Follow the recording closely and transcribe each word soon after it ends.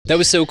That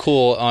was so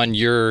cool on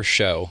your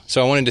show.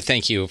 So I wanted to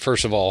thank you,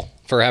 first of all,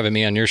 for having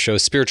me on your show,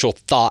 Spiritual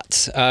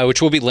Thoughts,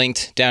 which will be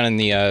linked down in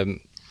the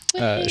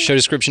show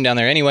description down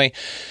there anyway.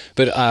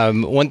 But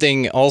one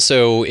thing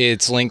also,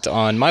 it's linked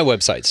on my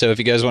website. So if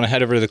you guys want to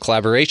head over to the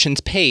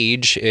collaborations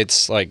page,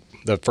 it's like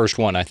the first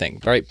one, I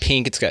think, right?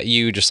 Pink, it's got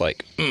you just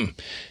like, And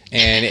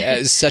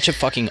it's such a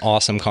fucking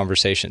awesome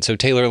conversation. So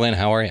Taylor Lynn,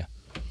 how are you?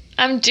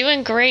 I'm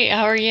doing great.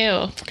 How are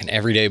you? Fucking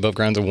every day above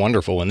ground's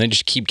wonderful, and they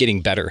just keep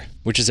getting better,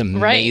 which is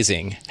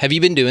amazing. Right. Have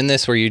you been doing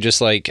this where you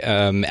just like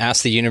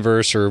ask the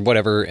universe or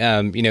whatever,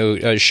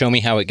 show me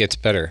how it gets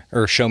better,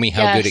 or show me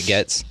how good it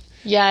gets?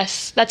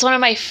 Yes, that's one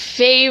of my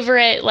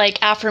favorite like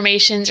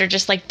affirmations, or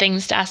just like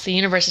things to ask the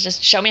universe, is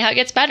just show me how it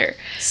gets better.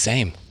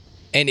 Same,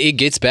 and it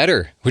gets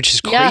better, which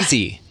is crazy.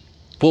 Yeah.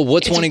 Well,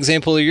 what's one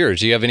example of yours?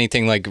 Do you have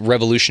anything like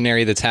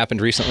revolutionary that's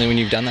happened recently when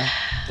you've done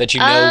that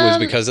you know was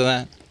because of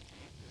that?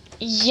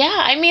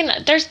 Yeah, I mean,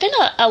 there's been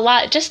a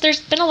lot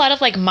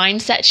of like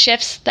mindset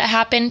shifts that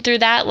happen through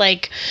that,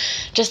 like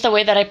just the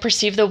way that I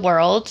perceive the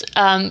world.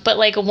 But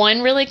like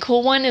one really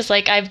cool one is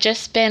like I've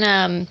just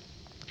been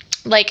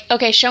like,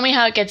 okay, show me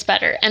how it gets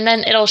better. And then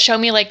it'll show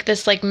me like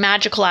this like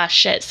magical ass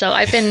shit. So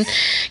I've been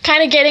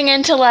kind of getting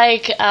into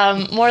like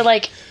more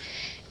like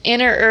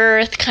inner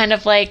earth, kind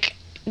of like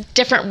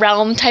different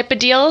realm type of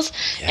deals.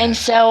 Yeah. And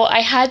so I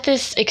had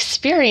this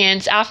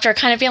experience after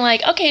kind of being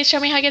like, okay, show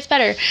me how it gets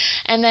better.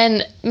 And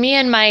then me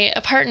and my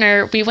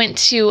partner, we went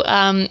to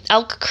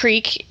Elk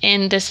Creek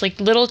in this like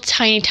little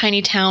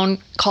tiny town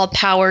called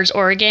Powers,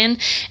 Oregon.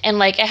 And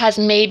like it has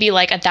maybe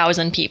like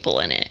 1,000 people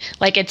in it.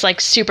 Like it's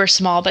like super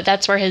small, but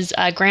that's where his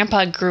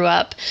grandpa grew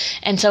up.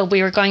 And so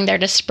we were going there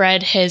to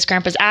spread his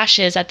grandpa's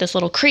ashes at this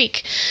little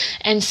creek.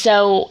 And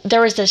so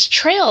there was this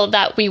trail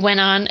that we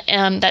went on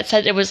that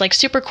said it was like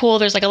super cool.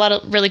 There's like a lot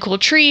of really cool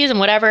trees and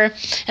whatever.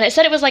 And it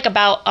said it was like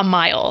about a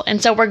mile.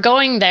 And so we're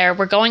going there,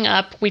 we're going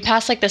up. We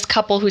passed like this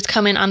couple who's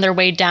coming on their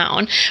way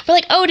down. We're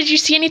like, oh, did you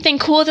see anything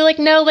cool? They're like,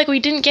 no, like we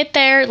didn't get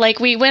there. Like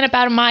we went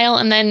about a mile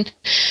and then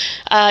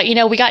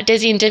we got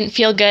dizzy and didn't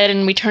feel good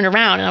and we turned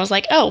around. And I was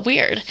like, oh,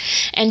 weird.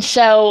 And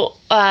so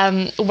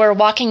we're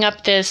walking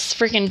up this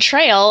freaking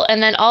trail,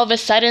 and then all of a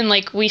sudden,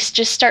 like we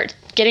just start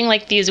getting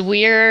like these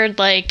weird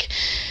like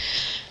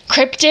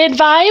cryptid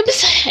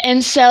vibes.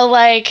 And so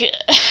like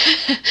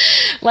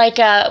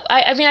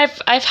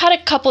I've had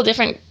a couple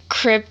different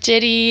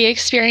cryptid-y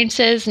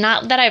experiences,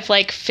 not that I've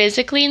like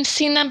physically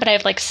seen them, but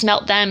I've like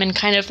smelt them and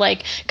kind of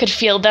like could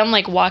feel them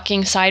like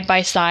walking side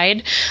by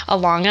side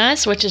along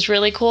us, which is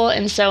really cool.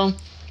 And so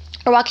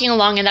we're walking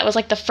along, and that was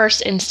like the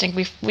first instinct.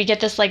 We get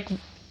this like,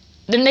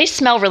 then they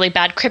smell really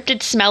bad.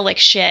 Cryptids smell like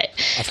shit.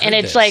 And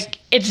it's like,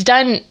 it's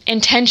done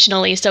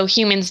intentionally so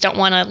humans don't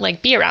want to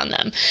like be around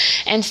them.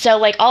 And so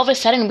like all of a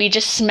sudden we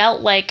just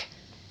smelled like,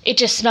 it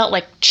just smelled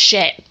like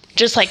shit.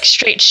 Just like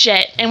straight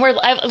shit. And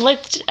I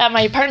looked at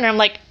my partner, I'm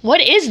like,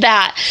 what is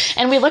that?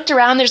 And we looked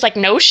around, there's like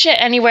no shit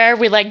anywhere.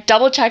 We like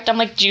double checked. I'm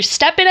like, did you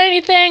step in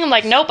anything? I'm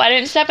like, nope, I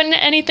didn't step in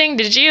anything.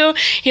 Did you?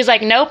 He's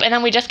like, nope. And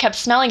then we just kept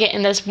smelling it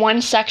in this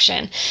one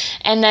section.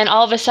 And then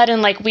all of a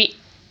sudden, like we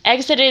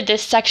exited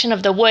this section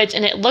of the woods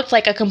and it looked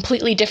like a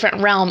completely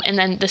different realm, and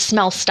then the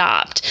smell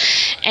stopped.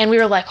 And we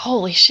were like,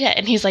 holy shit.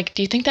 And he's like,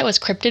 do you think that was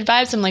cryptid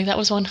vibes? I'm like, that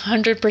was 100%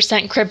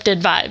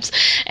 cryptid vibes.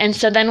 And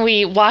so then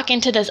we walk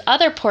into this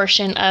other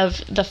portion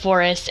of the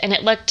forest, and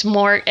it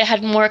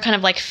had more kind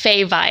of like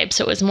fae vibes.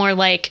 So it was more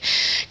like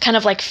kind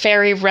of like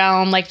fairy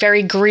realm, like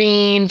very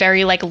green,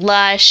 very like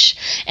lush.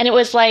 And it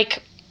was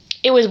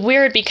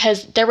weird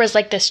because there was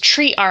like this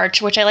tree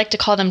arch, which I like to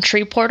call them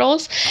tree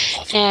portals.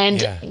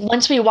 And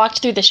once we walked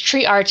through this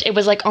tree arch, it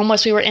was like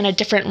almost we were in a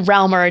different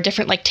realm or a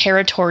different like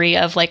territory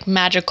of like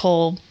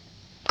magical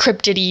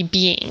cryptid-y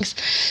beings,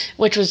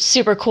 which was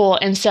super cool.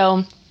 And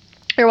so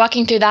we're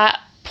walking through that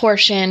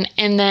portion,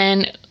 and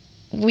then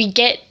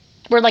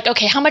we're like,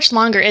 okay, how much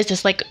longer is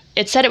this? Like,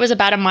 it said it was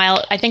about a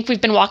mile. I think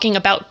we've been walking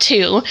about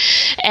 2,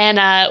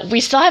 and we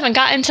still haven't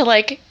gotten to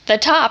like the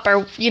top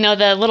or,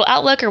 the little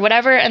outlook or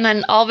whatever. And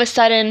then all of a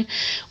sudden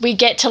we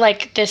get to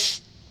like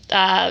this,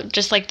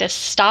 just like this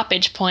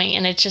stoppage point,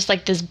 and it's just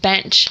like this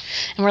bench,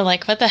 and we're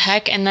like, what the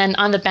heck? And then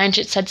on the bench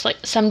it said like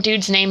some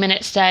dude's name, and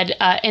it said,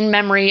 in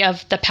memory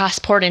of the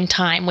passport in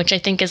time, which I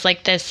think is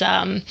like this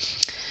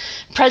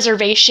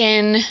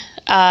preservation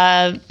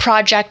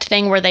project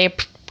thing where they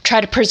try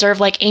to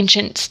preserve like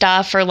ancient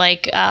stuff or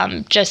like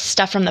just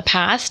stuff from the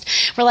past.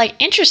 We're like,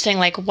 interesting,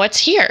 like what's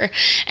here?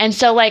 And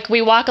so like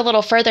we walk a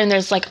little further, and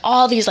there's like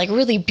all these like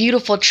really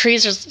beautiful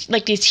trees. There's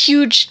like these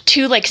huge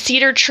 2 like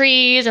cedar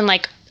trees and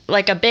like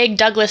a big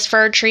Douglas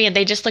fir tree, and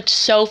they just looked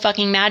so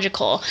fucking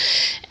magical.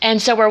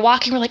 And so we're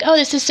walking, we're like, oh,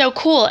 this is so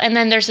cool. And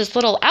then there's this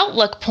little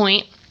outlook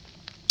point,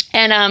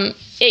 and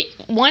it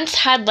once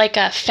had like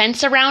a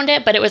fence around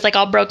it, but it was like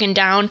all broken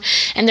down,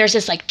 and there's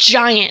this like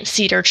giant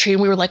cedar tree,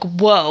 and we were like,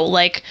 whoa,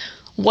 like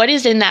what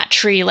is in that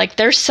tree? Like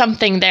there's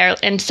something there.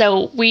 And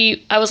so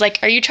I was like,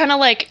 are you trying to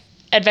like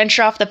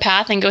adventure off the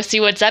path and go see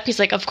what's up? He's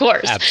like, of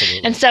course.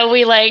 Absolutely. And so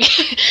we like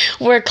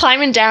we're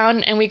climbing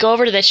down, and we go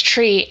over to this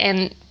tree,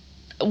 and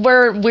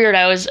we're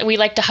weirdos. We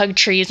like to hug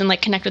trees and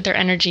like connect with their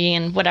energy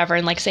and whatever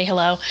and like say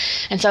hello.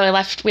 And so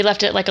we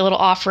left it like a little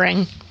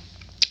offering.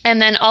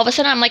 And then all of a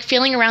sudden I'm like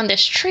feeling around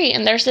this tree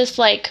and there's this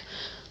like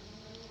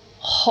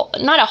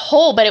not a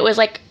hole, but it was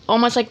like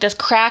almost like this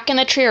crack in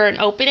the tree or an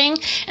opening,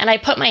 and I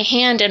put my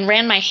hand and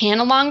ran my hand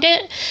along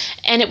it,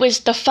 and it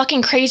was the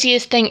fucking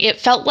craziest thing. It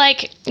felt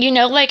like, you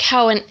know, like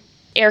how an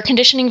air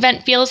conditioning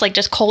vent feels, like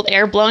just cold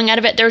air blowing out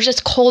of it. There was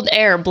just cold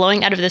air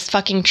blowing out of this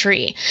fucking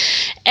tree.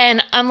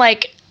 And I'm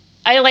like,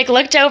 I like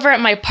looked over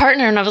at my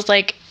partner and I was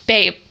like,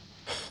 babe,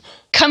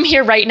 come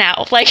here right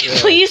now. Like,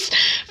 please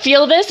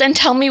feel this and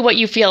tell me what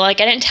you feel.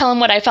 Like, I didn't tell him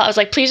what I felt. I was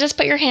like, please just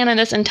put your hand on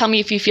this and tell me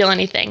if you feel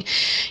anything.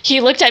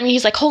 He looked at me.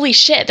 He's like, holy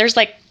shit, there's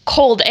like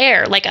cold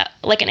air, like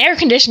an air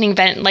conditioning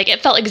vent. Like,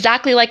 it felt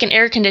exactly like an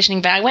air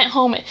conditioning vent. I went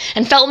home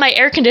and felt my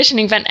air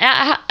conditioning vent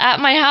at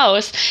my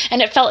house,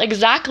 and it felt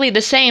exactly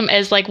the same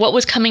as like what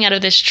was coming out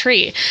of this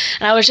tree.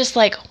 And I was just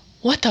like,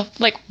 what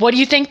do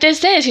you think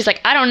this is? He's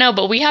like, I don't know,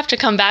 but we have to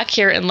come back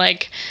here and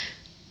like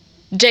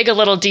dig a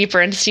little deeper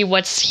and see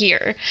what's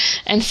here.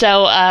 And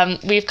so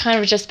we've kind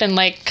of just been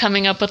like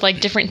coming up with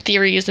like different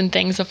theories and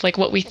things of like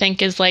what we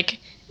think is like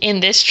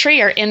in this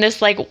tree or in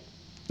this like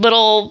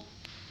little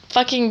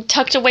fucking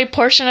tucked away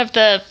portion of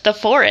the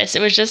forest.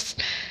 It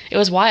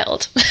was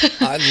wild.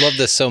 I love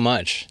this so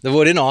much.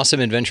 What an awesome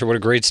adventure. What a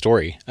great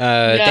story.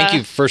 Thank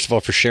you, first of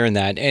all, for sharing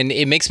that. And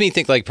it makes me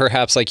think, like,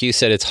 perhaps, like you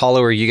said, it's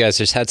hollow, or you guys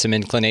just had some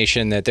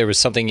inclination that there was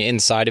something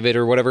inside of it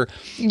or whatever.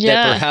 Yeah.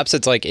 That perhaps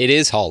it's like, it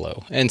is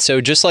hollow. And so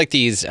just like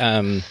these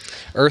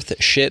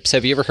earth ships,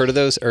 have you ever heard of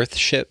those earth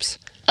ships?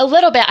 A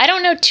little bit. I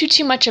don't know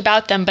too much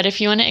about them, but if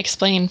you want to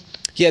explain.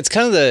 Yeah, it's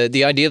kind of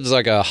the idea of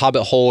like a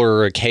hobbit hole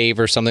or a cave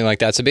or something like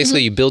that. So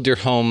basically you build your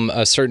home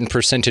a certain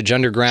percentage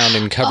underground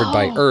and covered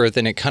by earth,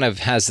 and it kind of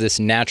has this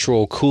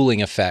natural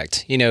cooling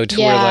effect, you know, to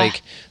where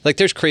like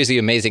there's crazy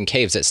amazing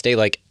caves that stay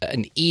like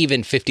an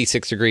even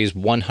 56 degrees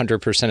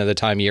 100% of the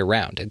time year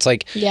round. It's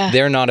like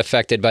they're not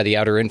affected by the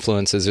outer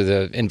influences or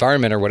the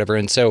environment or whatever.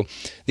 And so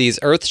these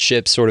earth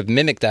ships sort of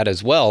mimic that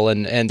as well,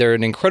 and they're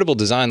an incredible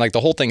design. Like, the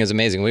whole thing is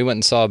amazing. We went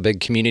and saw a big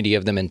community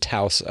of them in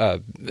Taos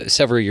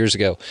several years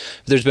ago.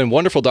 There's been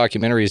wonderful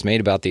documentaries made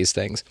about these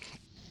things.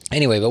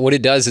 Anyway, but what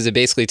it does is it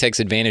basically takes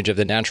advantage of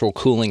the natural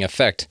cooling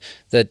effect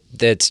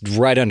that's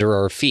right under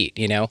our feet,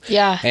 you know?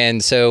 Yeah.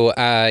 And so,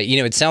 you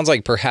know, it sounds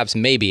like perhaps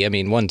maybe, I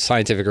mean, one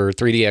scientific or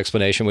 3D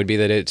explanation would be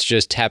that it's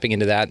just tapping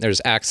into that and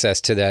there's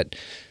access to that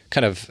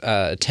kind of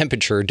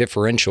temperature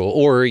differential,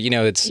 or, you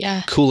know, it's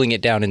cooling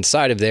it down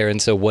inside of there. And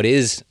so what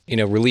is, you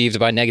know, relieved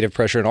by negative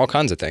pressure and all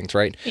kinds of things,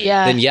 right?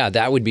 Yeah. Then, yeah,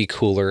 that would be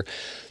cooler.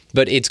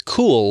 But it's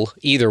cool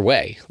either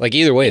way. Like,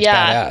 either way, it's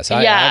badass.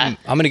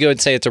 I'm going to go and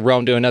say it's a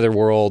realm to another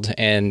world,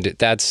 and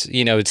that's,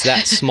 you know, it's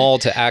that small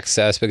to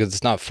access because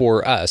it's not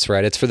for us,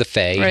 right? It's for the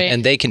Fae,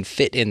 and they can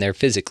fit in there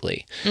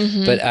physically.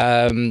 Mm-hmm.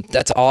 But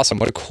that's awesome.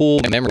 What a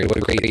cool memory. What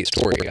a great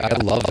story. I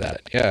love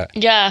that. Yeah.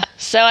 Yeah.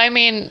 So, I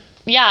mean,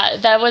 yeah,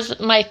 that was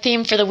my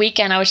theme for the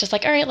weekend. I was just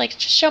like, all right, like,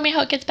 just show me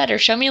how it gets better.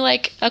 Show me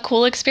like a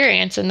cool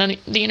experience. And then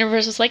the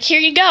universe was like, here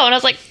you go. And I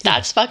was like,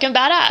 that's fucking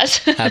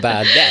badass. How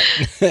about that?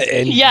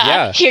 And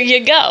here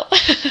you go.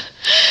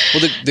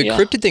 Well, the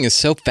cryptid thing is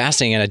so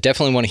fascinating, and I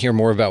definitely want to hear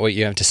more about what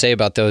you have to say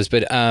about those.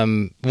 But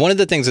one of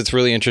the things that's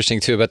really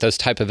interesting too about those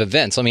type of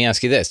events, let me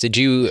ask you this: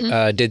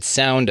 did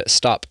sound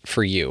stop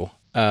for you?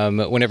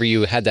 Whenever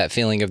you had that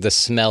feeling of the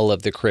smell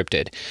of the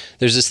cryptid?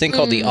 There's this thing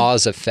called the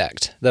Oz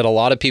effect that a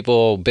lot of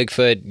people,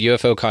 Bigfoot,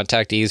 UFO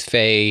contactees,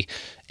 Fae,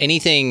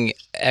 anything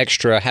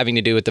extra having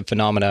to do with the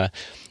phenomena,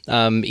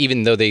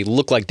 even though they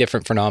look like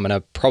different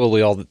phenomena,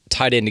 probably all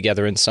tied in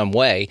together in some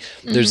way.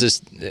 There's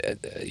this,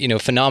 you know,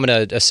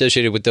 phenomena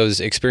associated with those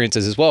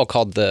experiences as well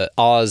called the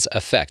Oz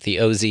effect, the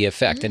OZ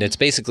effect. And it's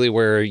basically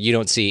where you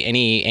don't see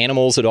any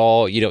animals at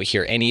all. You don't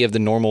hear any of the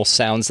normal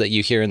sounds that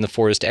you hear in the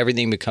forest.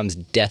 Everything becomes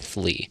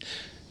deathly,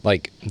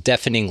 like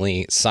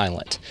deafeningly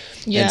silent.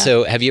 Yeah. And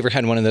so have you ever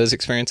had one of those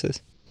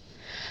experiences?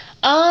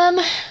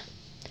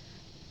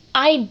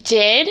 I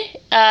did.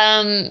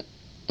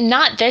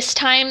 Not this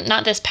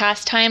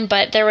past time,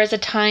 but there was a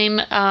time,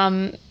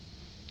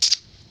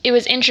 it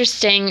was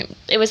interesting.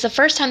 It was the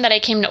first time that I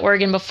came to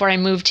Oregon before I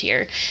moved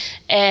here.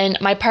 And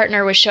my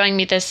partner was showing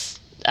me this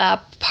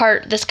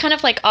this kind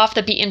of like off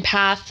the beaten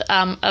path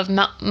of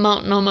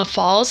Mount Noma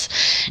Falls.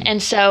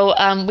 And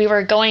so we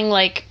were going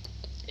like,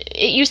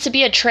 it used to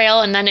be a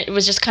trail, and then it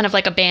was just kind of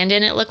like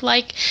abandoned, it looked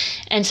like.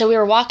 And so we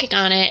were walking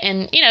on it,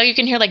 and, you know, you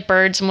can hear like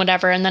birds and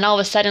whatever. And then all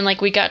of a sudden,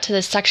 like, we got to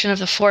this section of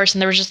the forest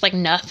and there was just like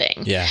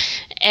nothing. Yeah.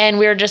 And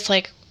we were just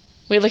like,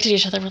 we looked at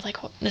each other, we're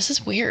like, well, this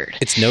is weird.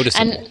 It's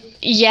noticeable. And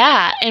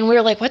yeah. And we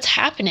were like, what's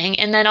happening?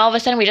 And then all of a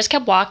sudden we just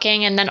kept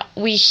walking, and then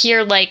we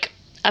hear like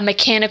a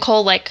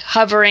mechanical, like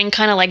hovering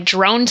kind of like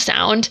drone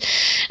sound.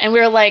 And we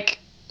were like,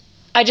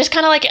 I just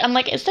kind of like, I'm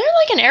like, is there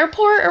like an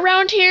airport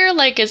around here?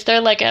 Like, is there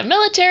like a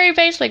military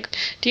base? Like,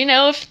 do you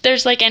know if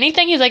there's like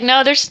anything? He's like,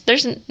 no,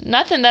 there's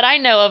nothing that I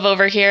know of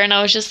over here. And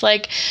I was just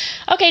like,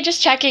 okay,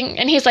 just checking.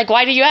 And he's like,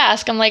 why do you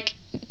ask? I'm like,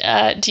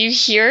 do you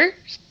hear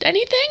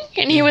anything?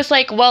 And he was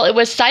like, well, it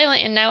was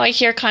silent, and now I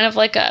hear kind of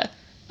like a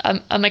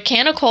a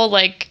mechanical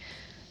like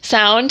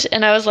sound,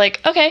 and I was like,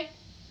 okay,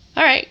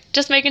 all right,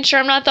 just making sure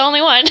I'm not the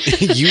only one.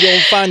 You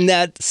don't find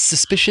that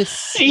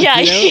suspicious? Yeah,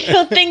 you know? you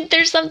don't think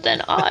there's something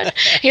odd?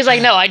 He's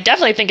like, no, I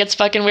definitely think it's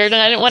fucking weird,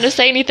 and I didn't want to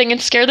say anything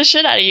and scare the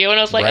shit out of you. And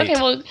I was like, Right.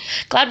 okay, well,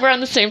 glad we're on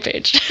the same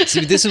page.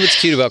 See, this is what's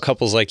cute about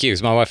couples like you,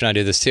 'cause my wife and I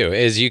do this too,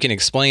 is you can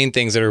explain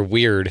things that are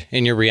weird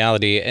in your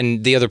reality,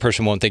 and the other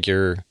person won't think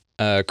you're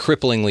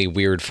cripplingly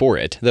weird for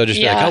it. They'll just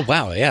be Yeah. like, oh,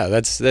 wow, yeah,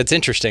 that's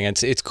interesting.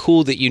 It's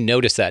cool that you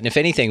notice that. And if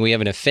anything, we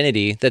have an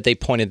affinity that they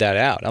pointed that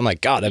out. I'm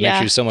like, God, that Yeah.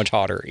 makes you so much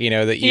hotter, you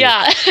know, that you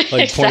Yeah,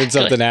 like pointed exactly.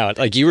 something out.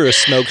 Like you were a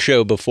smoke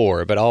show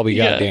before, but I'll be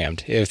Yeah.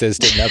 goddamned if this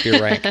didn't up your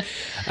rank.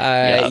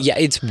 Yeah,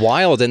 it's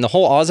wild. And the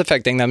whole Oz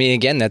effect thing, I mean,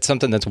 again, that's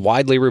something that's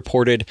widely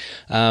reported.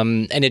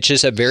 And it's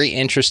just a very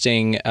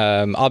interesting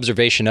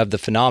observation of the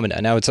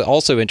phenomena. Now, it's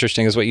also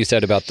interesting is what you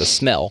said about the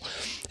smell.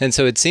 And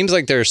so it seems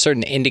like there are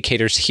certain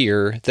indicators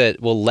here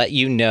that will let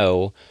you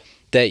know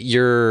that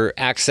you're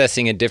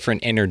accessing a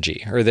different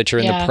energy or that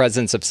you're in the Yeah.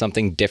 presence of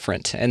something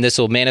different. And this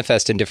will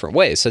manifest in different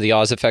ways. So the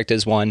Oz effect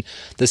is one.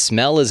 The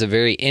smell is a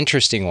very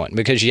interesting one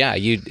because, yeah,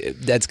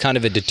 that's kind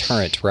of a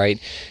deterrent, right?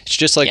 It's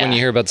just like when Yeah.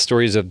 you hear about the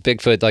stories of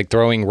Bigfoot, like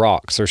throwing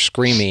rocks or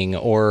screaming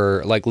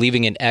or like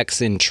leaving an X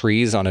in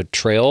trees on a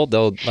trail.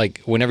 They'll like,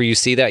 whenever you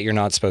see that, you're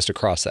not supposed to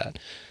cross that.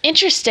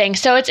 Interesting.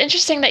 So it's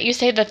interesting that you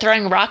say the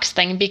throwing rocks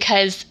thing,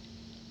 because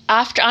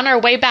after on our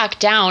way back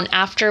down,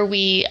 after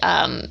we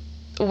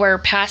were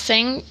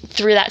passing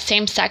through that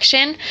same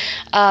section,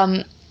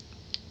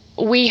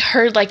 we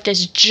heard like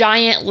this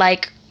giant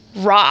like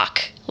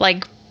rock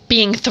like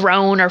being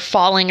thrown or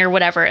falling or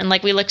whatever, and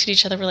like we looked at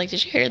each other, we're like,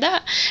 did you hear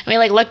that? And we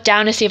like looked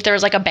down to see if there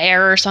was like a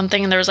bear or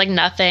something, and there was like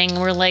nothing.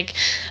 We're like,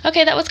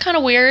 okay, that was kind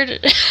of weird.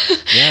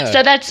 Yeah.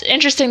 So that's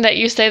interesting that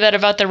you say that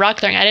about the rock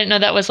throwing. I didn't know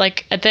that was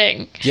like a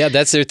thing. Yeah,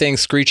 that's their thing.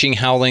 Screeching,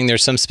 howling.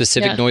 There's some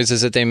specific Yeah.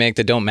 noises that they make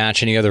that don't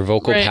match any other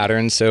vocal Right.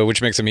 patterns, so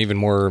which makes them even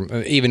more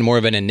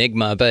of an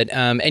enigma. But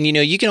and you know,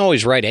 you can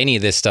always write any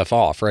of this stuff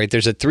off, right?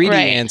 There's a 3D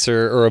Right.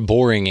 answer or a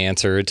boring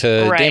answer to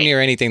damn Right.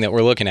 near anything that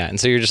we're looking at, and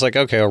so you're just like,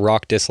 okay, a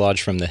rock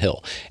dislodged from the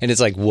hill, and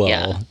it's like, well,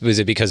 Yeah. was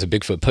it because a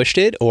Bigfoot pushed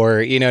it,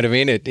 or you know what I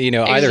mean?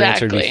 Either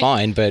answer would be Exactly.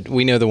 fine, but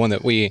we know the one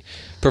that we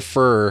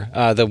prefer,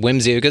 the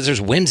whimsy, because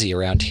there's whimsy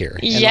around here.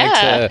 And Yeah,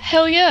 like to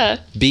hell yeah.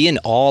 be in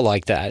awe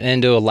like that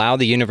and to allow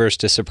the universe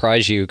to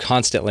surprise you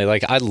constantly.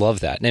 Like, I love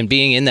that. And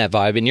being in that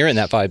vibe, and you're in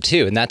that vibe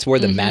too. And that's where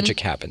the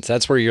magic happens.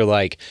 That's where you're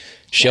like,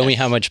 show me Yes.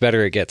 how much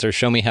better it gets, or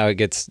show me how it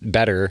gets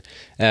better,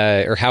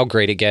 or how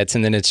great it gets.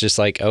 And then it's just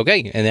like,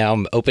 okay, and now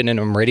I'm open and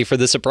I'm ready for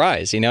the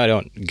surprise. You know, I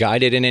don't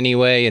guide it in any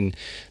way. And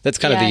that's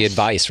kind of the Yes.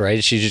 advice, right?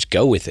 Is you just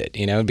go with it,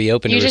 you know, be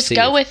open You to just receive.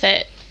 go with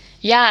it.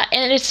 Yeah,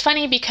 and it's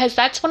funny because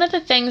that's one of the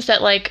things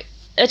that like,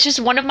 it's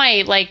just one of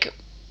my like,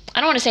 I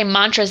don't want to say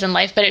mantras in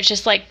life, but it's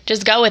just like,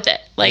 just go with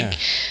it. Like, Yeah.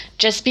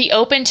 just be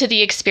open to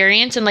the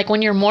experience. And like,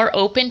 when you're more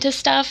open to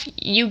stuff,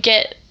 you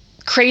get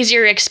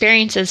crazier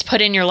experiences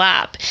put in your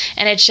lap.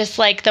 And it's just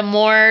like, the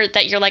more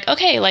that you're like,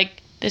 okay, like,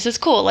 this is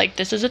cool, like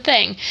this is a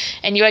thing,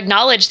 and you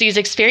acknowledge these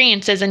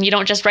experiences, and you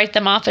don't just write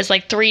them off as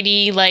like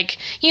 3D, like,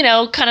 you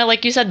know, kind of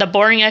like you said, the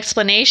boring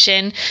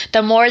explanation.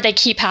 The more they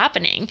keep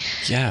happening,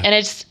 Yeah. and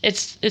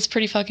it's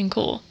pretty fucking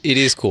cool. It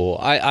is cool.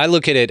 I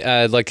look at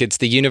it like it's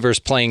the universe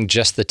playing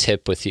just the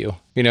tip with you.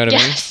 You know what I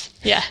mean?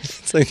 Yes.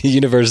 It's like the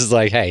universe is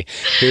like, hey,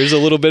 here's a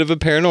little bit of a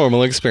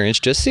paranormal experience.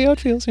 Just see how it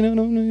feels. You know,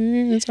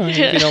 no, it's fine.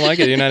 If you don't like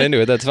it, you're not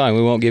into it. That's fine.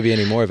 We won't give you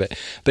any more of it.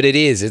 But it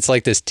is. It's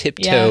like this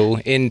tiptoe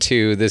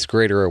into this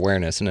greater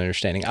awareness and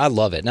understanding. I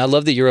love it. And I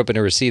love that you're open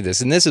to receive this.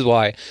 And this is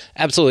why I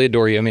absolutely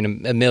adore you. I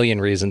mean, a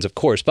million reasons, of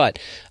course. But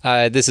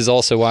this is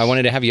also why I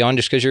wanted to have you on,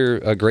 just because you're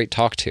a great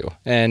talk to.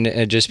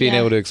 And just being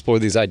Yeah. able to explore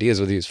these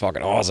ideas with you is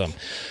fucking awesome.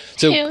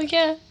 So Hell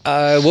yeah.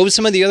 what was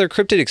some of the other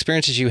cryptid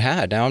experiences you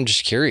had? Now I'm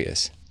just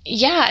curious.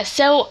 Yeah,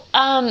 so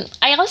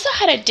I also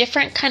had a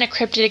different kind of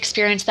cryptid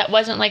experience that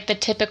wasn't like the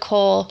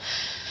typical,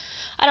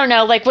 I don't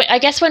know, like I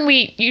guess when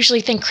we usually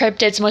think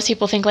cryptids, most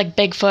people think like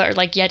Bigfoot or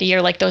like Yeti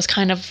or like those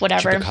kind of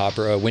whatever.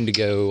 Chupacabra,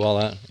 Wendigo, all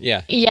that.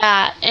 Yeah.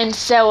 Yeah, and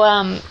so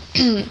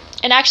and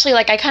actually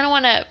like I kind of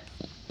want to,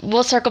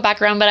 we'll circle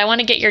back around, but I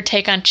want to get your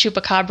take on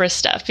Chupacabra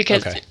stuff,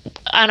 because Okay.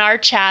 on our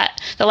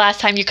chat the last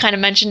time you kind of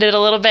mentioned it a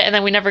little bit, and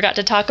then we never got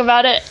to talk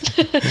about it.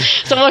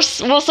 So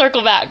we'll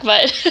circle back,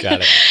 but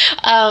Got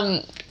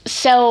it.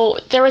 So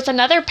there was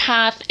another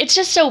path. It's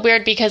just so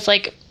weird because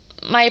like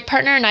my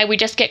partner and I, we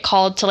just get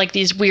called to like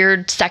these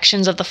weird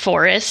sections of the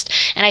forest,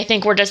 and I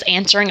think we're just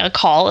answering a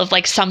call of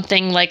like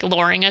something like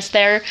luring us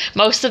there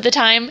most of the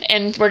time,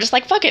 and we're just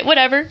like, fuck it,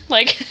 whatever.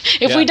 Like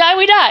if we Yeah. die,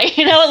 we die.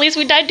 You know, at least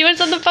we died doing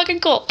something fucking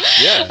cool.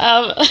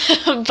 Yeah.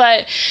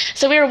 But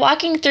so we were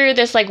walking through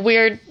this like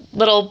weird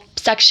little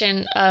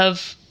section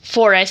of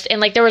forest, and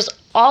like there was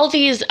all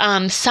these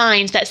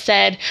signs that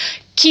said,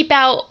 keep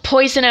out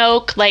poison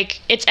oak,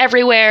 like it's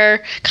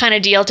everywhere kind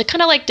of deal, to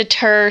kind of like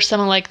deter some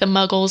of like the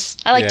muggles.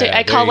 I Yeah, I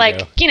there call you like,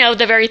 go. you know,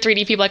 the very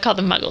 3D people, I call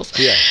them muggles.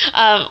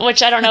 Yeah.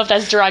 Which I don't know if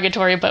that's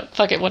derogatory, but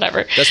fuck it,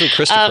 whatever. That's what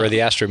Christopher,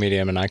 the astro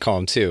medium, and I call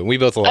him too. We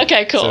both love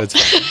Okay, it, cool. So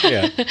it's fun.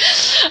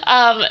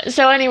 Yeah.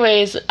 So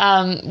anyways,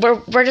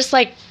 we're just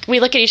like we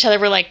look at each other,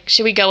 we're like,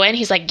 should we go in?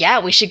 He's like, yeah,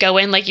 we should go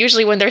in. Like,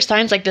 usually when there's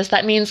signs like this,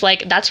 that means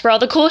like that's where all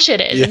the cool shit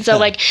is. Yeah. And so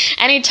like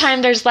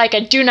anytime there's like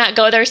a do not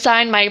go there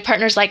sign, my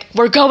partner's like,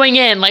 we're going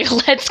in, like,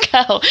 let's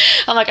go.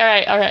 I'm like, all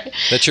right.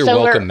 That's your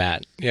So welcome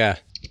mat. Yeah.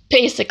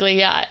 basically,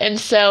 yeah. And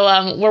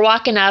so we're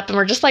walking up and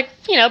we're just like,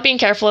 being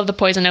careful of the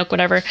poison oak,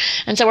 whatever.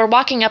 And so we're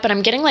walking up and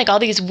I'm getting like all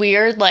these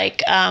weird,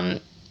 like,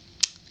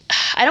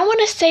 I don't want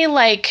to say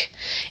like,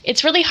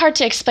 it's really hard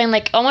to explain,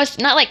 like almost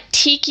not like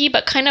tiki,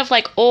 but kind of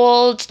like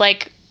old,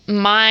 like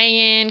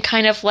Mayan,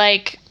 kind of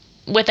like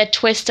with a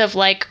twist of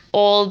like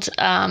old,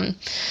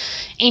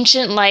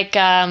 ancient, like,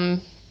 I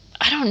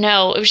don't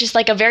know. It was just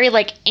like a very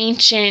like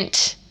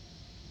ancient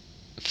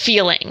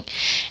feeling.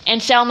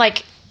 And so I'm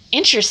like,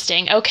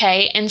 interesting.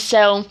 Okay. And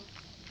so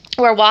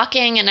we're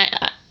walking and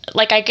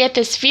I get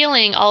this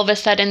feeling all of a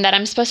sudden that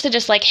I'm supposed to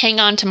just like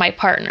hang on to my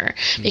partner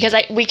because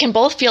we can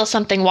both feel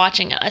something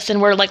watching us, and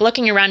we're like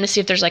looking around to see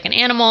if there's like an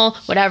animal,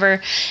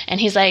 whatever.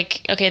 And he's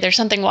like, okay, there's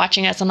something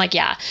watching us. I'm like,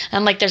 yeah. And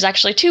I'm like, there's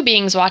actually two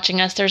beings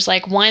watching us. There's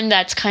like one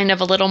that's kind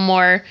of a little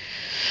more,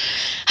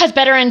 has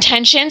better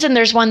intentions, and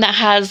there's one that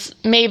has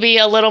maybe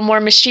a little more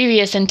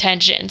mischievous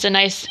intentions.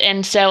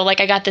 And so like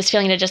I got this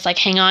feeling to just like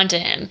hang on to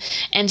him.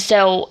 And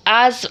so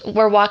as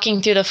we're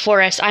walking through the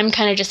forest, I'm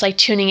kind of just like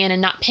tuning in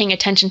and not paying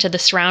attention to the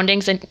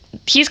surroundings. And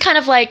he's kind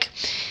of like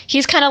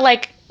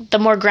the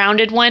more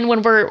grounded one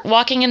when we're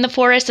walking in the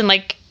forest and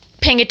like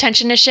paying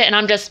attention to shit. And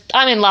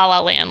I'm in La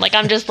La Land. Like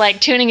I'm just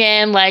like tuning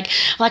in, like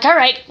I'm like, all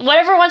right,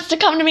 whatever wants to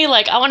come to me,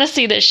 like I want to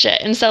see this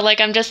shit. And so like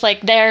I'm just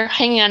like there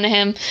hanging on to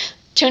him,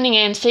 tuning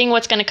in, seeing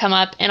what's going to come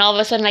up. And all of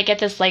a sudden I get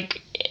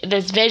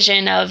this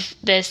vision of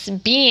this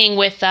being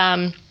with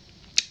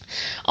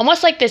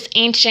almost like this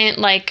ancient,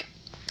 like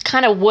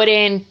kind of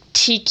wooden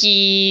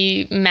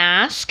tiki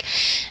mask.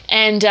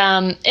 And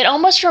it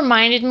almost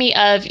reminded me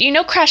of,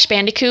 Crash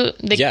Bandicoot,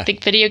 the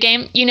video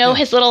game,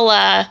 his little,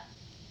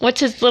 what's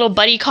his little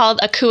buddy called?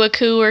 Aku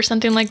Aku or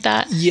something like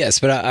that. Yes,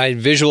 but I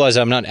visualize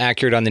I'm not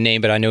accurate on the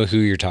name, but I know who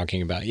you're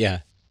talking about. Yeah.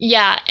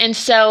 Yeah. And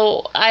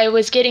so I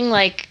was getting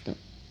like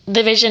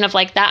the vision of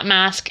like that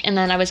mask, and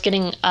then I was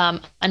getting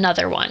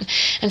another one.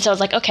 And so I was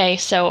like, okay,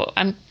 so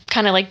I'm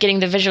kind of like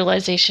getting the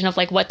visualization of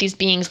like what these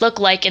beings look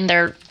like in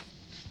their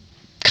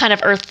kind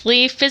of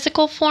earthly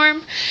physical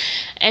form.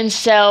 And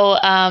so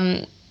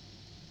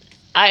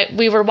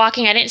we were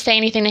walking, I didn't say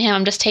anything to him,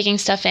 I'm just taking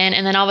stuff in,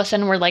 and then all of a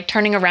sudden we're like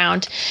turning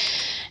around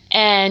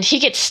and he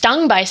gets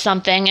stung by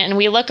something, and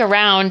we look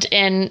around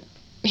and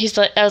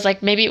I was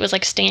like, maybe it was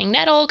like stinging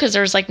nettle because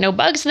there's like no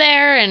bugs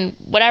there and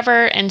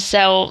whatever. And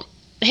so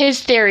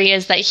his theory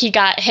is that he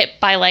got hit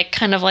by like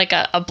kind of like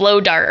a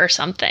blow dart or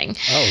something.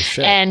 Oh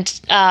shit.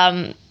 And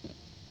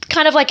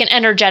kind of like an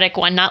energetic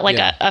one, not like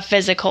a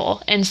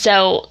physical. And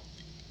so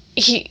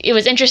it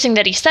was interesting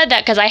that he said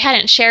that because I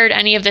hadn't shared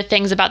any of the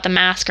things about the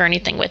mask or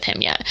anything with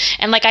him yet.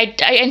 And like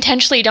I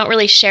intentionally don't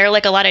really share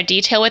like a lot of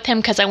detail with him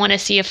because I want to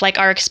see if like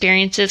our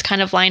experiences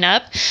kind of line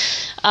up.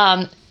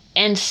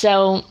 And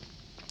so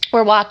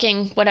we're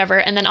walking, whatever,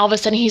 and then all of a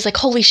sudden he's like,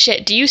 holy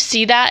shit, do you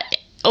see that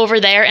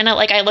over there? And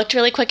I looked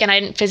really quick and I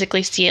didn't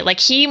physically see it. Like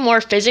he more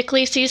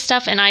physically sees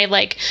stuff and I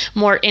like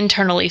more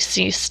internally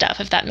see stuff,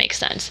 if that makes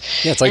sense.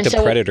 Yeah, it's like the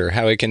Predator,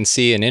 how it can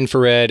see an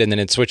infrared and then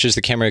it switches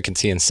the camera, it can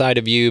see inside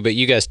of you, but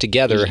you guys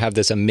together have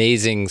this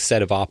amazing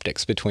set of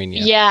optics between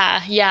you.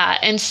 Yeah.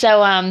 And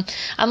so I'm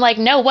like,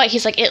 no, what?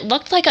 He's like, it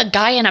looked like a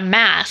guy in a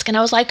mask. And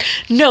I was like,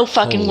 no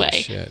fucking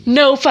way. Shit.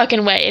 No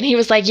fucking way. And he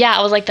was like, yeah.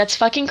 I was like, that's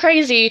fucking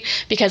crazy,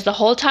 because the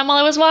whole time while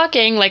I was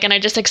walking, like, and I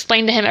just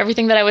explained to him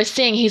everything that I was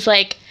seeing, he's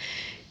like,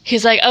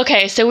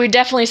 okay, so we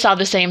definitely saw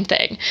the same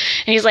thing. And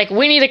he's like,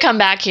 we need to come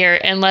back here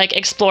and like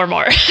explore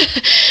more.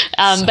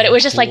 But it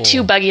was just like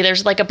too buggy.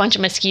 There's like a bunch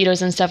of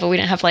mosquitoes and stuff, but we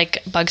didn't have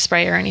like bug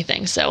spray or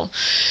anything. So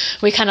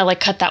we kind of like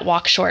cut that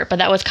walk short. But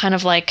that was kind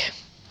of like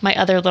my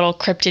other little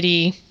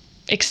cryptid-y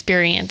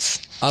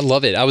experience. I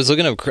love it. I was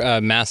looking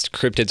at masked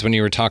cryptids when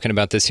you were talking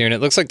about this here, and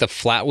it looks like the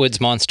Flatwoods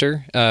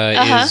monster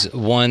is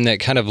one that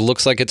kind of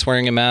looks like it's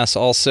wearing a mask.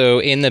 Also,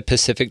 in the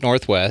Pacific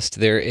Northwest,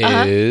 there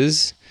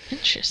is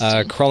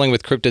crawling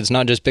with cryptids,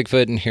 not just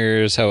Bigfoot, and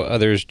here's how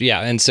others... Yeah,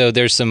 and so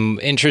there's some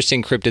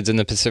interesting cryptids in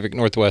the Pacific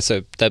Northwest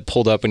that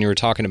pulled up when you were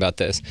talking about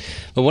this.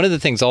 But one of the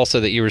things also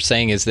that you were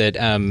saying is that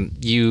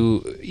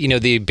you know,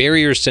 the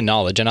barriers to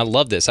knowledge, and I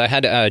love this. I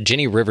had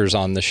Jenny Rivers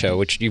on the show,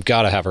 which you've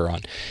got to have her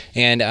on.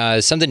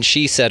 And something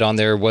she said on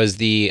there was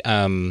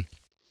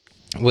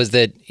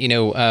that, you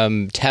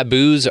know,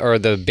 taboos are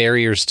the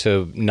barriers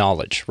to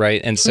knowledge,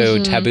 right? And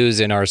so taboos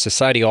in our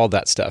society, all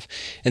that stuff.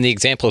 And the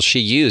example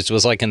she used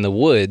was like in the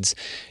woods,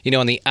 you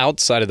know, on the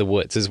outside of the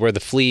woods is where the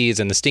fleas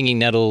and the stinging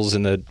nettles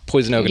and the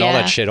poison oak and all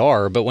that shit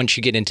are. But once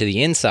you get into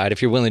the inside,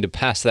 if you're willing to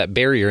pass that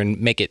barrier and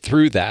make it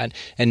through that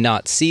and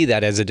not see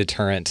that as a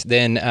deterrent,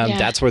 then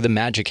that's where the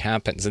magic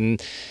happens.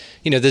 And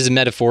you know, this is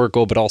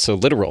metaphorical, but also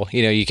literal.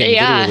 You know, you can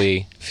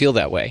literally feel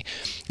that way.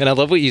 And I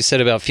love what you said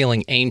about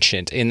feeling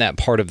ancient in that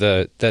part of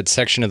that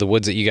section of the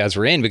woods that you guys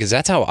were in, because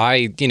that's how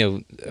I, you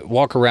know,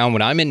 walk around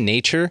when I'm in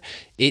nature.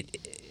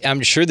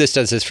 I'm sure this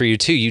does this for you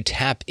too. You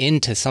tap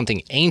into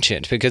something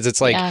ancient because it's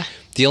like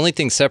The only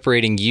thing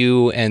separating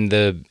you and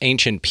the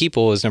ancient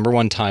people is number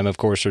one, time, of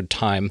course, or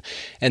time.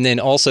 And then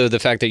also the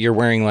fact that you're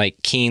wearing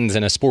like Keens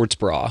and a sports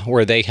bra,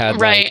 where they had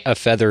like a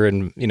feather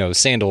and,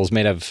 sandals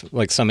made of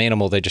like some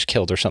animal they just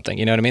killed or something.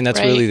 You know what I mean? That's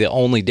really the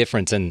only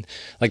difference. And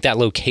like that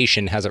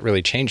location hasn't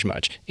really changed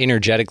much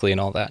energetically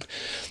and all that.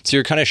 So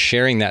you're kind of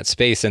sharing that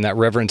space and that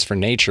reverence for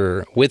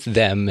nature with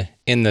them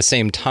in the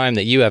same time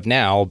that you have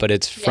now, but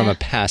it's from a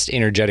past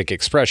energetic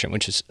expression,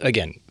 which is,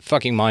 again,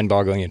 fucking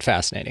mind-boggling and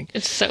fascinating.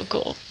 It's so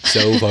cool.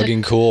 So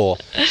fucking cool.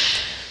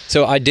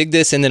 So I dig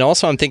this. And then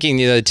also I'm thinking,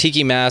 the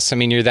tiki masks, I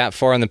mean, you're that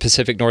far in the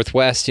Pacific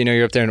Northwest,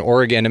 you're up there in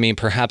Oregon. I mean,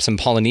 perhaps some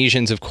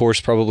Polynesians, of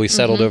course, probably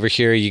settled over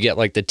here. You get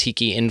like the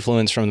tiki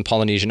influence from the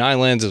Polynesian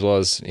Islands, as well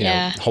as,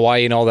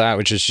 Hawaii and all that,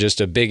 which is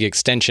just a big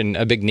extension,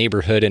 a big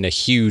neighborhood in a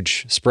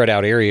huge spread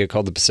out area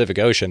called the Pacific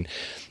Ocean.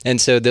 And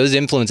so those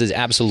influences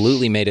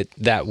absolutely made it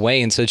that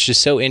way. And so it's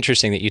just so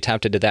interesting that you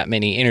tapped into that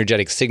many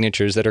energetic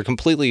signatures that are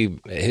completely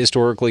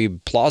historically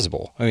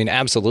plausible. I mean,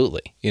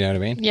 absolutely. You know what I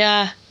mean?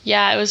 Yeah.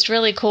 Yeah, it was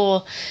really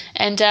cool.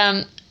 And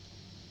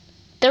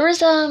there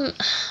was, I'm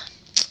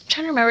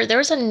trying to remember, there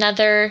was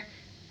another,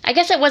 I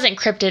guess it wasn't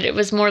cryptid, it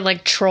was more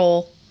like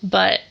troll,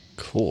 but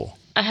cool.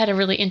 I had a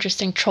really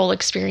interesting troll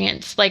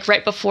experience, like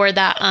right before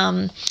that,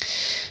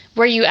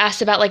 where you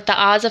asked about like the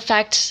Oz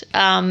effect.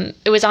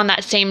 It was on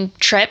that same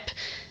trip,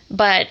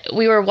 but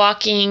we were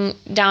walking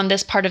down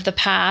this part of the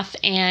path,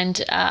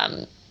 and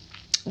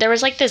there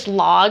was like this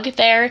log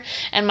there,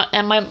 and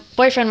my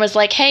boyfriend was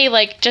like, hey,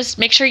 like just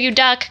make sure you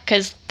duck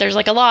because there's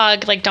like a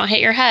log, like don't hit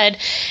your head.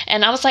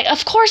 And I was like,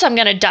 of course I'm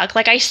gonna duck,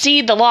 like I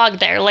see the log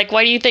there, like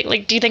why do you think,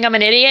 like do you think I'm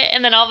an idiot?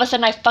 And then all of a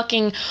sudden I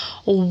fucking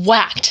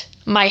whacked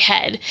my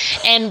head.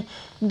 And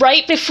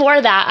right before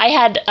that, I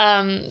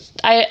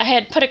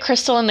had put a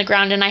crystal in the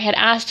ground, and I had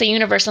asked the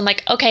universe, I'm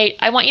like, okay,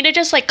 I want you to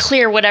just like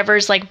clear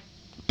whatever's like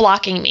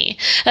blocking me.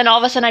 And all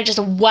of a sudden I just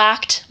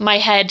whacked my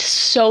head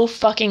so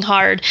fucking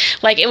hard.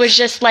 Like it was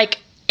just like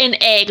an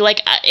egg.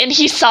 Like, and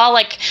he saw,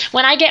 like,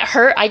 when I get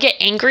hurt, I get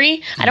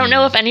angry. I don't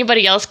know if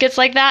anybody else gets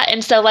like that.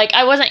 And so like,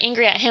 I wasn't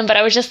angry at him, but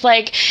I was just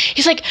like,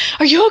 he's like,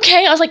 are you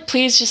okay? I was like,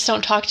 please just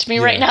don't talk to me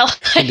right now.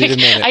 Like,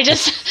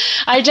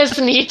 I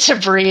just need to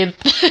breathe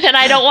and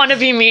I don't want to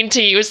be mean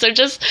to you. So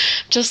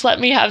just let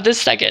me have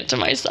this second to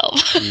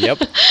myself.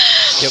 Yep.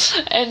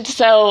 And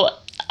so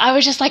I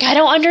was just like, I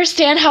don't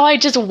understand how I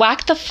just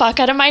whacked the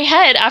fuck out of my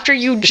head after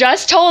you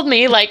just told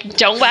me, like,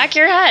 don't whack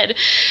your head.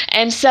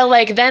 And so,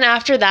 like, then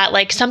after that,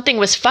 like, something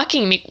was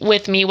fucking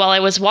with me while I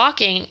was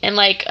walking. And,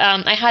 like,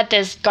 I had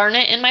this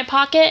garnet in my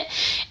pocket.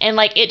 And,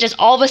 like, it just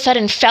all of a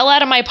sudden fell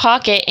out of my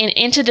pocket and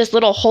into this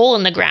little hole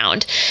in the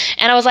ground.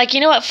 And I was like, you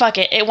know what? Fuck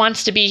it. It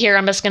wants to be here.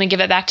 I'm just going to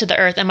give it back to the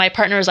earth. And my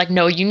partner was like,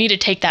 no, you need to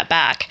take that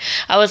back.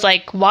 I was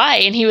like, why?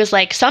 And he was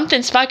like,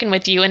 something's fucking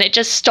with you. And it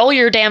just stole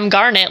your damn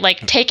garnet. Like,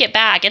 take it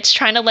back. It's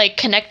trying to like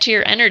connect to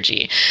your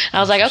energy. And I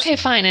was like, okay,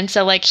 fine. And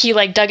so like he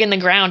like dug in the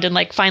ground and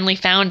like finally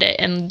found it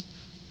and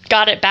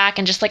got it back,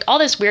 and just like all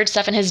this weird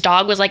stuff. And his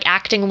dog was like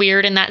acting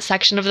weird in that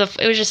section of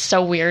it was just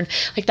so weird.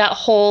 Like that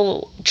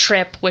whole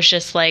trip was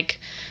just like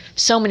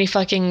so many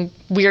fucking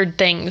weird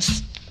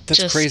things. That's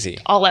just crazy.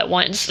 All at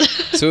once.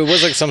 So it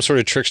was like some sort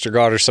of trickster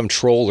god or some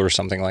troll or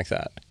something like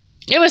that.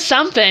 It was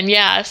something,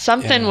 yeah.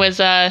 Something was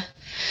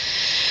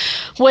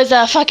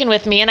fucking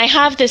with me. And I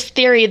have this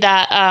theory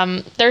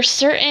that there's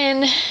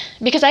certain,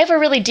 because I have a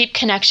really deep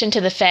connection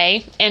to the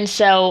Fae, and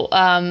so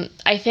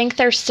I think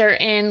there's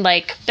certain,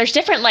 like, there's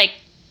different, like,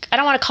 I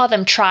don't want to call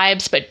them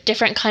tribes, but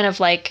different kind of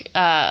like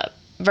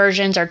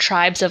versions or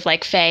tribes of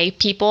like Fae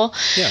people.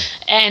 Yeah.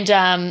 And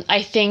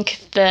I think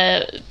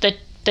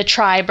the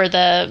tribe or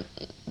the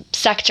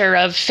sector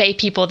of Fae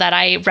people that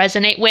I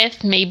resonate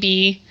with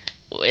maybe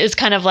is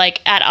kind of like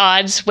at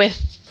odds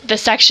with the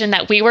section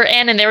that we were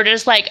in, and they were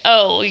just like,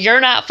 oh, you're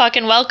not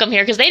fucking welcome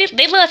here, because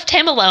they left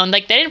him alone.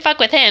 Like, they didn't fuck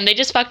with him, they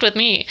just fucked with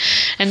me.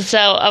 And so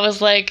I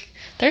was like,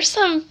 there's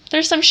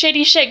some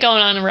shady shit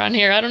going on around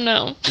here. I don't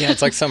know. Yeah,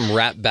 it's like some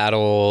rap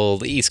battle,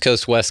 the East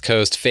Coast, West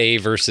Coast, Fae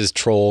versus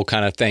troll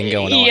kind of thing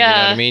going on. Yeah, you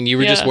know what I mean? You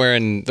were just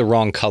wearing the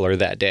wrong color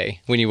that day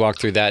when you walked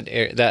through that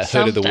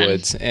hood of the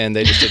woods, and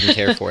they just didn't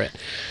care for it.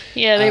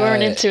 Yeah, they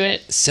weren't into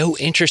it. So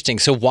interesting.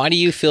 So why do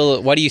you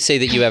say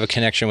that you have a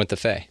connection with the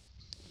Fae?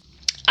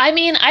 I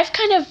mean, I've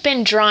kind of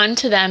been drawn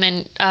to them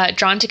and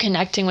drawn to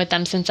connecting with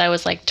them since I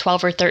was like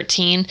 12 or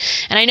 13.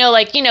 And I know,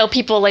 like, you know,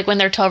 people like when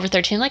they're 12 or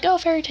 13, like, oh,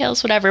 fairy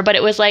tales, whatever. But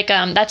it was like,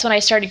 that's when I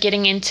started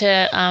getting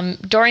into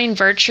Doreen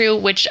Virtue,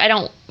 which I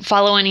don't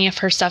follow any of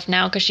her stuff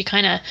now because she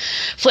kind of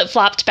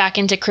flip-flopped back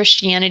into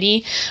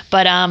Christianity.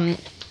 But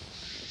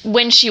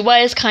when she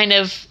was kind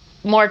of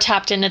more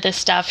tapped into this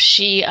stuff,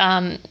 she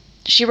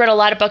wrote a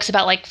lot of books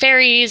about like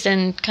fairies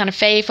and kind of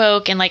fae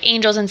folk and like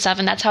angels and stuff.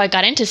 And that's how I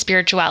got into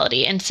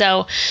spirituality. And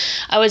so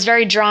I was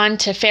very drawn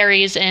to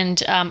fairies,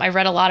 and I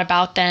read a lot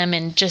about them,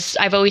 and just,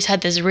 I've always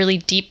had this really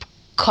deep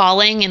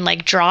calling and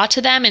like draw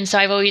to them. And so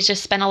I've always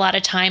just spent a lot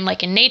of time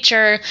like in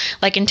nature,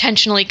 like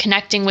intentionally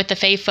connecting with the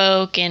fae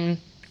folk. And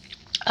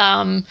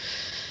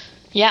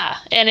Yeah,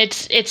 and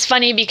it's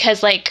funny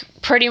because like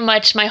pretty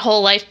much my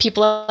whole life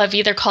people have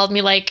either called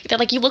me like they're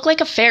like you look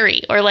like a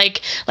fairy or like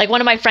one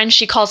of my friends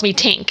she calls me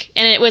Tink,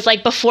 and it was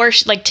like before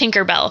like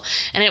Tinkerbell,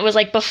 and it was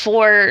like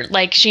before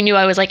like she knew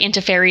I was like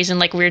into fairies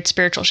and like weird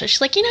spiritual shit. She's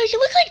like, you know, you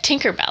look like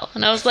Tinkerbell,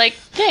 and I was like,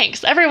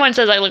 thanks. Everyone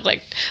says I look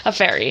like a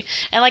fairy,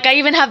 and like I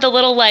even have the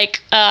little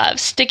like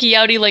sticky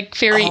outy like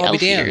fairy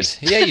elf ears.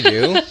 Yeah, you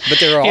do, but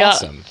they're Yeah.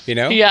 awesome. You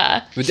know.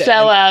 Yeah. But that-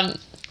 So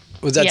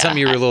Was that Yeah. something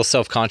you were a little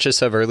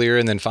self-conscious of earlier,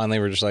 and then finally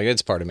were just like,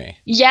 it's part of me?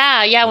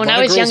 yeah, when A lot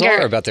I of was girls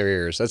younger. are about their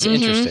ears. That's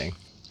interesting.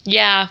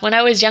 Yeah, when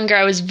I was younger,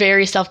 I was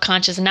very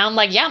self-conscious, and now I'm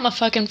like, yeah, I'm a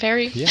fucking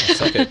fairy. Yeah,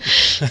 suck it.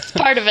 It's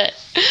part of it.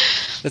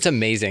 That's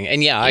amazing.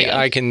 And yeah, Yeah.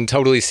 I can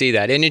totally see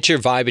that. And it's your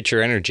vibe, it's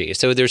your energy.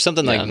 So there's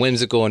something like Yeah.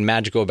 whimsical and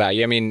magical about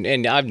you. I mean,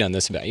 and I've known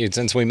this about you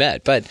since we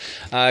met, but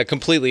I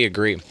completely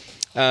agree.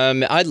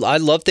 I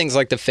love things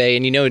like the Fae,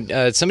 and you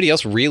know, somebody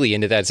else really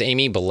into that is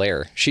Amy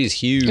Belair. She's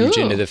huge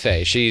Ooh. into the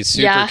Fae. She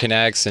super Yeah.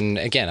 connects, and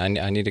again,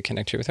 I need to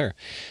connect you with her.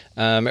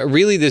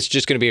 Really, this is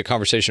just going to be a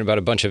conversation about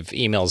a bunch of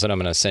emails that I'm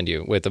going to send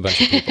you with a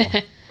bunch of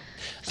people.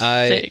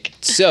 Sick.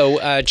 So,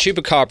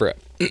 Chupacabra.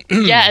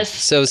 Yes.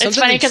 So it's something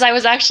funny that's- because I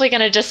was actually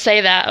gonna just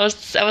say that. I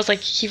was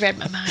like, he read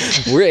my mind.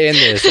 We're in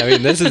this. I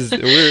mean,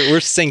 we're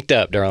synced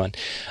up, darling.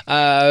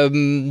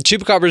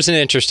 Chupacabra is an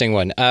interesting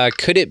one.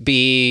 Could it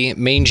be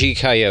mangy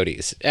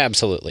coyotes?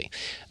 Absolutely.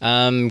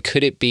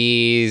 Could it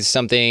be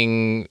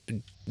something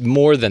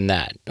more than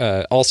that?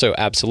 Also,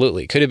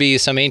 absolutely. Could it be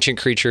some ancient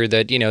creature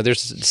that, you know,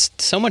 there's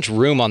so much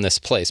room on this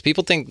place?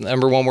 People think,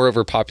 number one, we're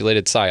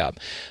overpopulated psyop.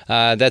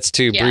 That's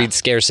to Yeah. breed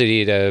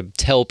scarcity, to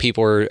tell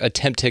people or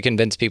attempt to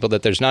convince people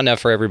that there's not enough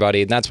for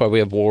everybody, and that's why we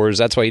have wars.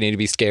 That's why you need to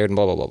be scared, and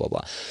blah, blah, blah, blah,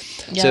 blah.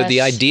 So the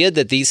Yes. idea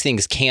that these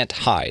things can't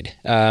hide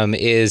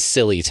is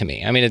silly to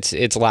me. I mean,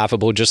 it's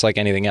laughable just like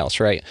anything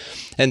else, right?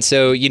 And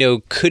so, you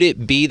know, could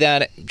it be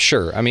that?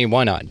 Sure. I mean,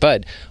 why not?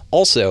 But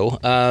also,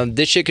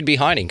 this shit could be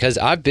hiding, because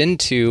I've been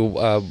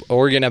to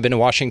Oregon, I've been to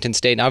Washington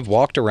State, and I've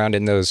walked around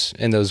in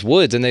those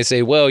woods, and they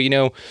say, well, you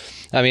know,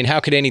 I mean, how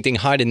could anything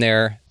hide in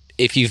there?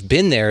 If you've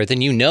been there,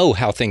 then you know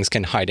how things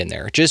can hide in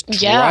there. Just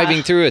Yeah.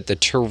 driving through it, the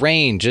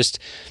terrain,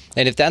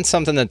 and if that's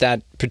something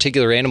that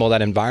particular animal,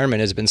 that environment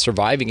has been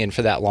surviving in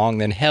for that long,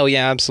 then hell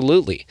yeah,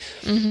 absolutely.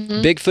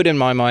 Bigfoot, in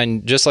my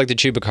mind, just like the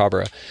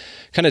Chupacabra,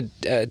 kind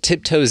of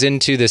tiptoes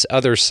into this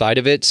other side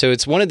of it. So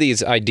it's one of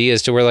these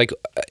ideas to where, like,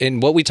 in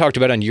what we talked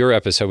about on your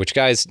episode, which,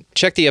 guys,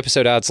 check the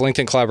episode out. It's linked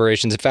in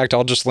collaborations. In fact,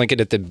 I'll just link it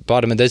at the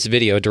bottom of this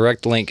video,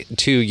 direct link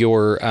to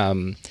your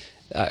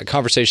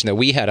conversation that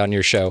we had on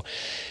your show.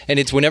 And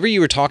it's whenever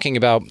you were talking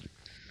about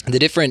the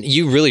different,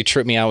 you really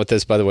tripped me out with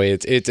this, by the way.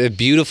 It's a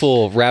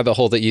beautiful rabbit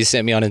hole that you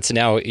sent me on. And so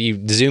now you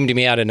zoomed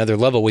me out another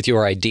level with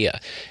your idea.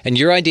 And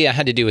your idea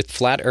had to do with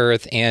flat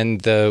Earth and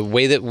the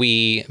way that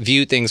we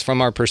view things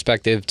from our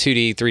perspective,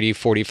 2D, 3D,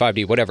 4D,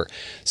 5D, whatever.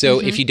 So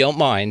if you don't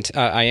mind,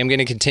 I am going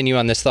to continue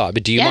on this thought,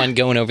 but do you Yeah. mind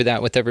going over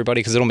that with everybody?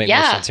 Because it'll make more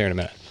Yeah. sense here in a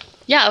minute.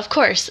 Yeah, of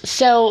course.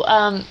 So,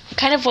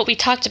 kind of what we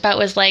talked about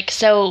was like,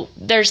 so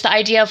there's the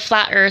idea of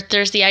flat Earth,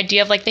 there's the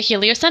idea of like the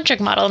heliocentric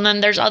model, and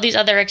then there's all these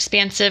other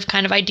expansive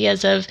kind of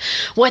ideas of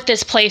what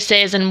this place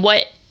is and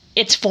what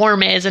its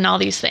form is and all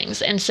these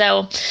things. And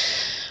so,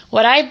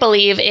 what I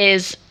believe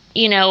is,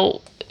 you know,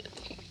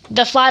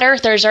 the flat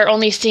earthers are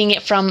only seeing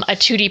it from a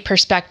 2D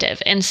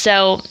perspective. And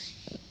so,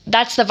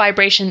 that's the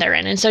vibration they're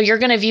in. And so you're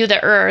going to view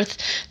the earth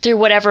through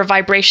whatever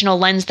vibrational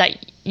lens that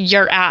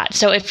you're at.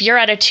 So if you're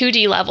at a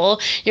 2D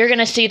level, you're going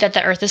to see that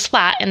the earth is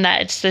flat and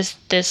that it's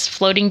this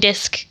floating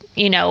disc,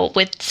 you know,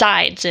 with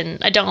sides and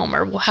a dome,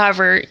 or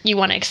however you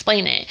want to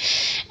explain it.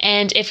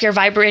 And if you're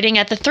vibrating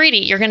at the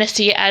 3D, you're going to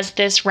see it as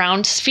this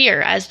round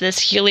sphere, as this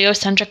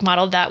heliocentric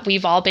model that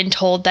we've all been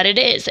told that it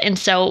is. And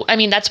so, I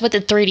mean, that's what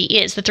the 3D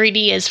is. The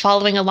 3D is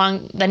following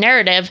along the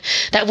narrative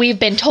that we've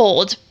been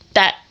told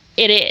that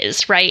it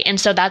is, right? And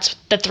so that's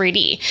the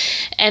 3D.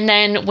 And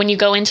then when you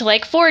go into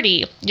like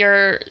 4D,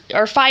 or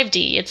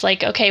 5D, it's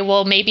like, okay,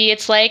 well, maybe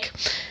it's like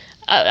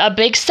a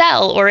big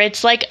cell, or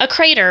it's like a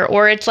crater,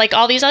 or it's like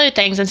all these other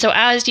things. And so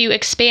as you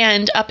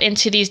expand up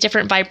into these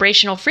different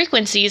vibrational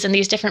frequencies and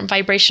these different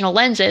vibrational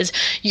lenses,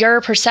 your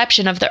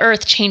perception of the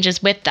earth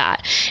changes with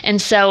that. And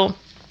so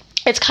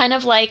it's kind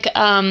of like,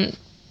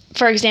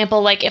 for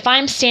example, like if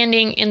I'm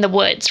standing in the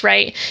woods,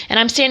 right? And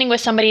I'm standing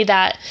with somebody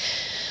that,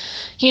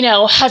 you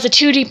know, has a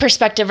 2D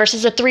perspective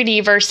versus a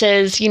 3D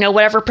versus, you know,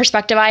 whatever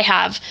perspective I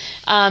have,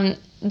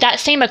 that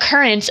same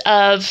occurrence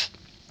of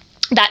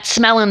that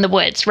smell in the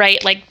woods,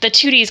 right? Like the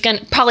 2D is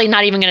probably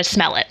not even going to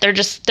smell it. They're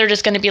just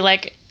going to be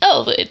like,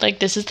 oh, like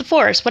this is the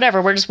forest,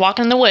 whatever. We're just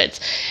walking in the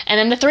woods. And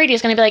then the 3D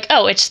is going to be like,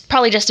 oh, it's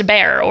probably just a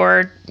bear,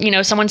 or, you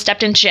know, someone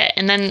stepped in shit.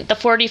 And then the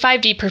 4D,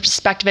 5D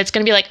perspective, it's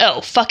going to be like, oh,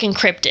 fucking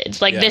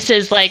cryptids. Like this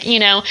is like, you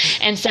know,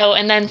 and so,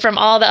 and then from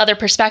all the other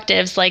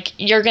perspectives, like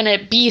you're going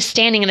to be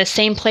standing in the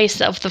same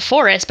place of the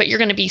forest, but you're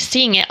going to be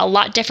seeing it a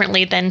lot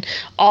differently than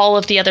all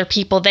of the other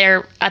people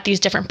there at these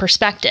different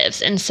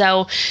perspectives. And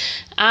so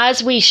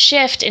as we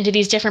shift into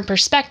these different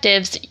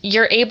perspectives,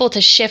 you're able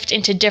to shift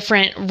into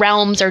different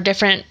realms or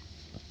different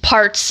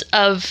parts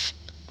of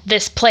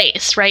this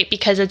place, right?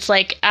 Because it's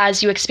like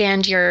as you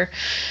expand your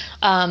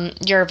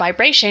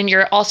vibration,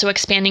 you're also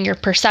expanding your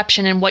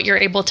perception and what you're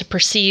able to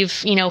perceive,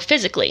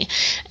 physically.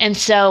 And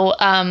so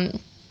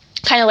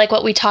kind of like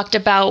what we talked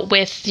about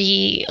with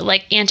the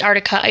like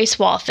Antarctica ice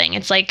wall thing.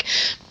 It's like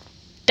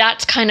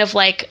that's kind of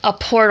like a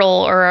portal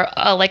or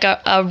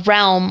a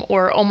realm,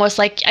 or almost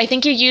like, I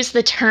think you used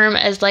the term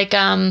as like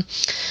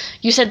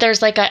you said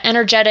there's like an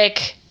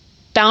energetic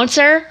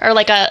bouncer or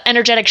like a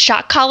energetic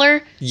shock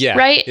collar. Yeah.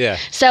 Right? Yeah.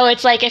 So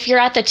it's like if you're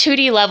at the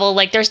 2D level,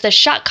 like there's the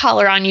shock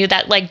collar on you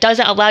that like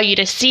doesn't allow you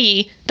to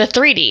see the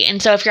 3D.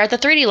 And so if you're at the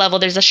 3D level,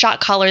 there's a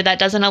shock collar that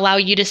doesn't allow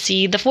you to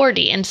see the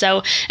 4D. And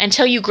so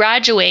until you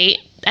graduate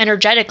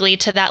energetically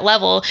to that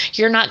level,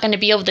 you're not going to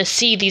be able to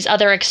see these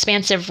other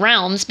expansive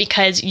realms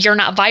because you're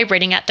not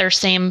vibrating at their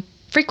same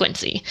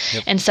frequency.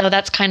 Yep. And so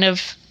that's kind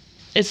of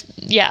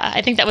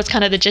I think that was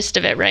kind of the gist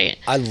of it, right?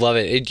 I love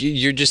it.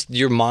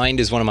 Your mind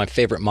is one of my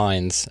favorite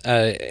minds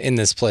in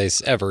this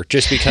place ever,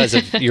 just because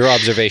of your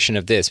observation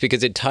of this,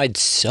 because it tied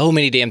so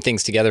many damn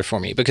things together for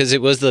me, because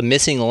it was the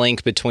missing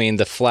link between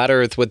the flat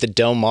earth with the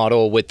dome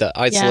model, with the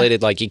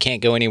isolated, like you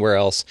can't go anywhere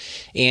else,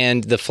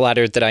 and the flat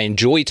earth that I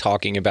enjoy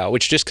talking about,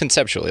 which just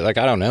conceptually, like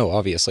I don't know,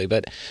 obviously,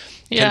 but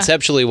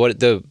conceptually, what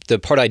the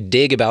part I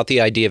dig about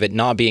the idea of it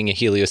not being a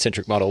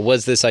heliocentric model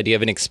was this idea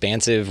of an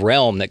expansive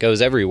realm that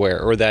goes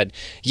everywhere, or that,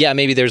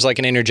 maybe there's like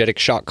an energetic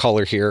shock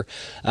collar here.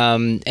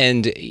 And,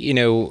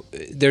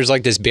 there's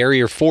like this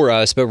barrier for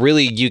us, but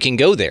really you can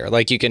go there.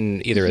 Like you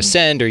can either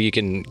ascend or you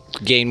can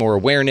gain more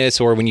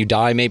awareness, or when you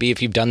die, maybe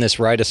if you've done this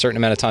right a certain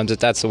amount of times, if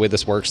that's the way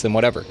this works, then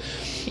whatever.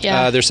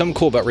 Yeah. There's something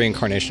cool about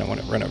reincarnation I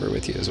want to run over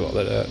with you as well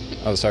that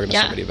I was talking to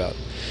somebody about.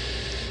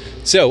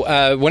 So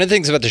one of the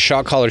things about the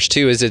shock collars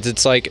too is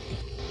it's like,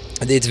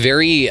 it's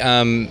very,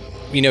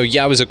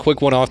 it was a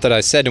quick one-off that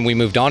I said and we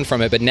moved on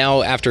from it. But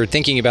now after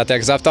thinking about that,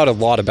 because I've thought a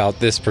lot about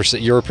this,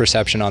 your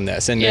perception on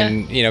this and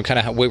kind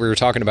of what we were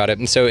talking about it.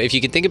 And so if you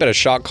can think about a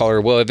shock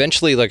collar, well,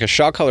 eventually like a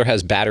shock collar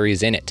has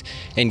batteries in it.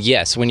 And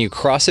yes, when you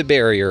cross a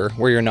barrier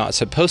where you're not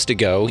supposed to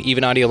go,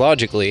 even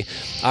ideologically,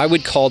 I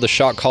would call the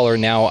shock collar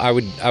now, I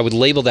would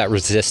label that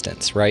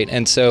resistance, right?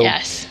 And so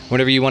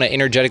whenever you want to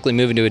energetically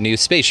move into a new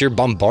space, you're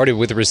bombarded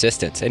with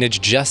resistance. And it's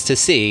just to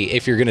see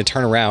if you're going to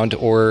turn around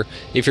or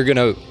if you're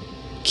going to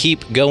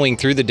keep going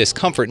through the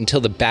discomfort until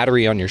the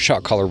battery on your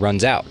shock collar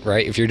runs out,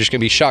 right? If you're just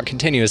going to be shocked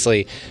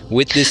continuously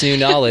with this new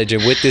knowledge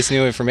and with this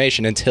new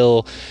information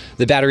until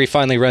the battery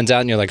finally runs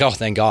out and you're like, oh,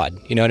 thank God,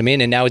 you know what I mean?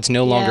 And now it's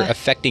no longer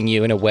affecting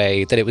you in a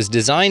way that it was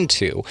designed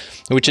to,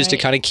 which is to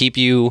kind of keep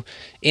you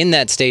in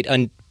that state,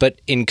 but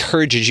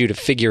encourages you to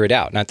figure it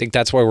out. And I think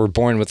that's why we're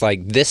born with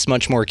like this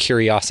much more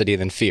curiosity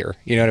than fear.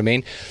 You know what I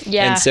mean?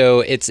 Yeah. And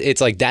so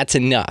it's like, that's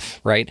enough,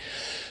 right?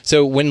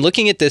 So when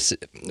looking at this,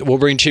 we'll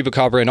bring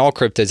Chupacabra and all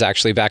cryptids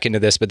actually back into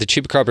this, but the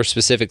Chupacabra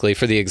specifically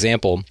for the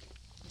example,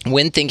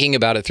 when thinking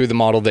about it through the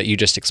model that you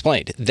just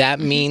explained, that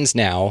means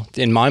now,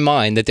 in my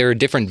mind, that there are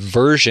different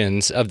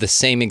versions of the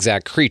same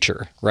exact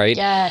creature, right?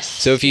 Yes.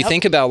 So if you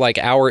think about like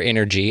our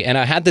energy, and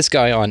I had this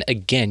guy on,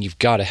 again, you've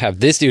got to have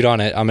this dude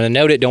on it. I'm going to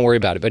note it, don't worry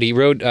about it. But he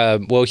wrote,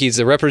 he's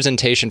a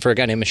representation for a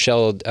guy named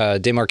Michel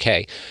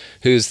Desmarquet,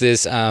 who's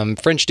this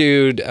French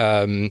dude.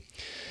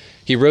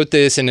 He wrote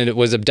this and it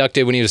was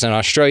abducted when he was in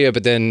Australia,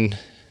 but then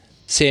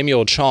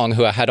Samuel Chong,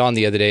 who I had on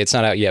the other day, it's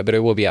not out yet, but it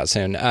will be out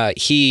soon.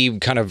 He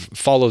kind of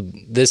followed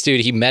this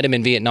dude. He met him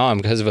in Vietnam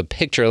because of a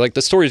picture. Like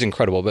the story's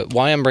incredible, but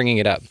why I'm bringing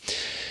it up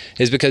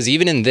is because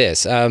even in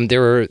this,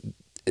 there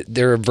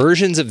are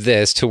versions of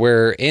this to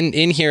where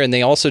in here, and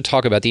they also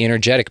talk about the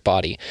energetic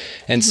body.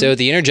 And so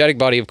the energetic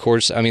body, of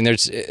course, I mean,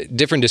 there's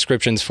different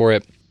descriptions for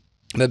it.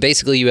 But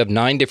basically, you have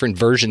 9 different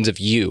versions of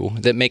you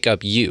that make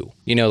up you.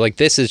 You know, like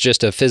this is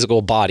just a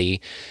physical body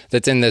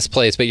that's in this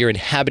place, but you're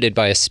inhabited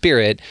by a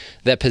spirit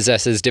that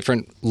possesses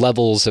different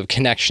levels of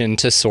connection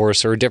to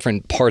source or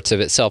different parts of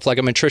itself, like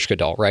a Matryoshka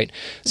doll, right?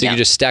 So you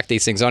just stack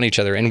these things on each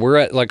other. And we're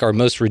at like our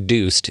most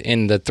reduced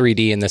in the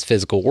 3D in this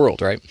physical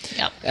world, right?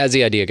 Yep. As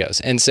the idea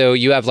goes. And so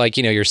you have like,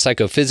 your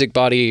psychophysic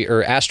body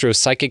or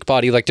astro-psychic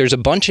body. Like there's a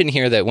bunch in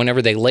here that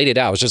whenever they laid it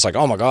out, it was just like,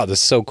 oh my God, this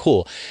is so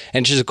cool.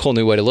 And it's just a cool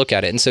new way to look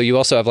at it. And so you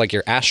also have like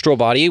your astral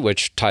body,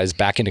 which ties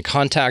back into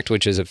contact,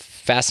 which is a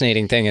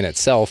fascinating thing in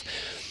itself.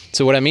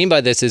 So what I mean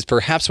by this is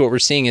perhaps what we're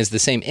seeing is the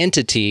same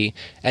entity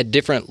at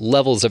different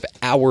levels of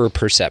our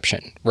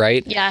perception,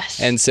 right? Yes.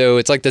 And so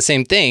it's like the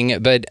same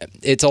thing, but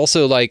it's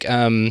also like,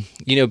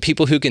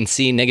 people who can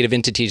see negative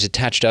entities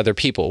attached to other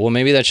people. Well,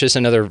 maybe that's just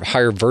another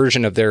higher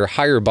version of their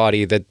higher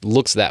body that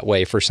looks that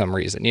way for some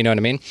reason. You know what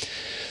I mean?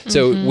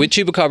 So with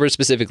Chupacabra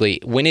specifically,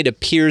 when it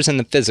appears in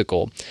the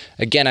physical,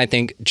 again, I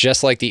think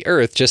just like the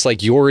earth, just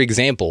like your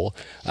example,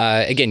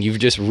 again, you've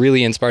just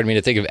really inspired me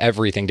to think of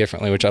everything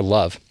differently, which I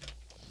love.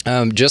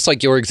 Just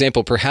like your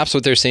example, perhaps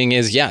what they're saying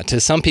is,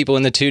 to some people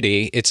in the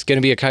 2D, it's going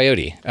to be a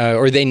coyote,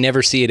 or they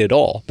never see it at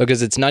all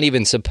because it's not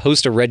even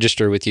supposed to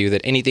register with you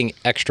that anything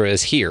extra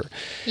is here.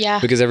 Yeah.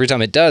 Because every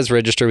time it does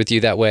register with you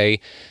that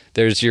way,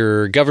 There's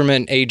your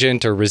government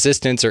agent or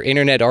resistance or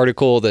internet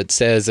article that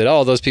says that,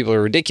 oh, those people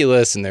are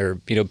ridiculous and they're,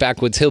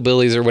 backwoods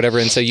hillbillies or whatever.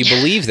 And so you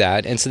believe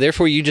that. And so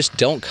therefore you just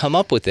don't come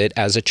up with it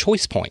as a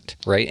choice point,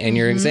 right? In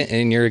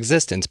your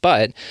existence.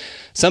 But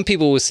some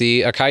people will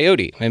see a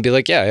coyote and be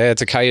like, yeah,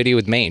 it's a coyote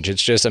with mange.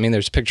 It's just,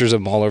 there's pictures of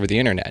them all over the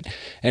internet.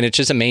 And it's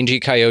just a mangy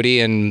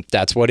coyote and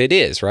that's what it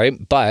is,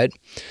 right? But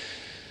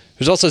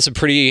there's also some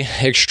pretty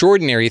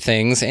extraordinary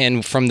things,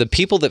 and from the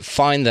people that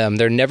find them,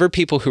 they're never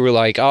people who are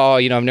like, oh,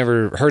 I've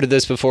never heard of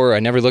this before, I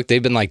never looked.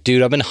 They've been like,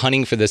 dude, I've been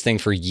hunting for this thing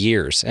for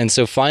years. And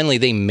so finally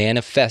they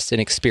manifest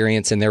an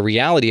experience in their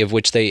reality of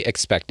which they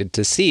expected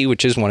to see,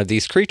 which is one of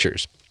these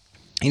creatures.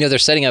 They're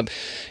setting up,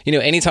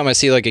 anytime I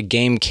see like a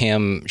game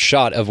cam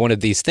shot of one of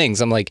these things,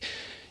 I'm like,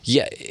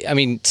 yeah,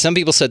 some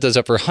people set those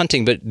up for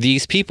hunting, but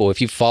these people,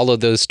 if you follow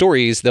those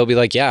stories, they'll be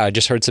like, yeah, I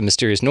just heard some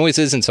mysterious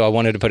noises, and so I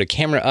wanted to put a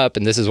camera up,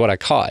 and this is what I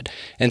caught.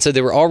 And so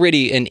they were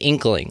already an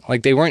inkling.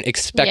 Like, they weren't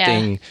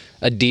expecting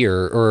a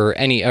deer or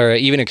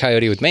even a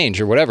coyote with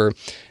mange or whatever.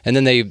 And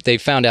then they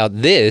found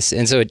out this,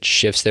 and so it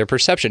shifts their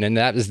perception, and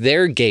that is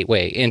their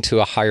gateway into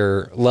a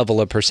higher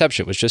level of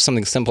perception, which is just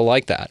something simple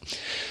like that.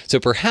 So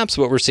perhaps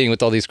what we're seeing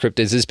with all these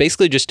cryptids is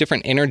basically just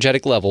different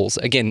energetic levels,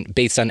 again,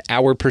 based on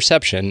our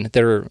perception,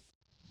 that are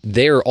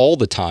there all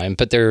the time,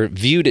 but they're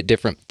viewed at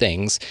different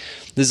things.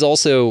 This is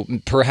also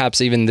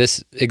perhaps even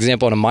this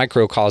example in a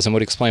microcosm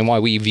would explain why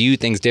we view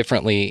things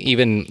differently.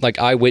 Even like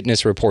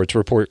eyewitness reports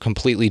report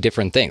completely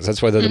different things.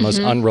 That's why they're the most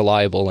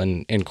unreliable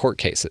in court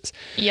cases.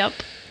 Yep.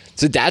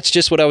 So that's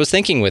just what I was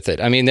thinking with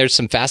it. There's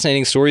some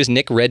fascinating stories.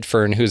 Nick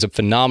Redfern, who's a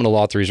phenomenal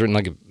author, he's written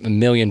like a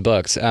million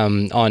books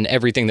on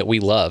everything that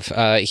we love.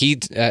 He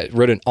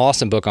wrote an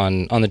awesome book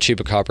on the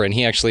chupacabra, and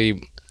he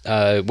actually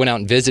went out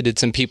and visited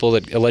some people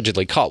that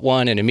allegedly caught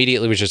one and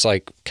immediately was just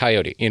like,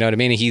 coyote, you know what I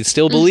mean? He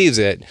still believes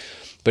it,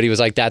 but he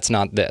was like, that's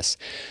not this.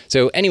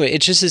 So anyway,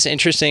 it's just this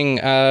interesting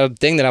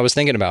thing that I was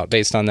thinking about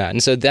based on that.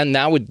 And so then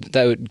that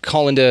would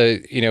call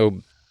into,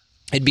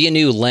 it'd be a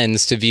new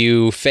lens to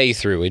view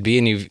faith through. It'd be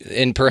a new,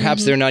 and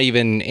perhaps they're not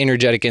even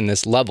energetic in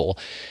this level.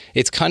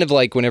 It's kind of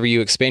like whenever you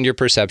expand your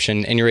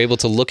perception and you're able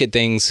to look at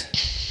things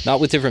not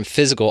with different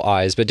physical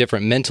eyes, but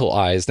different mental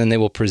eyes, then they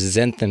will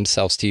present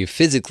themselves to you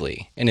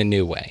physically in a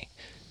new way.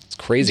 It's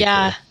crazy.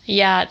 Yeah, cool.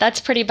 Yeah, that's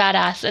pretty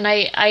badass. And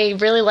I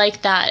really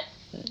like that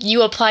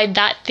you applied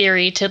that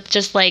theory to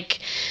just like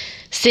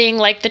seeing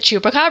like the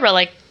chupacabra,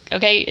 like,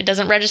 okay, it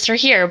doesn't register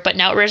here, but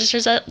now it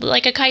registers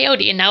like a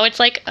coyote, and now it's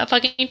like a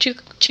fucking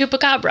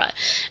chupacabra.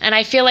 And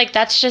I feel like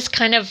that's just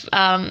kind of,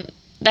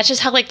 that's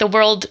just how like the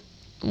world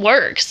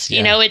works.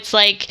 Yeah. It's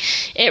like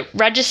it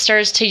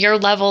registers to your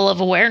level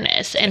of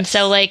awareness. And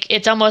so like,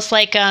 it's almost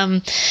like,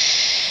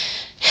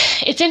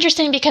 it's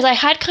interesting because I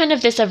had kind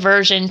of this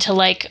aversion to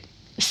like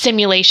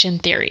simulation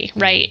theory,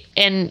 right?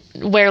 And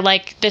where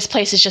like this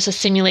place is just a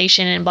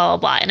simulation and blah, blah,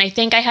 blah. And I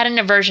think I had an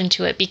aversion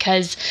to it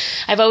because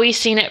I've always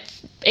seen it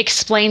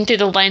explained through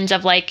the lens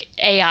of like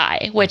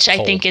AI, which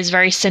I think is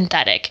very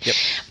synthetic. Yep.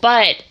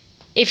 But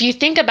if you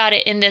think about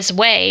it in this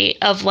way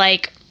of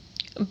like,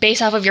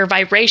 based off of your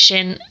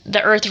vibration,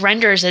 the earth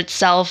renders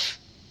itself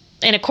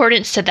in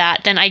accordance to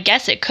that, then I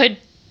guess it could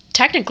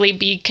technically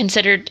be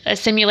considered a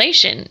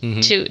simulation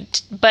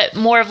but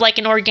more of like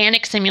an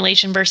organic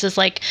simulation versus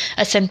like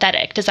a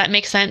synthetic. Does that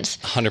make sense?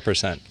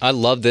 100%. I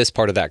love this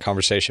part of that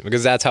conversation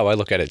because that's how I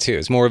look at it too.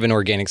 It's more of an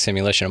organic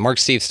simulation. And Mark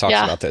Steves talks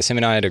about this. Him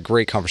and I had a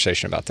great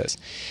conversation about this.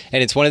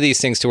 And it's one of these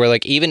things to where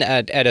like even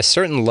at a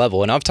certain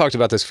level, and I've talked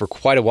about this for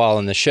quite a while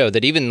in the show,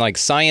 that even like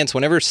science,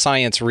 whenever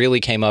science really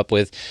came up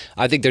with,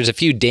 I think there's a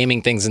few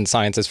damning things in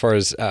science as far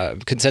as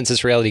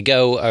consensus reality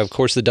go. Of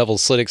course, the double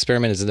slit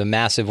experiment is the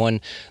massive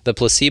one, the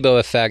placebo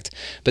effect.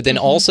 But then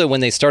also when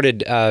they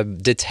started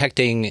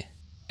detecting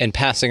and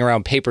passing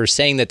around papers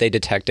saying that they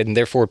detected and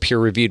therefore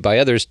peer-reviewed by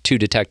others to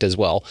detect as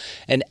well,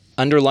 an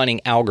underlining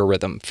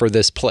algorithm for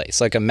this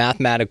place, like a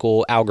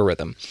mathematical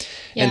algorithm.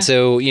 Yeah. And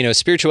so,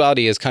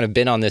 spirituality has kind of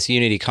been on this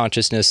unity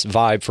consciousness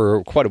vibe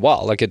for quite a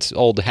while. Like it's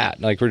old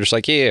hat. Like we're just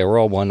like, yeah, we're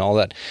all one, all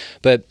that.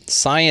 But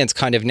science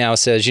kind of now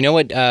says, you know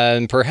what,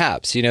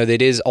 perhaps,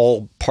 that is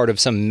all part of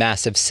some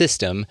massive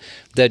system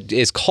that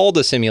is called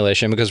a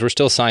simulation because we're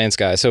still science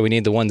guys. So we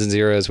need the ones and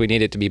zeros. We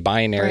need it to be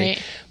binary.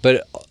 Right.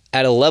 But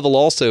at a level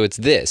also, it's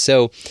this.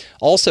 So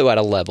also at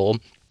a level,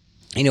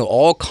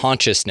 all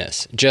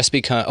consciousness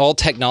all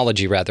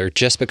technology rather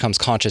just becomes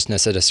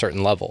consciousness at a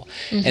certain level.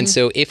 And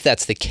so if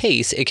that's the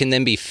case, it can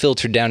then be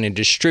filtered down and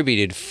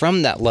distributed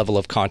from that level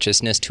of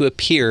consciousness to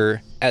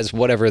appear as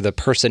whatever the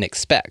person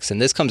expects. And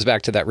this comes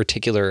back to that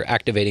reticular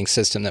activating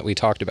system that we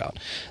talked about,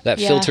 that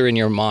filter in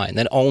your mind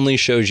that only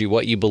shows you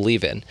what you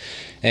believe in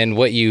and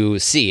what you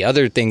see.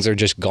 Other things are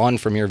just gone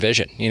from your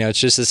vision. It's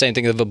just the same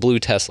thing of a blue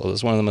Tesla.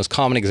 It's one of the most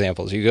common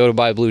examples. You go to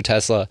buy a blue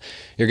Tesla,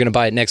 you're going to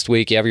buy it next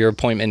week. You have your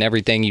appointment and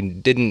everything. You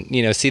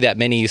didn't, see that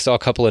many. You saw a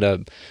couple at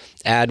a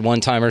ad one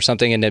time or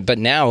something. But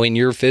now in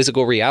your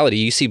physical reality,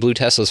 you see blue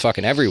Teslas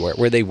fucking everywhere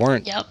where they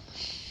weren't. Yep.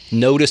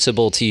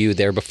 noticeable to you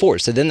there before?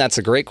 So then that's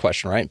a great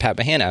question, right? Pat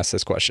Mahan asked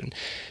this question.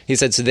 He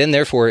said, so then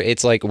therefore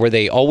it's like, were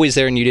they always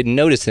there and you didn't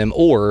notice them,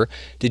 or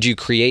did you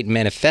create and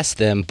manifest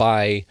them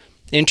by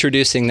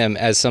introducing them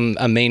as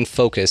a main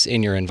focus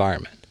in your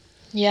environment?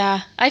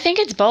 Yeah, I think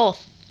it's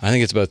both. I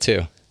think it's both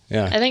too.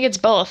 Yeah. I think it's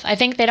both. I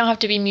think they don't have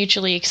to be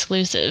mutually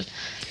exclusive.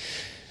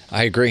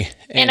 I agree.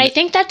 And I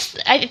think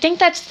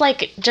that's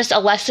like just a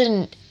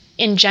lesson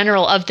in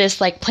general of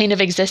this like plane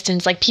of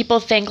existence. Like people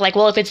think like,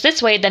 well, if it's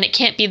this way, then it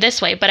can't be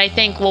this way. But I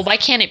think, well, why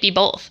can't it be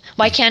both?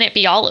 Why can't it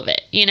be all of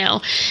it? You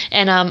know?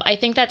 And I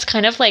think that's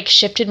kind of like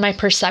shifted my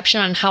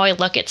perception on how I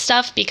look at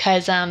stuff,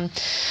 because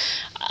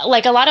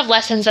like a lot of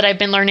lessons that I've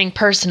been learning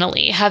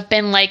personally have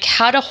been like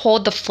how to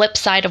hold the flip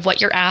side of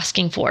what you're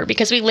asking for,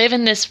 because we live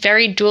in this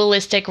very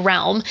dualistic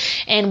realm,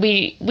 and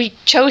we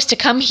chose to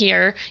come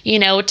here, you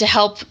know, to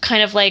help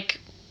kind of like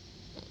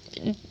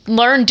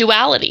learn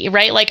duality,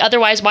 right? Like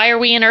otherwise, why are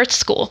we in Earth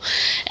School?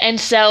 And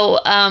so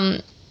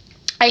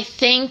I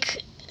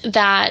think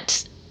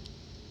that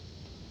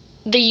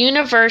the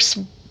universe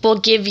will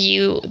give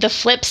you the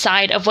flip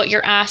side of what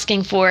you're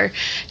asking for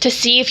to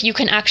see if you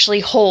can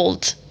actually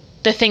hold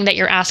the thing that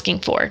you're asking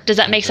for. Does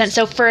that make sense?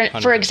 So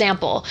for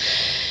example,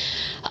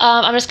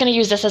 I'm just going to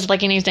use this as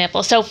like an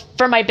example. So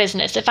for my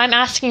business, if I'm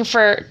asking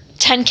for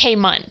 10K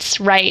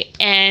months, right?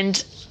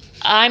 And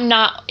I'm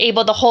not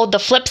able to hold the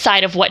flip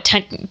side of what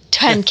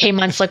 10K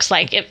months looks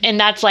like. And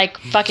that's like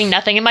fucking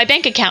nothing in my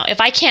bank account.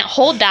 If I can't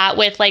hold that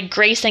with like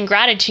grace and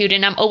gratitude,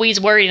 and I'm always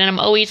worried and I'm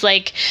always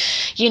like,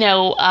 you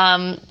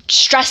know,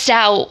 stressed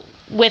out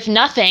with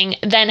nothing,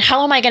 then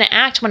how am I going to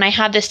act when I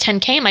have this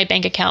 10K in my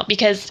bank account?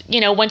 Because,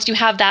 you know, once you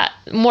have that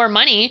more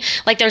money,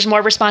 like there's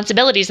more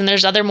responsibilities and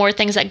there's more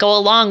things that go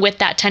along with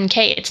that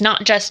 10K. It's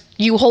not just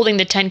you holding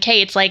the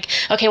 10K. It's like,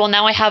 okay, well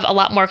now I have a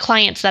lot more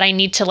clients that I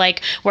need to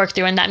like work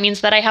through. And that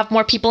means that I have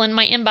more people in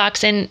my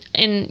inbox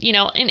and you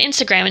know, in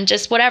Instagram and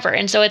just whatever.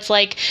 And so it's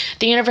like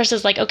the universe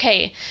is like,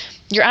 okay,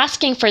 you're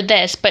asking for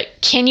this, but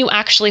can you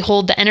actually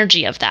hold the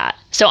energy of that?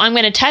 So I'm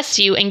going to test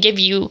you and give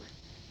you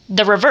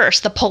the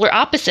reverse, the polar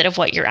opposite of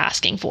what you're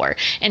asking for,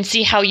 and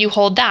see how you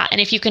hold that. And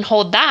if you can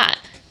hold that,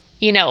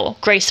 you know,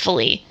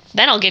 gracefully,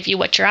 then I'll give you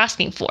what you're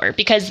asking for,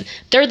 because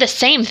they're the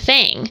same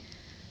thing.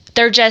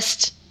 They're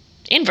just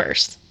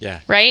inverse.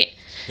 Yeah. Right?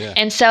 Yeah.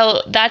 And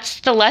so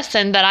that's the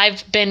lesson that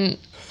I've been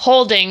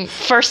holding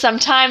for some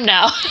time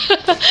now.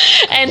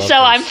 And so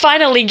I'm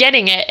finally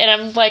getting it, and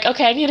I'm like,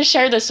 okay, I need to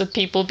share this with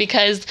people,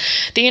 because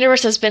the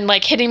universe has been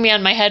like hitting me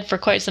on my head for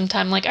quite some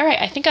time. Like, all right,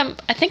 I think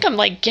I'm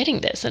like getting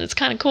this, and it's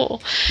kind of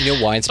cool. You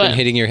know why it's been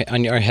hitting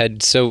on your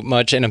head so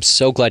much, and I'm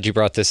so glad you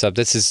brought this up.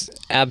 This is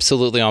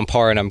absolutely on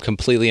par, and I'm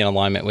completely in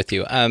alignment with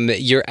you.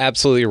 You're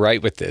absolutely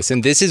right with this,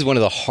 and this is one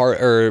of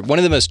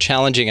the most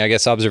challenging, I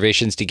guess,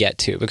 observations to get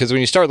to, because when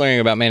you start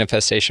learning about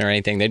manifestation or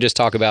anything, they just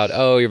talk about,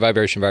 oh, your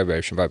vibration,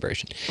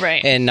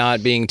 right, and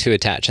not being too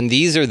attached. And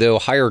these are the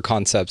higher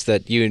concepts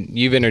that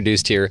you've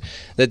introduced here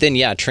that then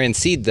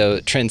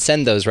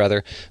transcend those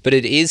rather. But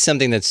it is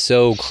something that's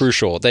so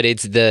crucial that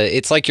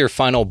it's like your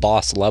final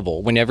boss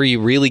level whenever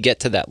you really get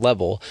to that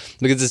level,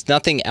 because it's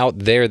nothing out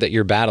there that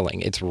you're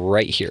battling. It's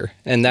right here.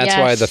 And that's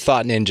why the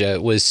Thought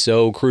Ninja was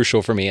so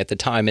crucial for me at the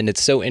time. And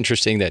it's so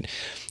interesting that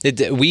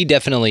we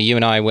definitely, you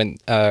and I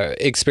went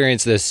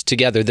experienced this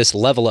together, this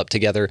level up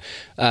together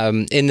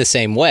in the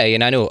same way.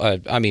 And I know,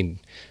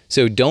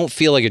 so don't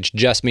feel like it's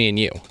just me and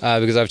you,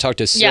 because I've talked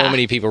to so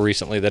many people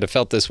recently that have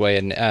felt this way,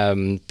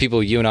 and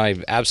people you and I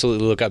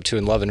absolutely look up to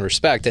and love and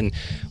respect, and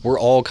we're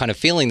all kind of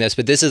feeling this,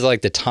 but this is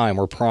like the time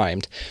we're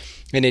primed.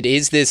 And it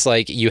is this,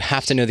 like, you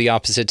have to know the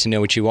opposite to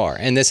know what you are.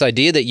 And this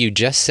idea that you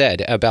just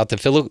said about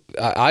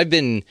I've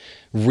been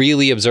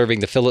really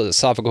observing the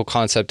philosophical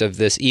concept of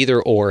this either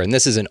or, and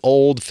this is an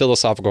old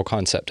philosophical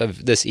concept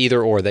of this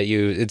either or, that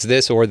it's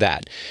this or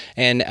that.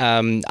 And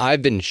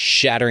I've been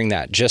shattering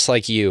that just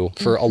like you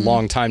for a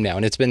long time now.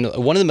 And it's been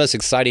one of the most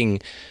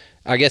exciting,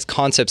 I guess,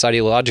 concepts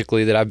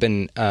ideologically that I've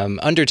been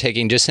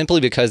undertaking, just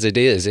simply because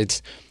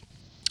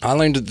I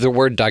learned the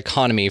word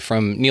dichotomy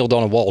from Neil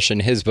Donald Walsh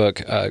in his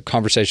book,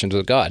 Conversations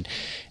with God.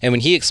 And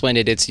when he explained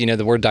it, it's,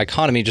 the word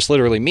dichotomy just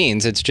literally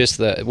means it's just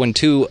when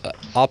two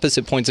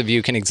opposite points of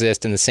view can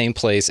exist in the same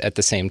place at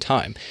the same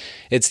time.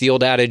 It's the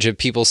old adage of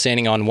people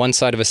standing on one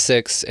side of a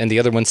 6 and the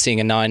other one seeing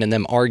a 9 and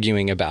them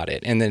arguing about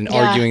it, and then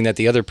arguing that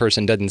the other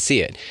person doesn't see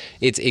it.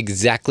 It's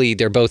exactly,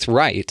 they're both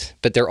right,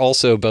 but they're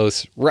also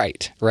both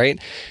right?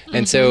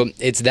 And so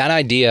it's that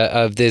idea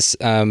of this,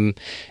 and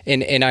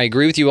I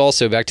agree with you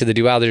also, back to the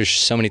duality. There's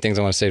so many things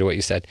I want to say to what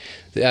you said.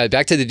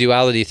 Back to the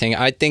duality thing,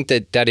 I think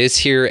that is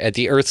here at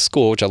the Earth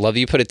School, which I love that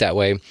you put it that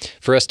way,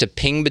 for us to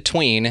ping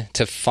between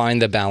to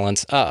find the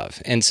balance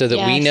of. And so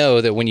that we know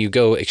that when you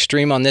go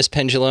extreme on this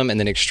pendulum and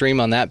then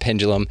extreme on that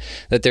pendulum,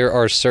 that there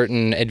are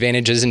certain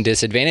advantages and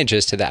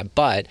disadvantages to that.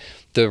 But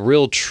the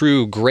real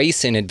true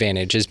grace and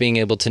advantage is being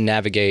able to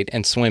navigate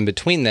and swim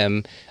between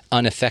them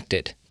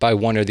unaffected by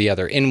one or the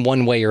other in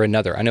one way or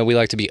another. I know we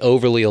like to be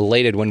overly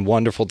elated when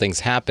wonderful things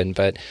happen,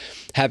 but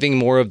having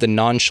more of the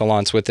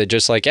nonchalance with it,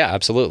 just like,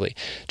 absolutely.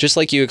 Just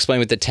like you explained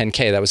with the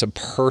 10K, that was a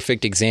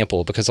perfect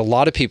example, because a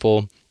lot of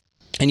people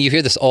And you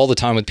hear this all the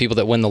time with people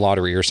that win the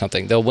lottery or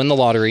something. They'll win the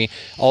lottery.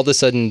 All of a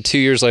sudden, 2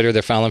 years later,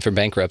 they're filing for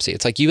bankruptcy.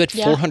 It's like you had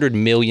 $400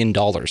 million.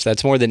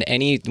 That's more than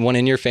anyone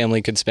in your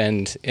family could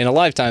spend in a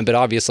lifetime, but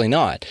obviously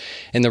not.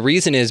 And the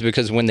reason is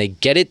because when they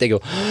get it, they go,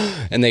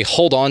 and they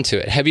hold on to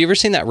it. Have you ever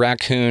seen that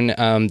raccoon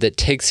that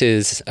takes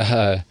his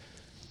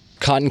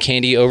cotton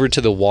candy over to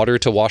the water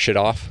to wash it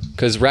off?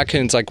 Because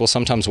raccoons will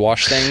sometimes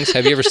wash things.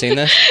 Have you ever seen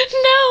this?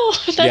 No,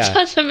 that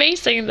sounds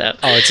amazing though.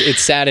 Oh,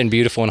 it's sad and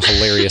beautiful and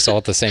hilarious all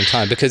at the same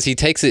time, because he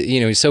takes it,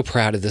 he's so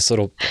proud of this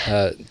little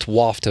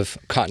waft of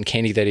cotton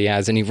candy that he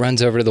has, and he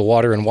runs over to the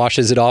water and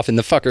washes it off, and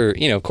the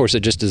fucker, of course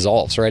it just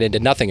dissolves right into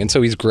nothing. And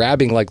so he's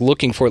grabbing,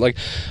 looking for it,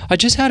 I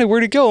just had it,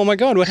 where'd it go? Oh my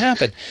God, what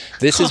happened?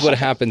 This is what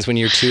happens when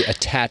you're too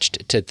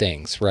attached to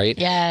things, right?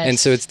 Yes. And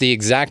so it's the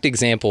exact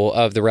example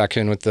of the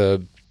raccoon with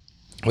the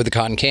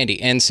cotton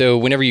candy. And so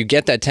whenever you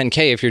get that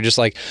 10K, if you're just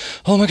like,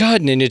 oh my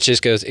God, and then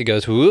it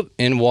goes whoop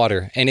in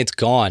water and it's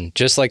gone,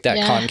 just like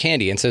that cotton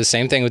candy. And so the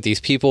same thing with these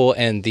people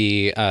and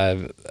the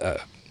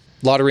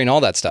lottery and all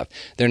that stuff.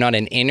 They're not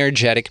an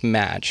energetic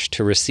match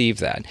to receive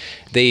that.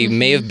 They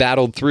may have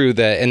battled through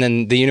that, and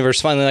then the universe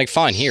finally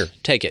fine, here,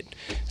 take it.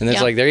 And it's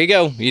there you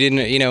go. You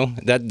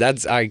didn't,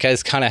 that's, I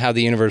guess, kind of how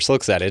the universe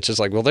looks at it. It's just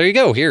well, there you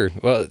go, here.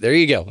 Well, there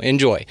you go,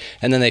 enjoy.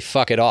 And then they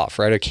fuck it off,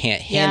 right? Or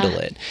can't handle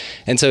it.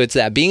 And so it's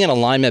that being in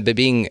alignment, but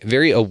being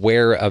very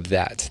aware of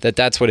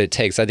that's what it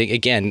takes. I think,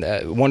 again,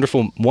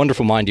 wonderful,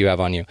 wonderful mind you have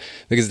on you,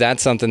 because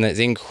that's something that's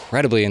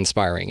incredibly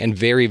inspiring and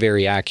very,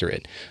 very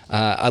accurate.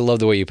 I love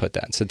the way you put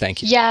that. So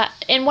thank you. Yeah.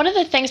 And one of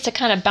the things to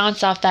kind of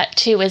bounce off that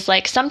too is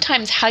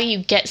sometimes how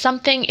you get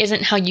something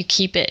isn't how you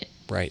keep it.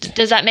 Right.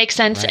 Does that make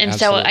sense? Right, and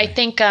absolutely. so I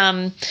think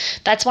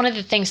that's one of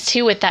the things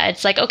too with that.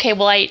 It's okay,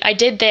 well, I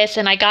did this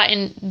and I got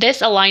in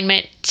this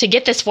alignment to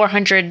get this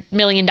 $400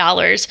 million.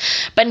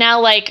 But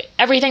now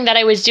everything that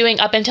I was doing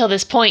up until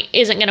this point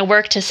isn't going to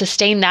work to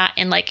sustain that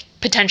and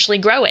potentially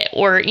grow it.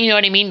 Or, you know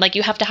what I mean?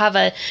 You have to have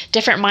a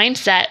different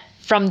mindset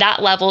from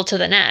that level to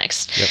the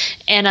next. Yep.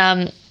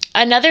 And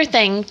another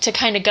thing to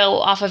kind of go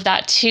off of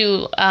that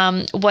too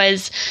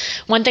was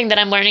one thing that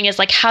I'm learning is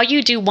how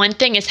you do one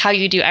thing is how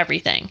you do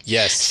everything.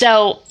 Yes.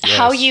 So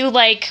how you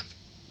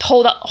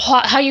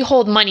how you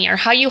hold money, or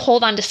how you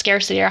hold on to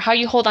scarcity, or how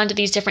you hold on to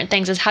these different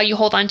things is how you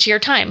hold on to your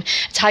time.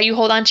 It's how you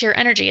hold on to your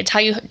energy. It's how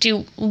you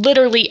do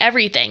literally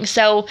everything.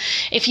 So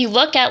if you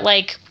look at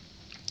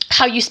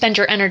how you spend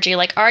your energy,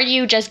 are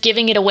you just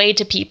giving it away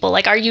to people?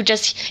 Are you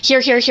just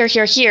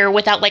here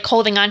without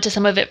holding on to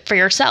some of it for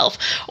yourself?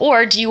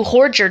 Or do you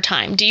hoard your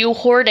time? Do you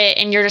hoard it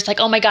and you're just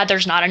oh my God,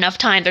 there's not enough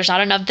time, there's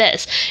not enough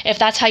this? If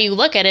that's how you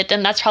look at it,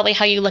 then that's probably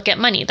how you look at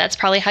money. That's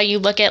probably how you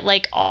look at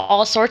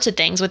all sorts of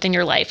things within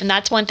your life. And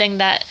that's one thing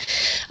that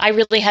I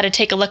really had to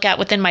take a look at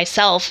within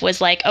myself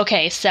was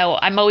okay, so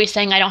I'm always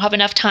saying I don't have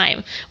enough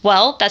time.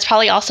 Well, that's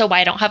probably also why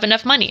I don't have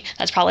enough money.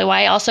 That's probably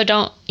why I also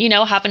don't,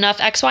 have enough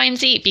X, Y, and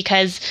Z,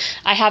 because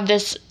I have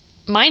this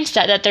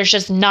mindset that there's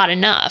just not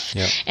enough.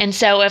 Yep. And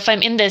so if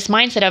I'm in this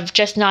mindset of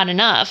just not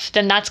enough,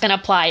 then that's going to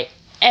apply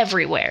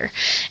everywhere.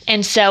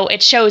 And so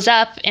it shows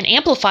up and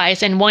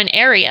amplifies in one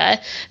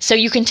area. So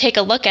you can take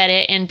a look at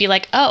it and be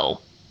oh,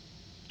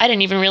 I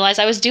didn't even realize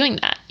I was doing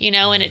that,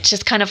 and it's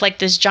just kind of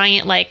this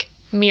giant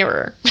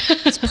mirror.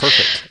 It's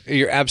perfect.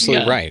 You're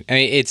absolutely right. I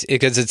mean, it's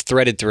because it's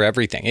threaded through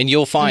everything. And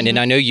you'll find, and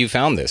I know you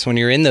found this, when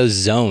you're in those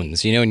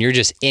zones, and you're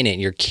just in it,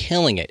 you're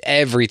killing it.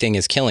 Everything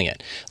is killing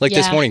it.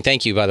 This morning,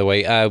 thank you, by the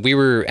way. We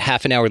were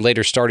half an hour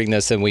later starting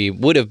this than we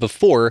would have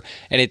before.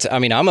 And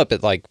I'm up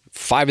at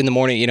 5 in the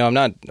morning. I'm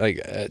not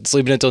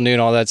sleeping until noon,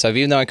 all that stuff,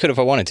 even though I could if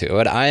I wanted to.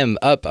 But I am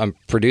up, I'm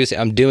producing,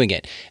 I'm doing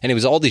it. And it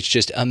was all these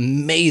just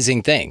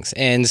amazing things.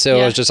 And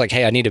so I was just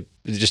hey, I need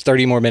just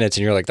 30 more minutes.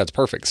 And you're that's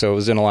perfect. So it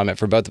was in alignment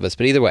for both of us.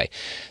 But either way,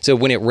 so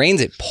when it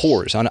rains, it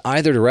pours on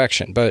either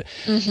direction. But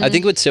I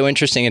think what's so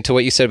interesting, and to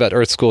what you said about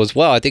Earth School as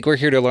well, I think we're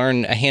here to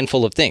learn a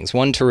handful of things.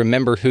 One, to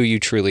remember who you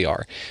truly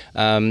are.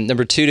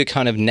 Number two, to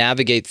kind of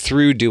navigate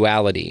through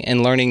duality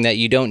and learning that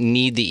you don't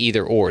need the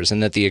either ors,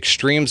 and that the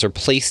extremes are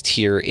placed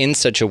here in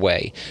such a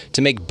way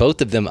to make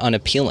both of them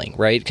unappealing,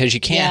 right? Because you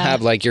can't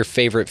have your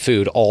favorite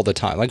food all the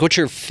time. What's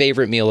your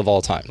favorite meal of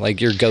all time?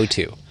 Your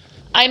go-to?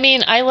 I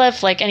mean, I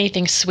love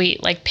anything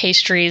sweet,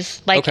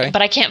 pastries,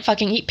 but I can't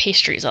fucking eat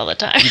pastries all the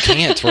time. You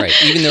can't, right?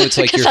 Even though it's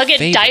your I'll get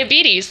favorite.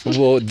 Diabetes.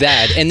 Well,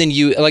 that, and then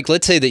you,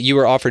 let's say that you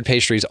were offered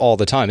pastries all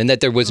the time and that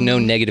there was no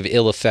negative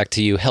ill effect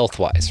to you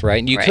health-wise,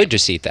 right? You could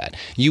just eat that.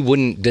 You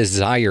wouldn't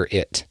desire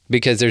it,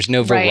 because there's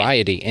no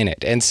variety in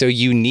it. And so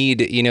you need,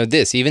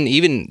 this,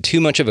 even too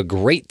much of a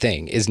great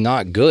thing is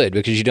not good,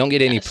 because you don't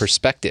get any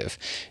perspective.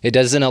 It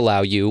doesn't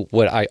allow you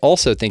what I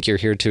also think you're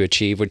here to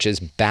achieve, which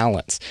is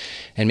balance.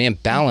 And man,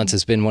 balance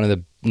has been one of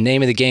the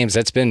name of the games.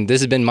 This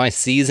has been my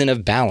season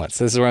of balance.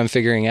 This is where I'm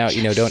figuring out,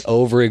 don't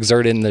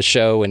overexert in the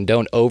show and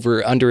don't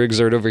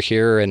underexert over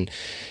here, and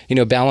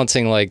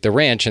balancing the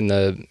ranch and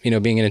the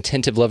being an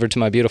attentive lover to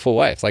my beautiful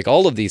wife.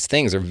 All of these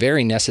things are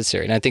very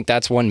necessary, and I think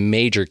that's one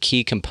major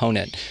key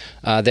component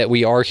that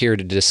we are here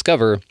to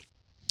discover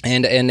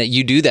And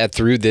you do that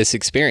through this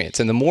experience.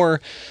 And the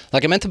more,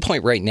 like, I'm at the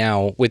point right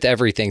now with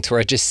everything to where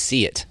I just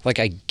see it, like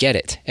I get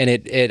it. And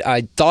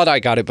I thought I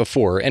got it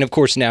before. And of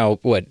course now,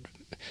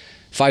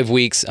 5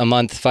 weeks, a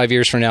month, 5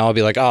 years from now, I'll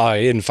be like, oh,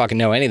 I didn't fucking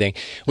know anything,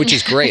 which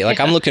is great. Like,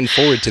 I'm looking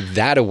forward to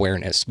that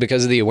awareness,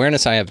 because of the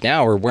awareness I have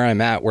now, or where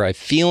I'm at, where I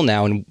feel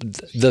now, and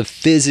the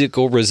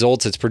physical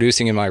results it's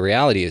producing in my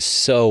reality is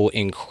so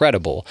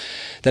incredible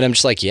that I'm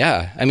just like,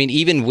 yeah. I mean,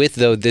 even with,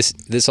 though,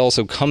 this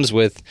also comes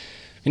with,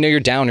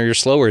 your down or your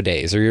slower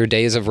days, or your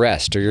days of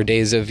rest, or your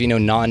days of,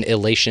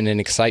 non-elation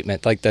and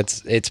excitement. Like,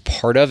 it's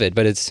part of it,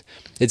 but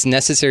it's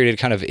necessary to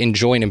kind of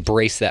enjoy and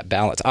embrace that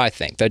balance. I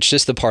think that's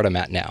just the part I'm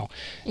at now.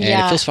 And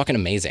it feels fucking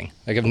amazing.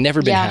 Like, I've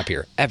never been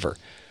happier, ever.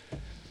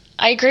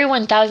 I agree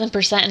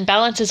 1000%. And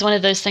balance is one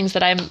of those things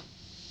that I'm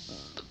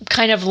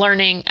kind of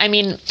learning. I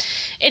mean,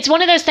 it's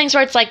one of those things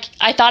where it's like,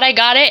 I thought I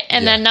got it.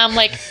 And then now I'm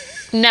like,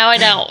 now I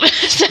don't.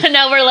 So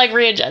now we're like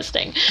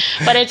readjusting.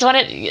 But it's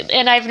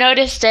and I've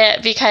noticed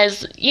it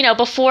because,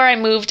 before I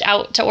moved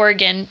out to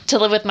Oregon to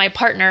live with my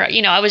partner,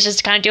 I was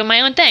just kind of doing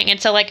my own thing. And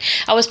so like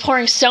I was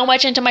pouring so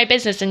much into my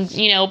business and,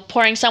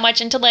 pouring so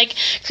much into like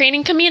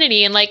creating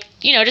community and like,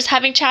 just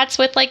having chats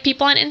with like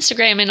people on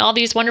Instagram and all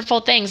these wonderful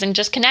things and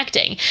just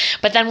connecting.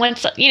 But then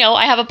once,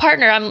 I have a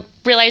partner, I'm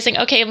realizing,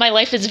 okay, my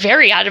life is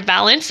very out of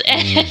balance.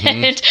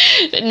 And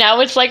now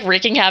it's like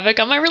wreaking havoc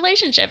on my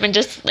relationship. And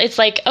just, it's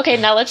like, okay,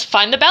 now let's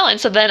find the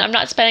balance. So then I'm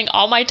not spending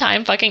all my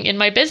time fucking in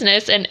my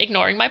business and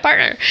ignoring my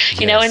partner,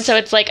 you know? And so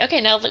it's like,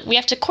 okay, now we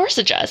have to course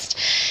adjust.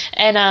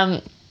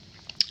 And,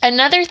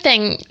 another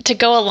thing to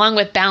go along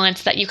with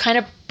balance that you kind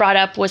of brought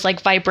up was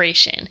like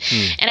vibration.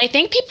 And I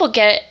think people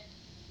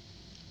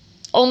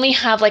only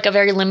have like a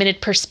very limited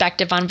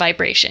perspective on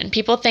vibration.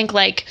 People think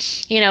like,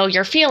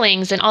 your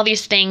feelings and all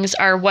these things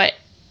are what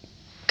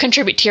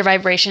contribute to your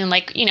vibration,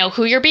 like,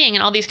 who you're being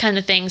and all these kinds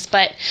of things.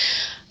 But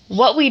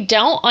what we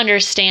don't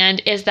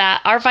understand is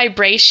that our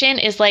vibration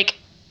is like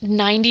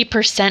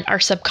 90% our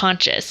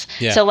subconscious.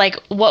 Yeah. So like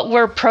what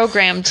we're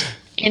programmed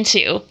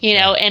into,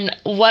 and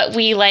what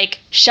we like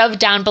shove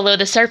down below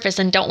the surface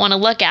and don't want to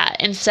look at.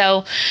 And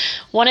so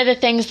one of the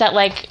things that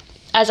like,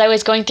 as I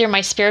was going through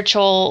my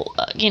spiritual,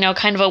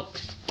 kind of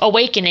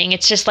awakening,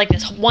 it's just like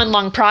this one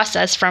long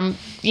process from,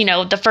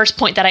 the first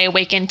point that I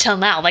awakened till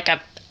now. Like I'm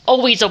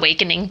always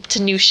awakening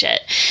to new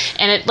shit,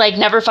 and it like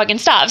never fucking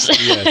stops.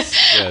 Yes.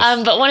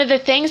 But one of the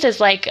things is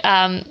like,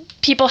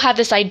 people have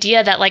this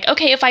idea that like,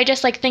 okay, if I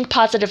just like think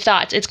positive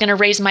thoughts, it's going to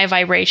raise my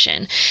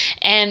vibration.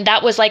 And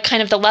that was like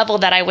kind of the level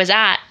that I was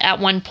at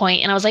one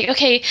point. And I was like,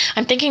 okay,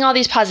 I'm thinking all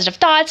these positive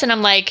thoughts and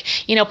I'm like,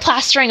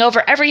 plastering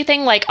over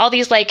everything, like all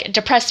these like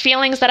depressed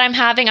feelings that I'm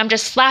having. I'm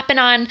just slapping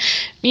on,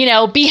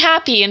 be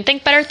happy and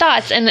think better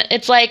thoughts. And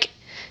it's like,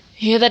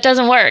 yeah, that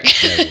doesn't work.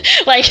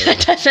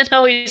 That doesn't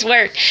always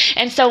work.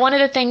 And so one of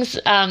the things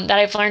that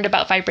I've learned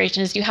about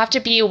vibration is you have to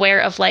be aware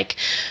of like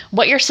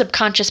what your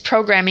subconscious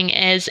programming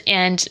is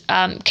and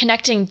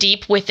connecting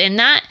deep within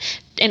that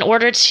in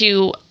order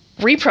to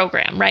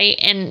reprogram, right?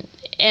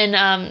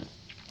 And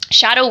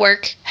shadow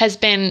work has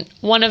been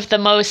one of the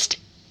most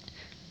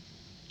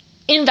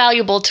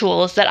invaluable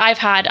tools that I've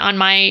had on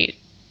my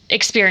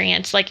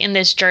experience, like in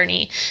this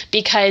journey,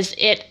 because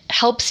it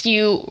helps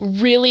you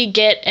really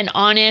get an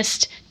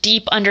honest,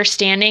 deep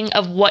understanding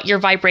of what your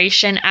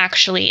vibration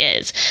actually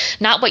is,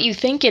 not what you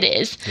think it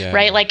is,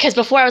 right? Like, because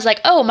before I was like,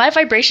 oh, my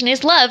vibration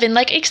is love and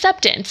like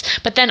acceptance,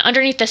 but then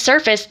underneath the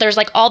surface, there's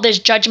like all this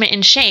judgment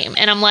and shame,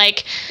 and I'm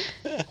like,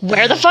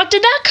 where the fuck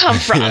did that come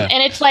from?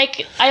 And it's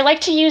like, I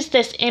like to use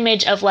this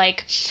image of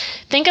like,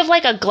 think of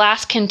like a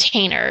glass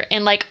container,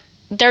 and like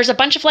there's a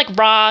bunch of like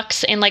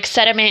rocks and like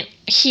sediment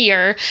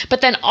here, but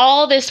then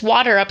all this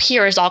water up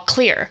here is all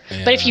clear.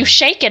 But if you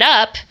shake it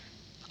up,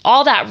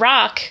 all that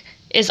rock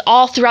is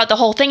all throughout the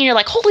whole thing. And you're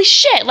like, holy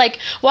shit, like,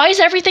 why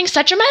is everything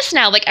such a mess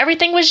now? Like,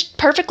 everything was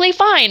perfectly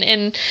fine.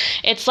 And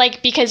it's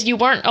like, because you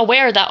weren't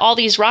aware that all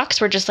these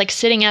rocks were just like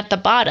sitting at the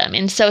bottom.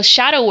 And so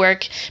shadow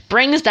work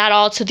brings that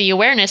all to the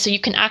awareness so you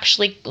can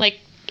actually like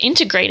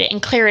integrate it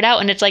and clear it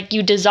out. And it's like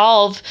you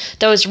dissolve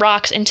those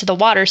rocks into the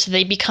water so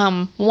they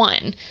become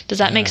one. Does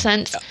that make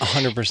sense?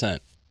 100%.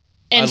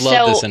 I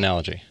love this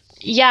analogy.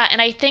 Yeah,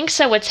 and I think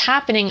so what's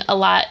happening a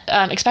lot,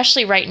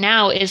 especially right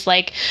now, is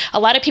like a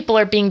lot of people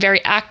are being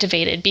very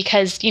activated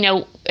because,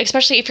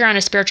 especially if you're on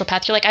a spiritual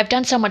path, you're like, I've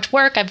done so much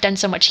work, I've done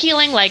so much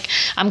healing, like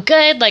I'm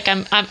good, like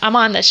I'm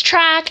on this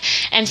track.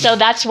 And so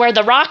that's where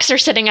the rocks are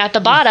sitting at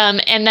the bottom.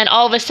 And then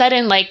all of a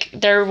sudden, like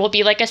there will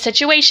be like a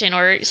situation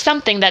or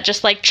something that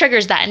just like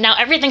triggers that. And now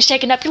everything's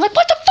shaken up. You're like,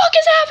 what the fuck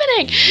is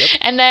happening? Yep.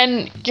 And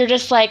then you're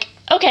just like,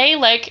 okay,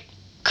 like,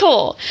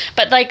 cool.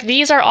 But like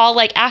these are all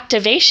like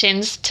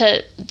activations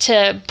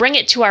to bring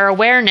it to our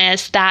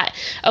awareness that,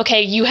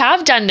 okay, you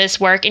have done this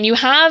work and you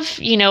have,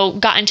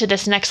 gotten to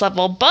this next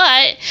level,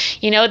 but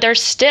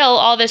there's still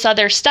all this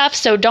other stuff.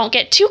 So don't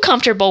get too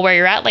comfortable where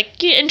you're at.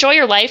 Like, you enjoy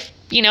your life,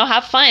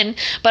 have fun,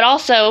 but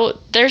also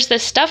there's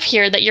this stuff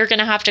here that you're going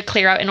to have to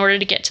clear out in order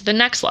to get to the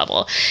next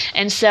level.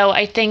 And so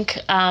I think,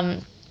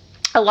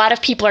 a lot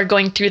of people are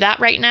going through that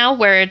right now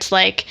where it's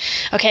like,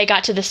 okay, I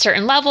got to this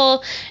certain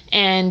level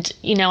and,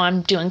 you know,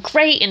 I'm doing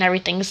great and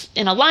everything's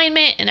in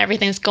alignment and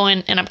everything's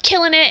going and I'm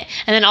killing it.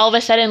 And then all of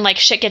a sudden, like,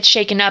 shit gets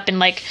shaken up and,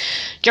 like,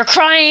 you're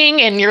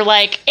crying and you're,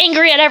 like,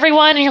 angry at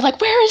everyone and you're like,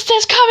 where is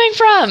this coming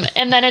from?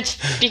 And then it's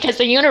because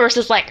the universe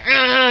is like,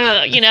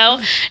 you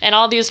know, and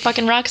all these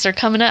fucking rocks are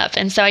coming up.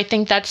 And so I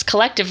think that's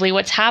collectively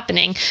what's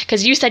happening,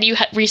 because you said you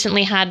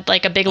recently had,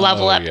 like, a big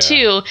level up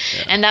too.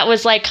 Yeah. And that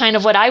was, like, kind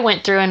of what I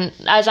went through. And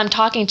as I'm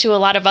talking to a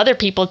lot of other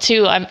people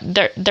too,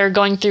 they're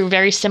going through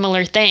very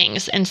similar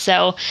things. And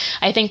so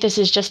I think this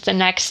is just the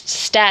next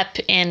step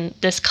in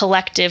this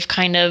collective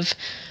kind of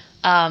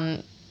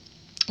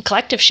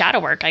collective shadow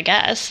work, I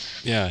guess.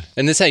 Yeah.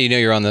 And this is how you know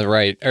you're on the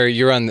right, or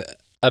you're on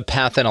a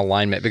path and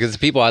alignment, because the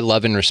people I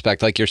love and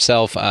respect, like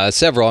yourself,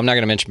 several, I'm not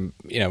going to mention,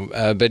 you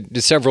know, but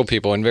several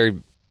people and very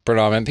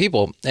predominant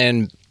people.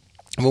 And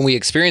when we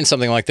experience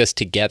something like this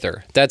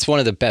together, that's one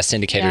of the best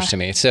indicators to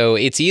me. So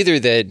it's either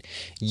that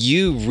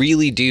you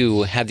really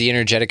do have the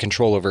energetic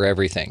control over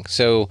everything.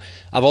 So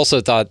I've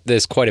also thought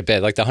this quite a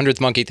bit. Like the 100th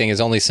monkey thing is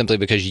only simply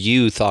because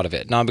you thought of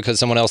it, not because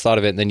someone else thought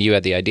of it and then you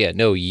had the idea.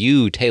 No,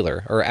 you,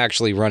 Taylor, are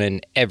actually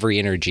running every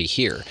energy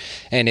here,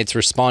 and it's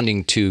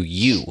responding to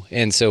you.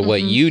 And so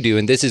what you do,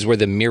 and this is where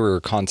the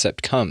mirror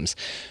concept comes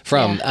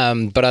from.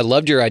 But I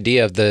loved your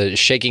idea of the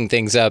shaking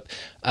things up.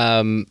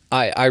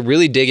 I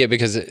really dig it,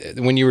 because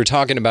when you were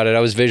talking about it, I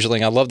was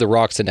visualing, I love the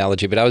rocks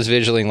analogy, but I was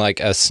visualing like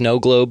a snow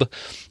globe,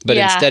 but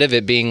instead of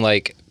it being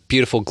like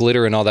beautiful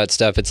glitter and all that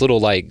stuff, it's little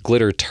like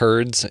glitter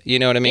turds, you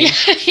know what I mean?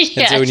 Yes.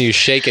 And so when you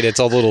shake it,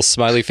 it's all little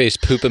smiley face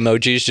poop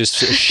emojis,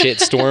 just a shit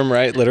storm,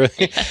 right? Literally.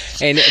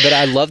 Yes. But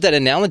I love that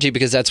analogy,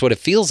 because that's what it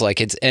feels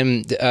like. It's,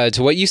 and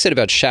to what you said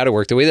about shadow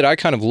work, the way that I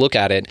kind of look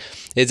at it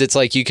is it's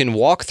like you can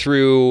walk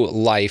through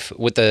life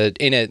with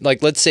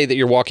like, let's say that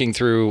you're walking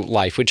through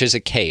life, which is a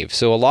cave.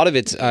 So a lot of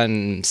it's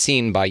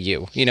unseen by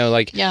you, you know,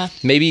 like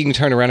maybe you can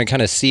turn around and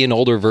kind of see an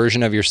older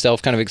version of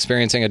yourself kind of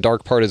experiencing a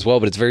dark part as well,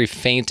 but it's very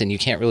faint and you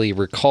can't really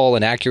recall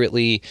and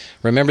accurately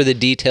remember the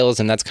details,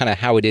 and that's kind of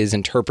how it is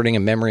interpreting a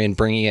memory and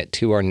bringing it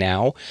to our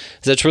now.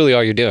 So that's really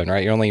all you're doing,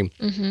 right? You're only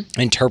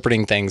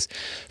interpreting things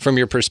from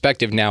your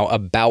perspective now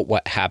about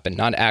what happened,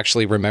 not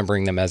actually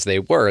remembering them as they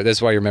were.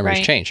 That's why your memories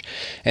change.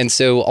 And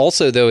so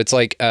also, though, it's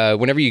like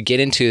whenever you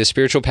get into a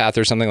spiritual path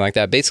or something like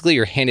that, basically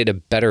you're handed a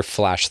better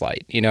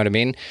flashlight, you know what I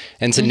mean?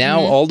 And so now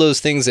all those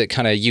things that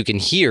kind of you can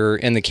hear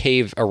in the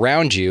cave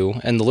around you,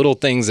 and the little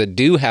things that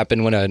do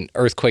happen when an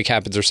earthquake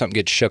happens or something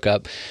gets shook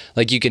up,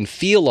 like you can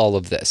feel all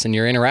of this and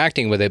you're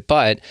interacting with it.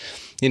 But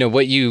you know,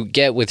 what you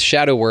get with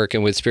shadow work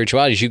and with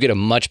spirituality is you get a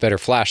much better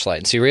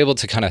flashlight. So you're able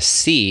to kind of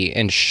see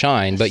and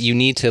shine, but you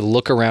need to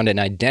look around and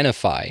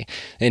identify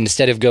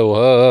instead of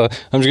go, I'm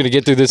just going to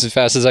get through this as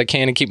fast as I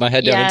can and keep my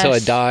head down until I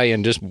die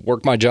and just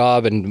work my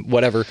job and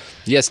whatever.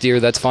 Yes, dear,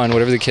 that's fine.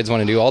 Whatever the kids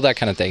want to do, all that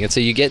kind of thing. And so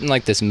you get in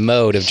like this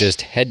mode of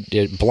just head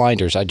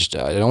blinders. I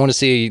don't want to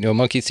see, you know,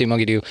 monkey see,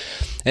 monkey do,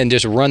 and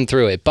just run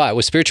through it. But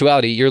with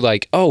spirituality, you're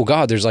like, oh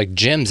God, there's like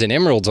gems and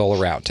emeralds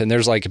all around, and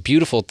there's like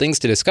beautiful things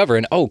to discover.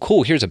 And oh,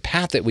 cool, here's a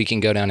path that we can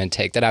go down and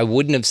take that I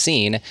wouldn't have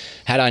seen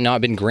had I not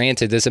been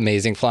granted this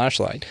amazing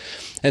flashlight.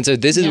 And so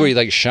this is where you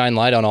like shine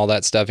light on all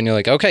that stuff, and you're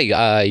like,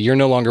 okay, you're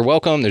no longer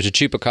welcome. There's a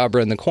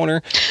chupacabra in the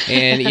corner,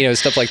 and you know,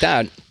 stuff like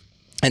that.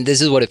 And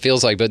this is what it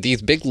feels like. But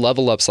these big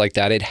level ups like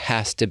that, it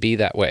has to be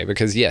that way,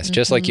 because yes,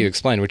 just like you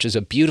explained, which is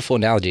a beautiful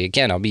analogy.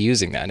 Again, I'll be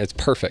using that, and it's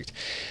perfect.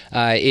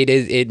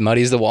 It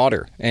muddies the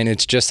water, and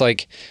it's just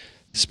like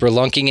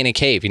spelunking in a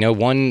cave. You know,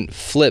 one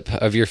flip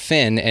of your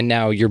fin and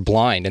now you're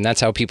blind, and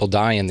that's how people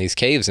die in these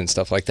caves and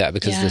stuff like that,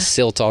 because the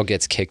silt all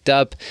gets kicked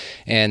up,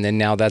 and then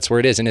now that's where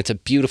it is. And it's a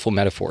beautiful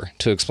metaphor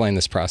to explain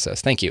this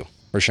process. Thank you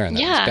for sharing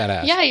that. It's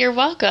badass. Yeah, you're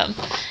welcome.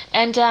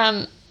 And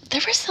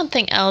there was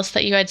something else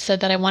that you had said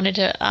that I wanted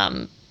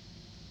to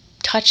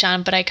touch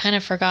on, but I kind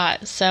of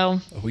forgot.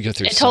 So we go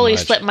through it totally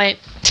slipped my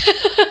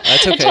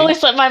That's okay. It totally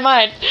slipped my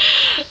mind.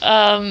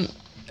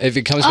 If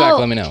it comes back,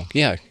 let me know.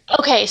 Yeah.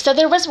 Okay, so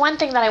there was one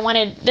thing that I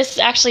wanted. This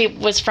actually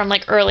was from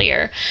like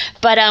earlier,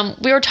 but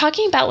we were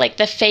talking about like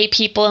the Fae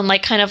people and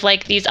like kind of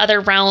like these other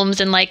realms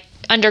and like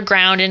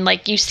underground, and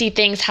like you see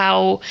things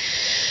how,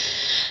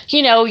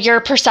 you know,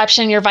 your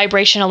perception, your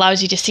vibration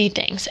allows you to see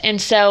things.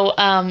 And so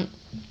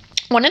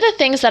one of the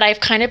things that I've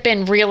kind of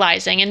been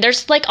realizing, and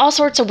there's like all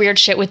sorts of weird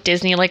shit with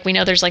Disney, like we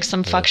know there's like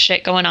some fuck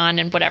shit going on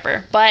and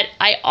whatever, but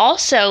I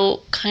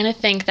also kind of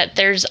think that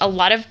there's a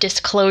lot of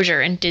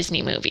disclosure in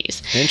Disney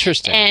movies.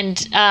 Interesting. And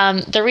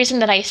the reason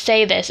that I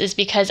say this is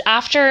because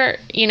after,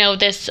 you know,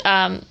 this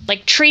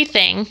like tree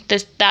thing,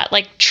 that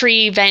like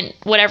tree event,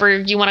 whatever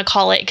you want to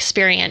call it,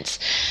 experience,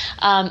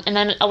 and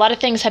then a lot of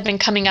things have been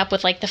coming up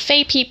with like the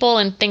Fae people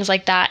and things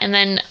like that, and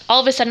then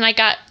all of a sudden I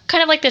got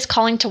kind of like this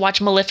calling to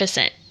watch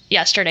Maleficent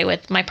yesterday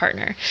with my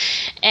partner,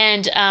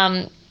 and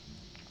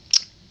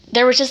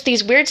there was just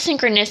these weird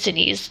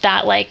synchronicities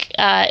that like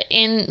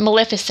in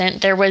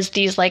Maleficent there was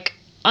these like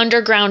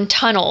underground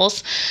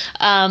tunnels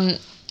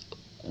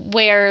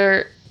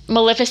where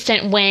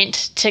Maleficent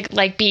went to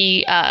like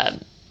be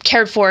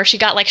cared for. She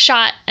got like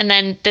shot, and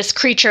then this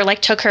creature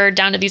like took her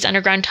down to these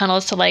underground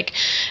tunnels to like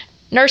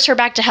nurse her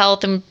back to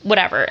health and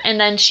whatever. And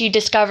then she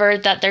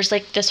discovered that there's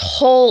like this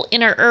whole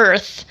inner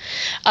earth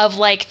of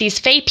like these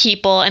Fae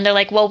people. And they're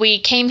like, well, we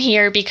came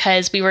here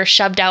because we were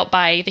shoved out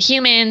by the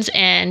humans.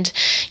 And,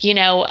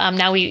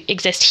 now we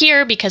exist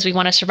here because we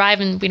want to survive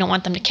and we don't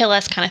want them to kill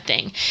us, kind of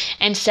thing.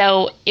 And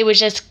so it was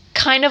just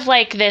kind of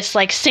like this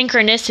like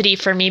synchronicity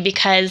for me,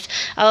 because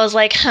I was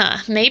like,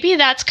 maybe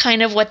that's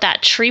kind of what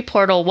that tree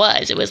portal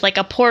was. It was like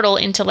a portal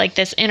into like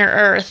this inner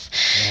earth.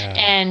 Yeah.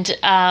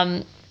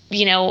 And,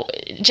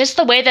 just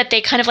the way that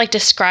they kind of like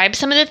describe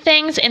some of the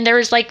things. And there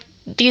was like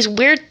these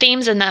weird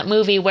themes in that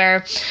movie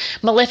where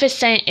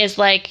Maleficent is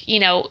like,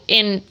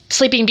 in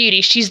Sleeping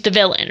Beauty, she's the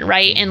villain,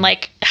 right? And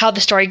like how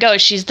the story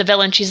goes, she's the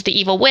villain, she's the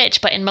evil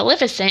witch. But in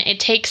Maleficent, it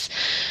takes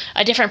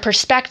a different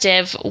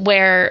perspective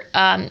where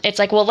it's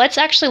like, well, let's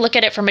actually look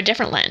at it from a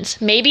different lens.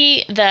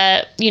 Maybe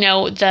the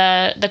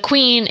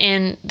queen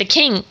and the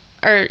king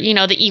or,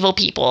 the evil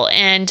people,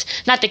 and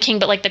not the king,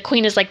 but like the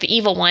queen is like the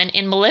evil one,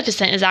 and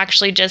Maleficent is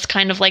actually just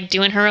kind of like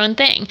doing her own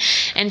thing.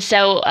 And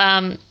so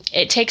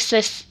it takes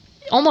this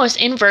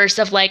almost inverse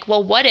of like,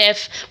 well, what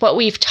if what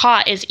we've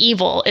taught is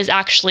evil is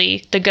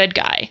actually the good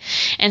guy?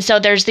 And so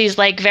there's these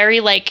like very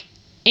like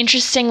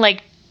interesting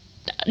like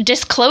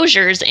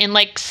disclosures in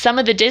like some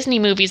of the Disney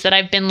movies that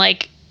I've been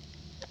like,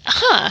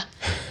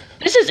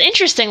 this is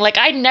interesting. Like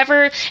I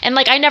never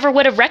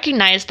would have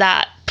recognized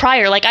that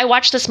prior. Like I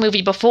watched this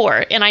movie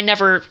before and I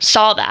never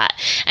saw that.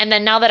 And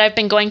then now that I've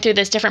been going through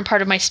this different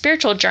part of my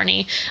spiritual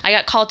journey, I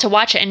got called to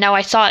watch it and now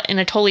I saw it in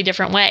a totally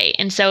different way.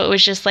 And so it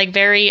was just like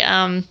very,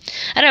 I don't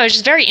know, it was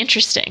just very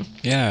interesting.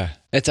 Yeah.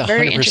 It's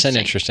 100%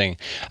 interesting.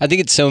 I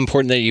think it's so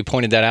important that you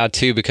pointed that out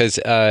too, because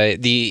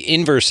the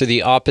inverse or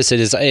the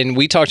opposite is, and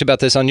we talked about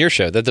this on your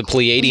show, that the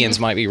Pleiadians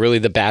might be really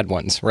the bad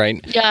ones,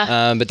 right?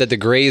 Yeah. But that the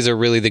Greys are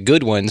really the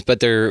good ones,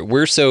 but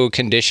we're so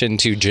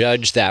conditioned to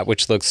judge that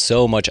which looks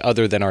so much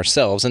other than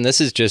ourselves. And this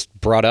is just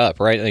brought up,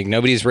 right? Like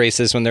nobody's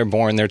racist when they're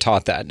born, they're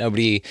taught that.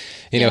 Nobody,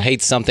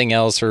 hates something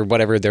else or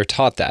whatever, they're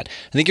taught that.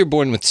 I think you're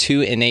born with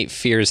two innate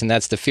fears, and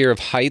that's the fear of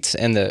heights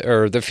and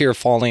the fear of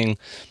falling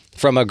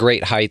from a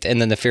great height,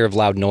 and then the fear of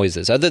loud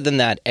noises. Other than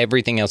that,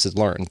 everything else is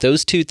learned.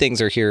 Those two things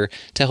are here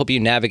to help you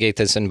navigate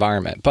this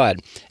environment,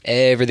 but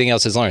everything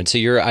else is learned. So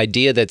your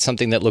idea that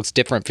something that looks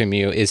different from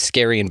you is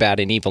scary and bad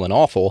and evil and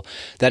awful,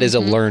 that is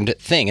a learned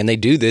thing. And they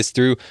do this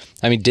through,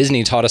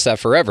 Disney taught us that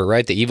forever,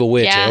 right? The evil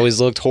witch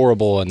always looked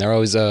horrible and they're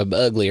always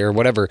ugly or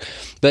whatever.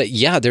 But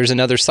yeah, there's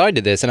another side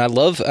to this. And I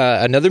love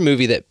another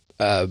movie that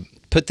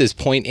put this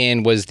point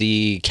in was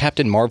the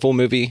Captain Marvel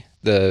movie,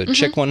 the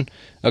chick one.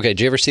 Okay,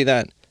 did you ever see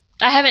that?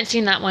 I haven't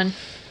seen that one.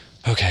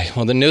 Okay,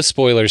 well, then no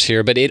spoilers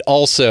here, but it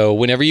also,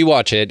 whenever you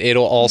watch it,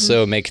 it'll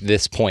also make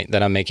this point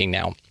that I'm making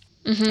now.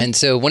 And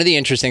so one of the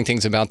interesting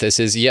things about this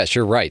is, yes,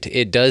 you're right.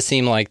 It does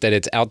seem like that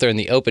it's out there in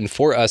the open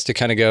for us to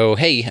kind of go,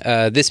 hey,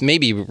 this may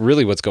be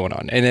really what's going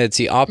on. And it's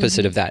the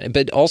opposite of that.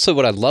 But also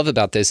what I love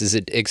about this is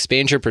it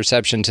expands your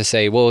perception to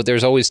say, well,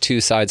 there's always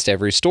two sides to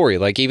every story.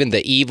 Like even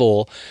the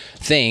evil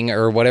thing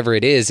or whatever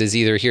it is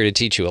either here to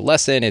teach you a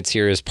lesson. It's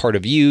here as part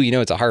of you.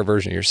 It's a higher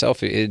version of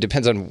yourself. It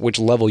depends on which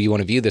level you want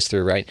to view this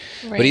through, right?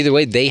 But either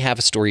way, they have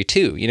a story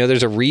too.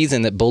 There's a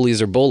reason that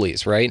bullies are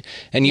bullies, right?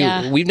 And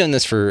we've done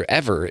this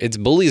forever.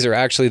 Bullies are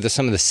actually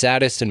some of the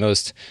saddest and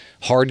most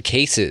hard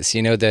cases,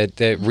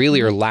 that really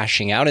are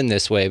lashing out in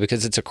this way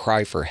because it's a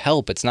cry for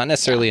help. It's not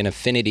necessarily an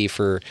affinity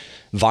for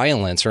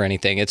violence or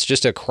anything. It's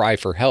just a cry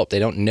for help. They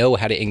don't know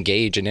how to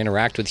engage and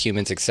interact with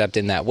humans except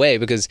in that way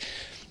because,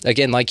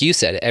 again, like you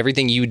said,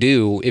 everything you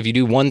do, if you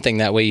do one thing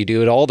that way, you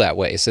do it all that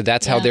way. So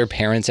that's how their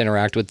parents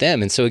interact with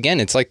them. And so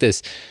again, it's like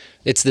this,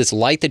 it's this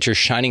light that you're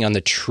shining on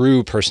the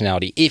true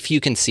personality, if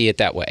you can see it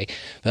that way.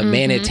 But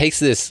man, it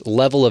takes this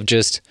level of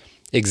just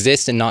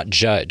exist and not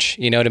judge.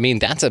 You know what I mean?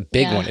 That's a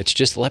big one. It's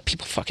just let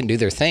people fucking do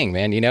their thing,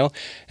 man,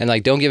 And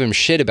like, don't give them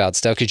shit about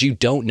stuff because you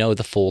don't know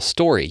the full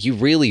story. You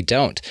really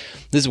don't.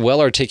 This is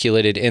well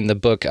articulated in the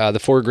book, The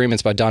Four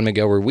Agreements by Don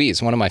Miguel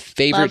Ruiz. One of my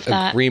favorite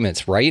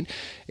agreements, right,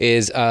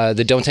 is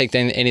the don't take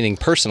anything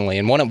personally.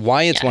 And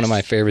why it's one of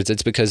my favorites,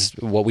 it's because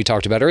what we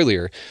talked about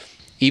earlier,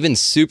 even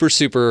super,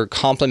 super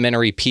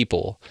complimentary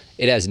people,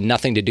 it has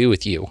nothing to do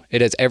with you.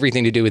 It has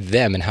everything to do with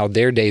them and how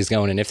their day's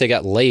going and if they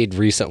got laid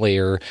recently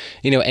or,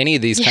 any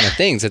of these kind of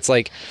things. It's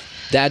like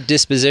that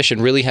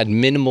disposition really had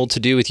minimal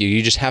to do with you.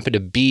 You just happen to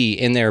be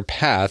in their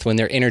path when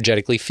they're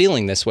energetically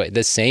feeling this way.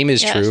 The same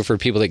is true for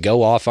people that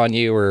go off on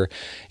you or,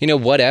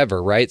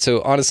 whatever, right?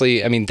 So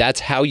honestly, that's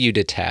how you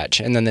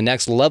detach. And then the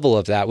next level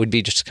of that would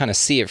be just to kind of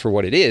see it for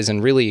what it is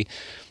and really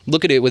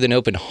look at it with an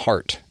open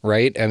heart,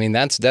 right?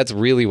 That's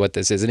really what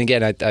this is. And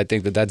again, I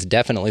think that that's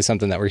definitely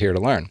something that we're here to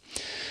learn.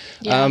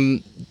 Yeah.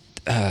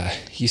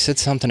 You said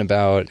something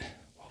about,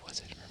 what was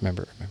it?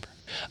 Remember.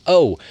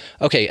 Oh,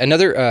 okay.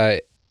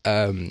 Another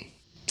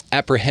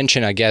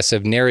apprehension, I guess,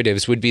 of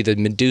narratives would be the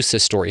Medusa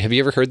story. Have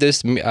you ever heard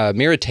this?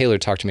 Mira Taylor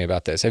talked to me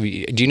about this. Do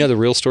you know the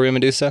real story of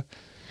Medusa?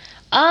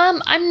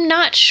 I'm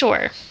not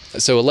sure.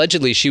 So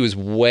allegedly she was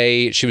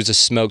a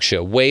smoke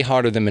show, way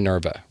hotter than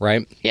Minerva,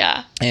 right?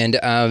 Yeah. And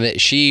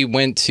she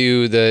went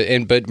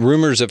to but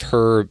rumors of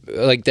her,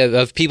 like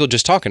of people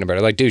just talking about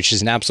her, like, dude,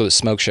 she's an absolute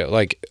smoke show.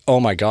 Like, oh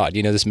my God,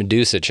 this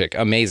Medusa chick,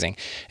 amazing.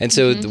 And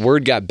so the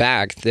word got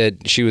back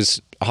that she was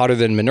hotter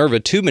than Minerva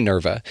to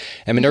Minerva,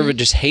 and Minerva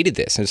just hated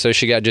this, and so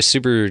she got just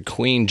super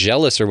queen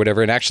jealous or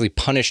whatever, and actually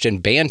punished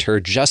and banned her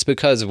just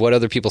because of what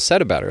other people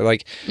said about her,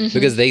 like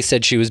because they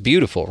said she was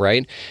beautiful,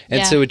 right?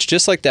 And so it's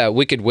just like that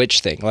Wicked Witch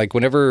thing, like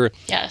whenever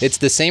it's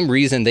the same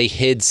reason they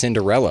hid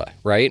Cinderella,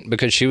 right?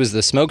 Because she was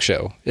the smoke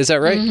show. Is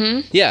that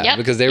right? Yeah,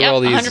 because they were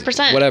all these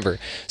 100%. whatever.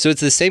 So it's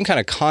the same kind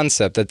of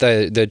concept that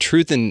the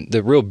truth and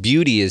the real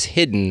beauty is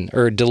hidden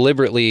or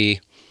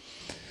deliberately,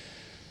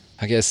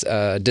 I guess,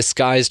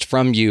 disguised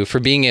from you for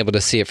being able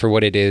to see it for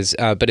what it is.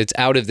 But it's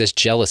out of this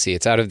jealousy.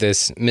 It's out of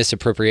this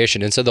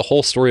misappropriation. And so the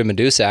whole story of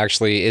Medusa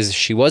actually is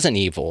she wasn't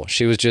evil.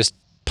 She was just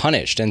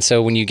punished. And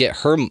so when you get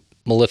her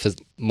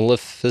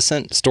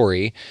Maleficent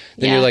story,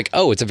 then you're like,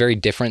 oh, it's a very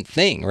different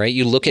thing, right?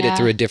 You look at it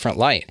through a different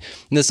light.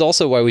 And this is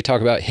also why we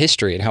talk about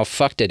history and how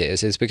fucked it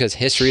is because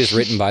history is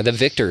written by the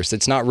victors.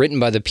 It's not written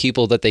by the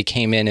people that they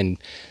came in and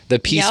the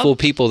peaceful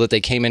people that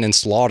they came in and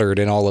slaughtered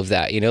and all of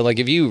that. Like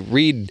if you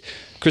read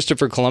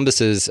Christopher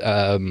Columbus's,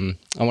 I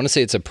want to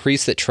say it's a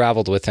priest that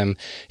traveled with him.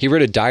 He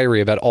wrote a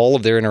diary about all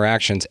of their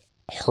interactions.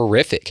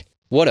 Horrific.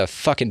 What a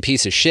fucking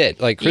piece of shit.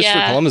 Like,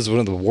 Christopher Columbus is one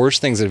of the worst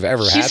things that have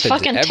ever happened. He's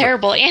fucking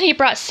terrible. And he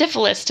brought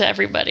syphilis to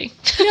everybody.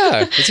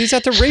 Yeah, because he's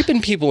out there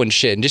raping people and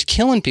shit and just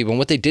killing people and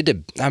what they did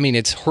to,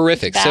 it's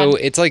horrific. It's so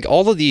it's like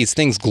all of these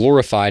things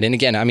glorified. And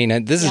again,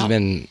 this has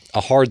been a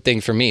hard thing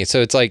for me.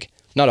 So it's like,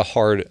 not a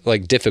hard,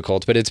 like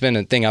difficult, but it's been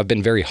a thing I've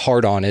been very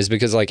hard on is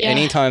because like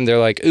anytime they're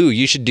like, ooh,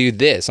 you should do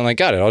this. I'm like,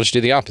 got it. I'll just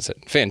do the opposite.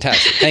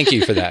 Fantastic. Thank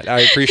you for that. I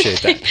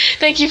appreciate that.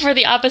 Thank you for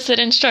the opposite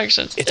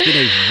instructions. It's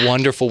been a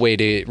wonderful way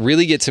to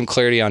really get some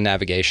clarity on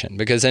navigation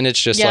because then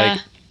it's just like,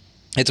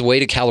 it's a way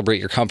to calibrate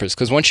your compass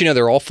because once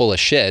they're all full of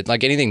shit,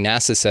 like anything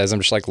NASA says,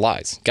 I'm just like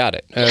lies. Got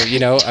it.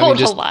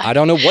 I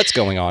don't know what's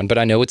going on, but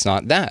I know it's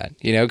not that,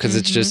 because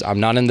it's just, I'm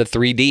not in the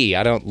 3D.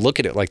 I don't look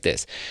at it like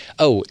this.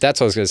 Oh,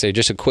 that's what I was going to say.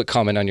 Just a quick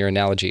comment on your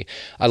analogy.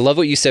 I love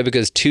what you said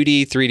because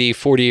 2D, 3D,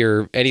 4D,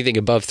 or anything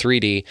above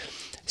 3D,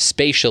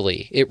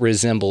 spatially, it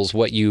resembles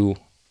what you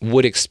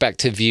would expect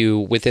to view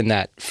within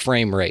that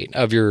frame rate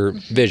of your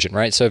vision,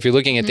 right? So if you're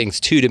looking at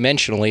things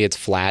two-dimensionally, it's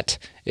flat.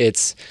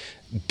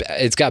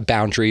 It's got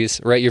boundaries,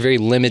 right? You're very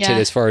limited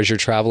as far as your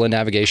travel and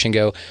navigation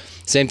go.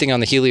 Same thing on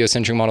the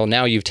heliocentric model.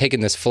 Now you've taken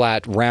this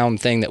flat, round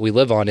thing that we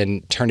live on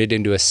and turned it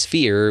into a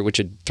sphere,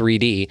 which is a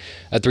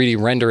 3D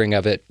rendering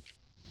of it.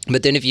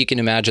 But then if you can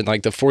imagine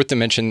like the fourth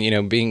dimension,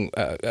 being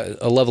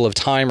a level of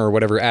time or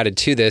whatever added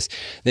to this,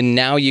 then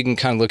now you can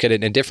kind of look at it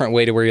in a different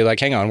way to where you're like,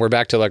 hang on, we're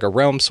back to like a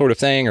realm sort of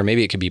thing, or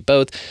maybe it could be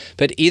both.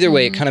 But either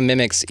way, it kind of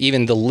mimics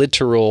even the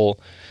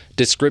literal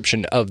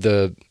description of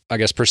the, I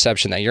guess,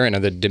 perception that you're in or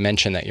the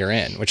dimension that you're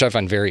in, which I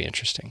find very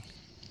interesting.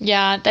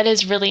 Yeah, that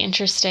is really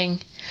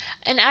interesting.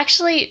 And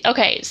actually,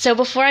 okay, so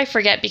before I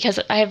forget, because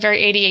I have very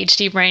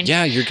ADHD brain.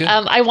 Yeah, you're good.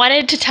 I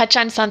wanted to touch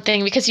on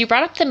something because you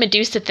brought up the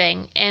Medusa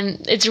thing,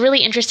 and it's really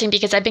interesting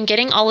because I've been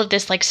getting all of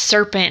this like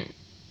serpent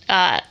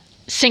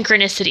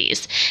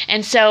synchronicities.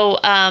 And so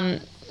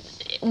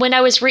when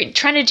I was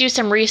trying to do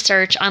some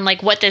research on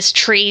like what this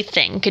tree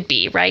thing could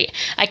be, right?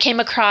 I came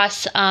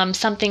across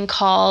something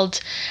called,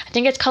 I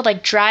think it's called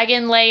like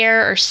dragon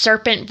layer or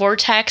serpent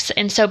vortex.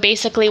 And so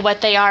basically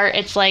what they are,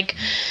 it's like,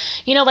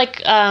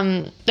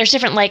 there's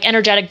different like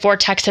energetic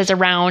vortexes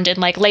around and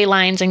like ley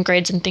lines and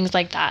grids and things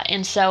like that.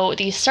 And so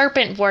these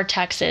serpent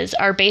vortexes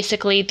are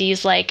basically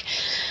these like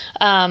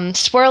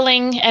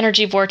swirling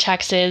energy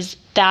vortexes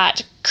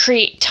that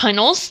create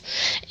tunnels.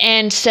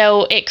 And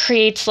so it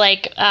creates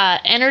like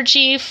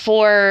energy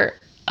for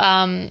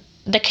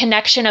the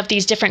connection of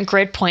these different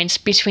grid points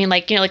between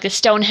like the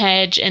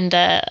Stonehenge and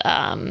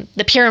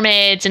the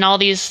pyramids and all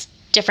these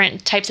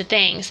different types of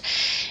things.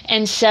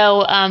 And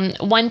so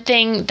one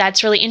thing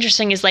that's really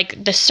interesting is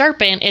like the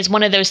serpent is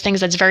one of those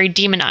things that's very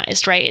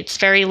demonized, right? It's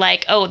very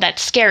like, oh,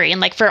 that's scary. And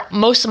like for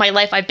most of my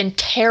life, I've been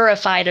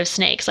terrified of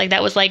snakes. Like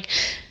that was like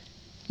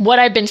what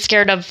I've been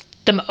scared of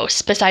the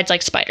most, besides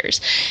like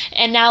spiders.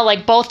 And now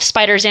like both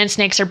spiders and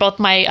snakes are both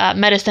my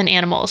medicine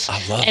animals.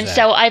 I love and that.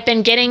 So I've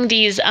been getting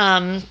these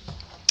serpent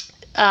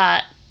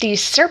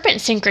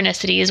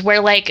synchronicities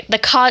where like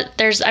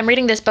I'm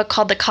reading this book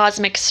called The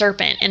Cosmic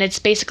Serpent, and it's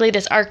basically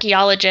this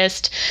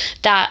archaeologist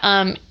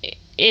that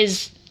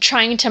is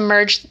trying to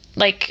merge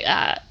like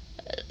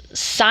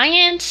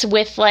science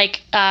with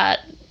like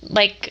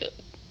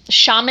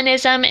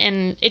shamanism,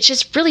 and it's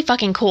just really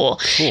fucking cool.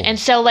 And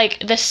so like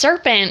the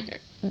serpent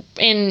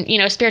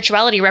in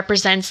spirituality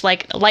represents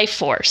like life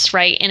force,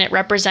 right? And it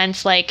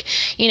represents like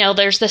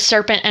there's the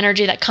serpent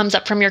energy that comes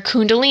up from your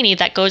kundalini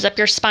that goes up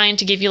your spine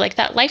to give you like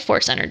that life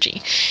force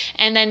energy.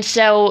 And then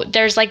so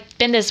there's like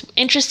been this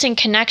interesting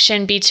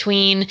connection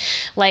between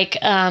like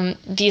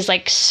these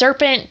like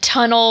serpent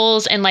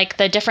tunnels and like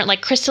the different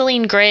like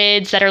crystalline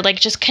grids that are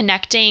like just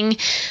connecting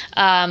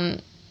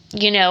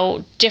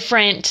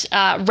different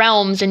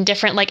realms and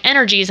different like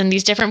energies and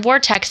these different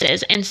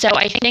vortexes. And so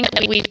I think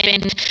that we've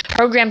been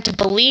programmed to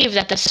believe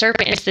that the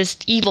serpent is this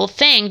evil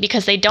thing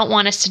because they don't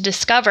want us to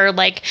discover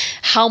like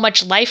how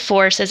much life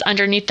force is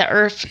underneath the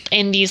earth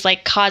in these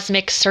like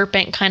cosmic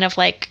serpent kind of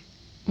like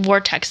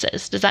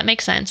vortexes. Does that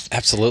make sense?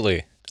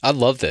 Absolutely. I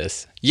love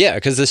this. Yeah,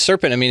 because the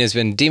serpent, has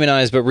been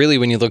demonized, but really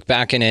when you look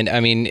back in it,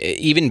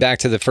 even back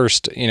to the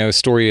first,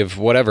 story of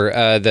whatever,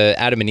 the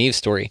Adam and Eve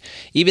story,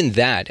 even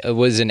that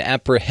was an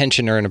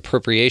apprehension or an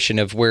appropriation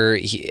of where,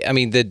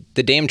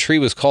 the damn tree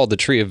was called the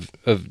tree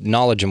of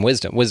knowledge and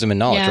wisdom and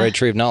knowledge, right?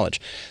 Tree of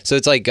knowledge. So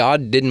it's like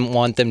God didn't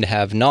want them to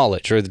have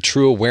knowledge or the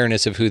true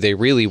awareness of who they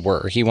really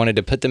were. He wanted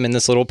to put them in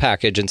this little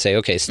package and say,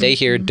 okay, stay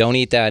here, don't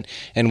eat that,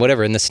 and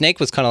whatever. And the snake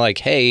was kind of like,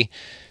 hey,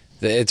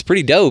 it's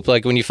pretty dope.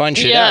 Like when you find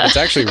shit out, it's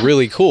actually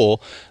really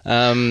cool.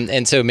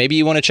 And so maybe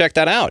you want to check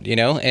that out,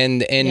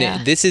 and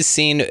this is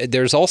seen.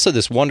 There's also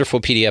this wonderful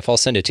PDF. I'll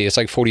send it to you. It's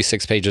like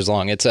 46 pages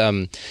long. It's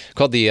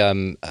called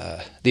the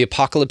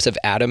Apocalypse of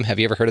Adam. Have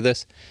you ever heard of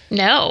this?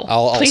 No.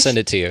 I'll send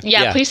it to you.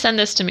 Yeah, please send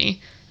this to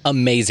me.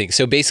 Amazing.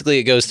 So basically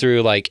it goes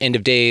through like end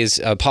of days,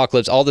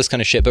 apocalypse, all this kind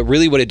of shit. But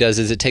really what it does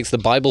is it takes the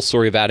Bible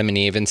story of Adam and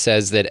Eve and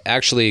says that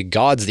actually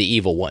God's the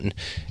evil one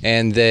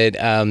and that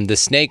the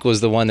snake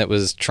was the one that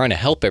was trying to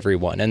help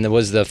everyone and there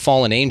was the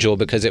fallen angel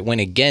because it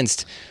went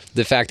against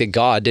the fact that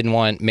God didn't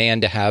want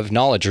man to have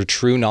knowledge or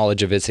true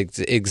knowledge of its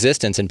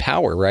existence and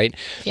power, right?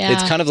 Yeah.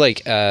 It's kind of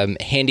like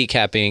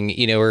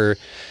handicapping, or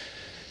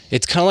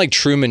it's kind of like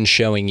Truman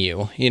showing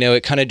you,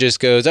 it kind of just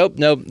goes, oh,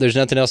 no, there's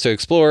nothing else to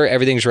explore.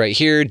 Everything's right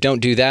here. Don't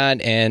do that.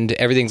 And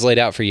everything's laid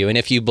out for you. And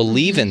if you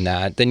believe in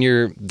that,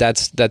 then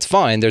that's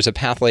fine. There's a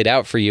path laid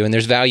out for you. And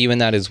there's value in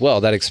that as well,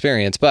 that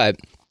experience. But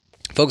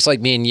folks like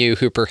me and you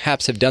who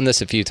perhaps have done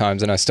this a few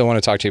times, and I still want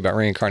to talk to you about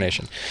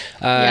reincarnation,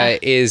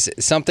 is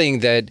something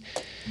that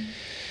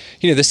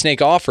the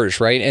snake offers,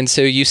 right? And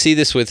so you see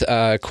this with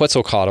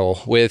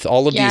Quetzalcoatl, with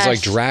all of these like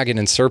dragon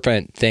and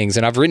serpent things.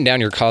 And I've written down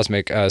your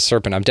cosmic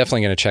serpent. I'm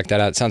definitely going to check that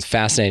out. It sounds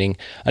fascinating.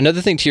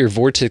 Another thing to your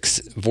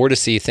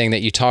vortice thing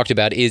that you talked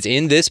about is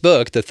in this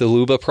book, the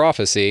Thuluba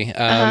Prophecy.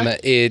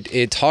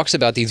 It talks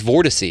about these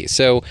vortices.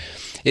 So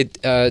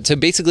so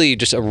basically,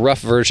 just a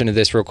rough version of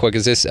this real quick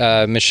is this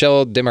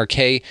Michel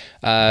Desmarquet.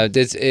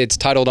 It's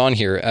titled on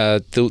here,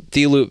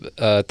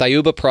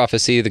 Thayuba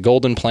Prophecy, the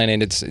Golden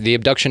Planet. It's the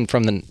abduction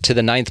to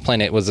the ninth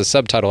planet was the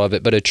subtitle of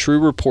it, but a true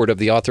report of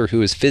the author who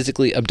was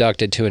physically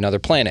abducted to another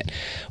planet.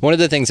 One of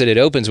the things that it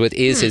opens with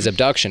is his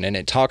abduction, and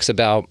it talks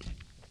about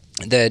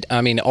that,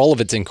 all of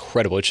it's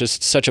incredible. It's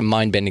just such a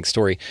mind-bending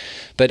story.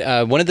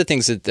 But one of the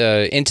things that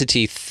the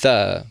entity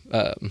Thao,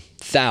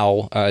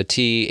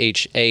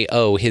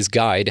 Thao, his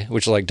guide,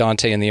 which is like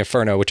Dante and the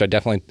Inferno, which I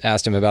definitely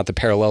asked him about the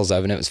parallels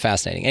of, and it was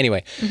fascinating.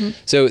 Anyway,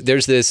 so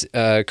there's this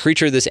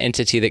creature, this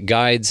entity that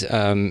guides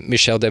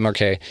Michel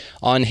Desmarquet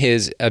on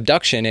his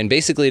abduction, and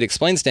basically it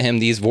explains to him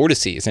these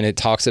vortices, and it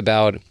talks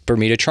about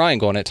Bermuda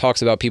Triangle, and it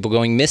talks about people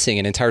going missing,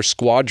 and entire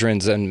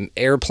squadrons and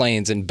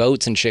airplanes and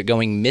boats and shit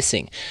going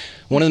missing.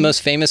 One of the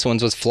most famous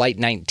ones was Flight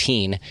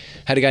 19.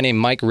 Had a guy named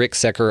Mike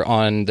Ricksecker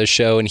on the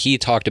show, and he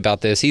talked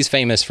about this. He's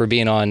famous for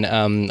being on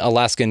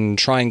Alaskan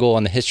Triangle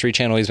on the History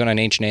Channel. He's been on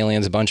Ancient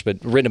Aliens but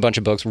written a bunch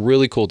of books.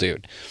 Really cool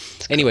dude.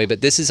 Anyway, but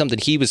this is something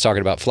he was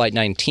talking about, Flight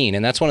 19,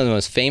 and that's one of the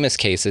most famous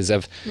cases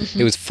of,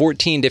 it was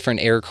 14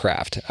 different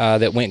aircraft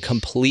that went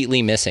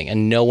completely missing,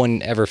 and no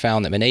one ever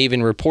found them. And they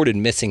even reported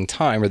missing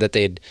time, or that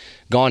they had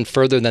gone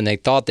further than they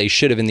thought they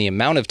should have in the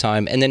amount of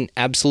time, and then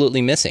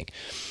absolutely missing.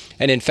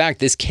 And in fact,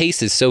 this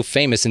case is so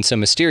famous and so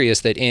mysterious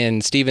that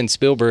in Steven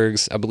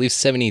Spielberg's, I believe,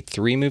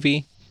 73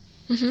 movie,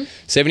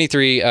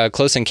 73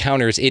 Close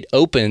Encounters, it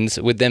opens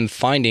with them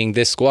finding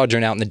this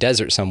squadron out in the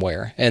desert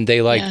somewhere. And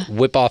they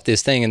whip off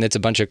this thing, and it's a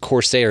bunch of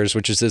Corsairs,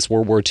 which is this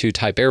World War II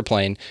type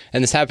airplane.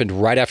 And this happened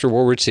right after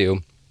World War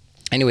II.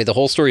 Anyway, the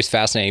whole story is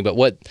fascinating. But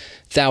what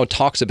Thao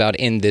talks about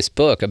in this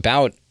book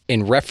about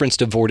in reference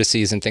to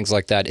vortices and things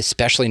like that,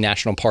 especially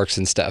national parks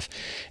and stuff.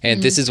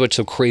 And this is what's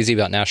so crazy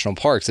about national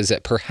parks, is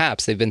that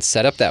perhaps they've been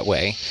set up that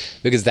way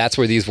because that's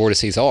where these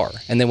vortices are.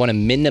 And they want to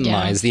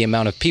minimize the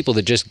amount of people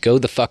that just go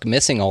the fuck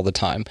missing all the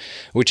time,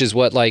 which is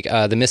what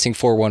the missing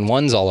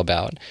 411's all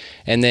about.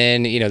 And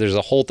then, there's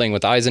a whole thing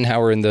with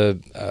Eisenhower and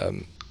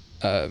the,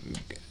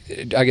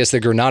 I guess the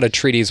Grenada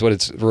Treaty is what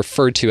it's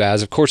referred to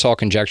as. Of course, all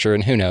conjecture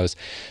and who knows.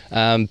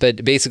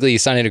 But basically, he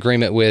signed an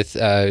agreement with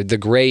the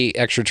gray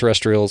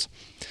extraterrestrials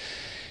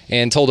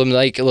and told them,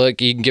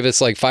 look, you can give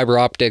us fiber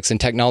optics and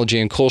technology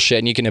and cool shit,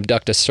 and you can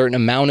abduct a certain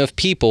amount of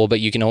people, but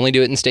you can only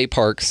do it in state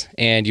parks,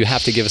 and you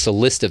have to give us a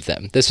list of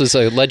them. This was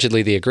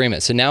allegedly the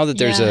agreement. So now that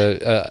there's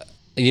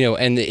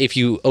and if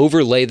you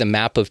overlay the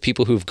map of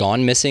people who've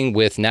gone missing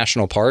with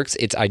national parks,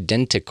 it's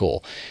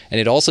identical.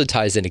 And it also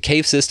ties into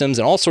cave systems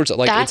and all sorts of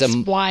That's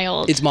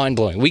wild. It's mind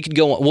blowing. We could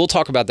go on, we'll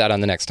talk about that on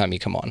the next time you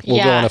come on.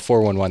 We'll go on a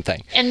 411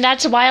 thing. And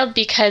that's wild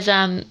because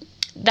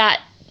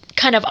that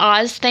kind of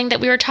Oz thing that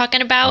we were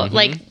talking about,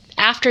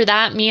 after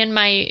that, me and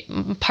my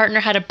partner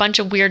had a bunch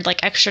of weird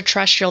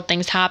extraterrestrial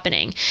things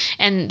happening.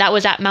 And that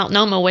was at Mount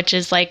Noma, which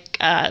is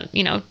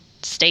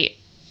state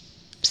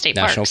state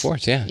National parks.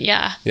 Forest, yeah.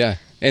 Yeah. Yeah.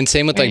 And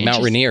same with like Very Mount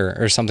interesting. Rainier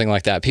or something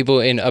like that. People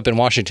up in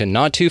Washington,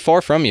 not too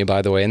far from you,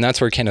 by the way. And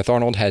that's where Kenneth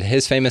Arnold had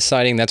his famous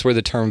sighting. That's where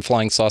the term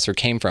flying saucer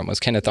came from, was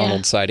Kenneth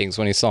Arnold's sightings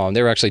when he saw them.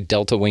 They were actually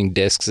delta wing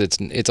discs.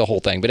 It's a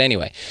whole thing. But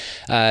anyway,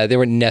 they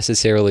weren't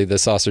necessarily the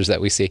saucers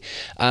that we see.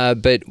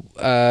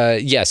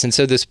 Yes. And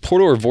so this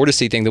portal or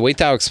vortice thing, the way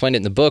Thao explained it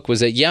in the book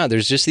was that, yeah,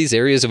 there's just these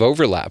areas of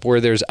overlap where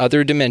there's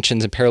other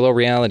dimensions and parallel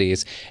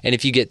realities. And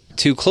if you get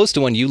too close to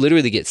one, you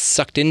literally get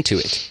sucked into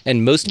it.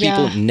 And most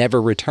people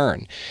never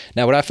return.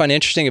 Now, what I find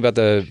interesting about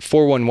the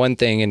 411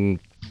 thing, and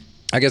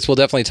I guess we'll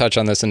definitely touch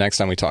on this the next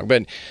time we talk,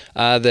 but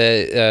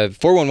the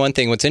 411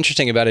 thing, what's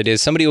interesting about it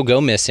is somebody will go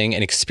missing,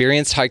 an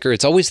experienced hiker.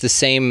 It's always the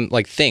same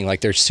like thing.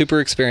 Like they're super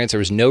experienced. There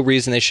was no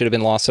reason they should have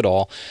been lost at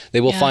all.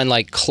 They will find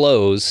like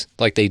clothes,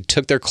 like they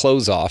took their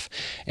clothes off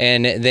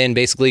and then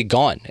basically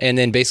gone. And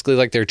then basically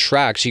like their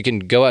tracks, you can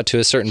go out to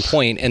a certain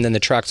point and then the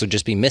tracks will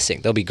just be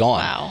missing. They'll be gone.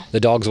 Wow. The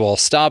dogs will all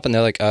stop and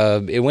they're like,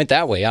 it went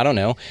that way. I don't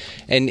know.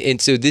 And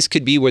so this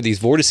could be where these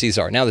vortices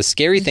are. Now, the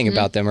scary thing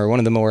about them, or one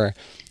of the more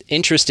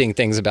interesting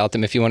things about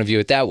them, if you want to view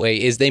it that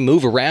way, is they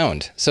move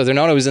around. So they're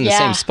not always in the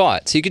same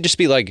spot. So you could just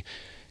be like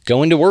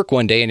going to work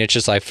one day and it's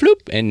just like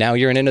floop, and now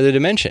you're in another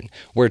dimension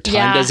where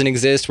time doesn't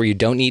exist, where you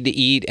don't need to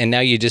eat, and now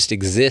you just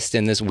exist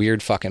in this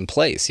weird fucking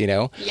place, you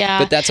know? Yeah.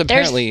 But that's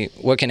apparently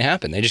what can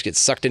happen. They just get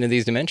sucked into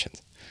these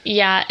dimensions.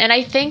 Yeah, and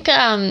I think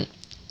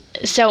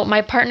so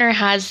my partner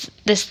has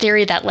this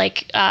theory that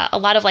like a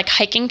lot of like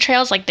hiking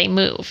trails, like they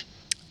move.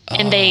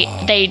 And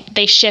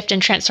they shift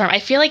and transform. I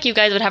feel like you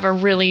guys would have a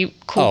really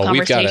cool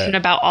conversation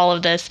about all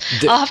of this.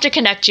 I'll have to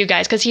connect you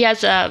guys because he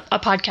has a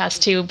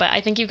podcast too. But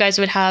I think you guys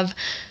would have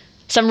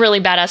some really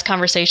badass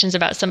conversations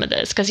about some of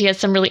this because he has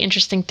some really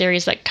interesting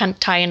theories that kind of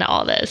tie into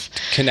all this.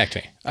 Connect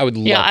me. I would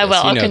love Yeah, I this.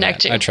 will. You I'll know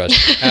connect that. you. I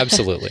trust you.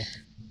 Absolutely.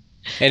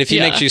 And if he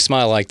makes you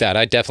smile like that,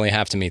 I definitely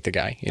have to meet the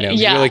guy. You know,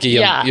 you're like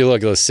you're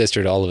like a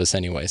sister to all of us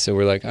anyway. So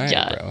we're like, all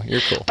right, bro, you're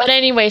cool. But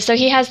anyway, so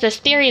he has this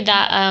theory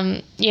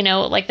that, you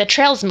know, like the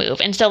trails move.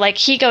 And so like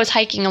he goes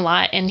hiking a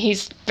lot and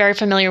he's very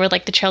familiar with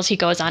like the trails he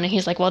goes on. And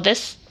he's like, well,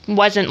 this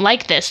wasn't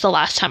like this the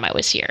last time I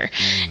was here.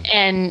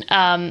 And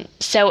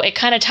so it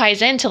kind of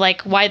ties into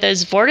like why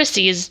those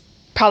vortices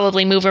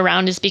probably move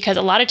around is because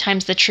a lot of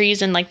times the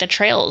trees and like the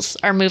trails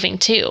are moving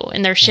too,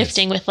 and they're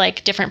shifting with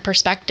like different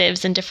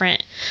perspectives and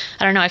different,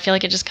 I don't know, I feel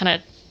like it just kind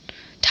of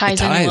ties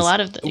into a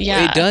lot of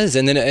it does.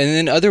 And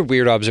then other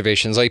weird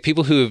observations, like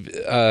people who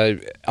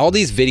all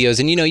these videos,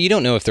 and you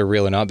don't know if they're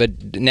real or not,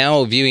 but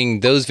now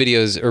viewing those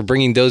videos or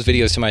bringing those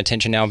videos to my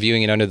attention, now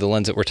viewing it under the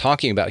lens that we're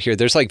talking about here,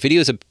 there's like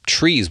videos of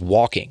trees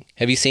walking.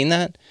 Have you seen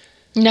that?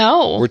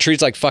 No. Where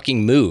trees like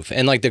fucking move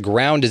and like the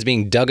ground is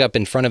being dug up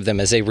in front of them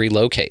as they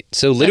relocate.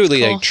 So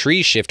literally like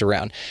trees shift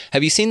around.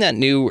 Have you seen that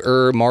new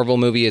Marvel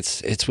movie?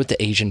 It's with the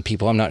Asian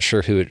people. I'm not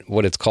sure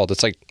what it's called.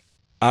 It's like,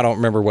 I don't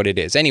remember what it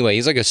is. Anyway,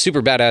 he's like a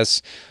super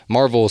badass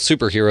Marvel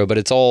superhero, but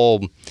it's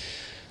all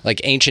like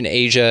ancient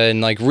Asia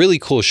and like really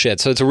cool shit.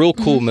 So it's a real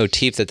cool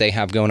motif that they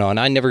have going on.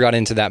 I never got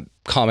into that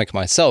comic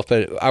myself,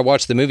 but I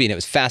watched the movie and it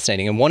was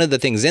fascinating. And one of the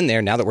things in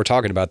there, now that we're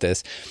talking about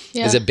this,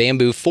 is a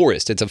bamboo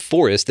forest. It's a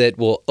forest that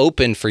will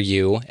open for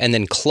you and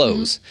then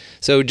close.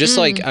 So just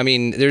like, I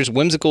mean, there's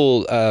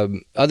whimsical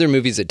other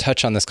movies that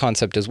touch on this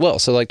concept as well.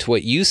 So like to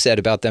what you said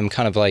about them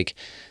kind of like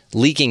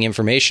leaking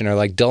information or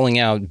like dulling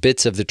out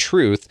bits of the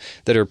truth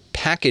that are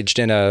packaged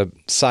in a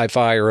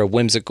sci-fi or a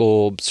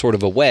whimsical sort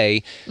of a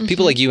way.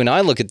 People like you and I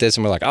look at this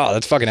and we're like, oh,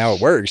 that's fucking how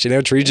it works. You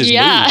know, trees just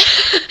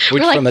move.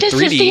 Which we're like, from a this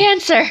 3D, is the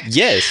answer.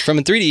 Yes, from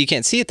a 3D you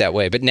can't see it that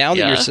way. But now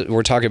that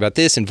we're talking about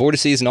this and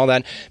vortices and all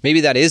that,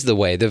 maybe that is the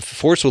way. The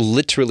force will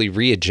literally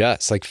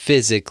readjust, like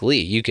physically.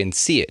 You can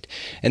see it.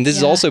 And this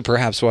is also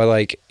perhaps why,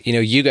 like, you know,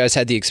 you guys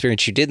had the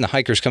experience you did and the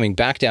hikers coming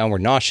back down were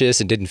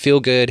nauseous and didn't feel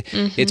good.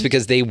 It's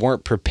because they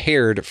weren't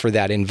prepared for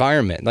that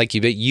environment. Like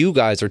you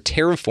guys are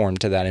terraformed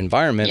to that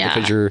environment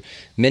because you're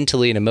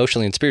mentally and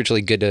emotionally and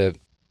spiritually good to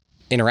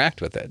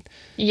interact with it.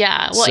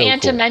 Yeah. Well, So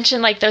and cool. to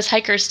mention like those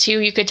hikers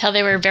too, you could tell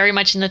they were very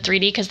much in the 3D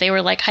because they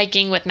were like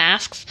hiking with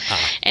masks.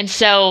 And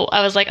so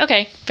I was like,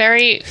 okay,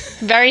 very,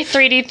 very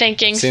 3D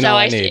thinking. Seen so all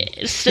I I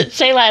need.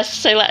 say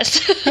less.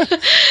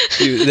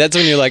 That's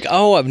when you're like,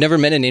 oh, I've never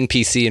met an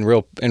NPC in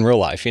real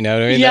life. You know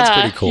what I mean?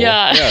 That's pretty cool.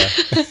 Yeah.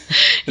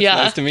 It's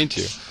nice to meet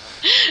you.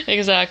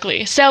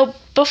 Exactly. So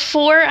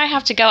before I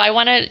have to go,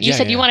 you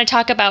said you want to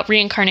talk about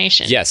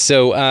reincarnation. Yes.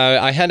 So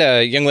I had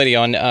a young lady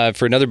on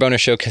for another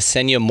bonus show,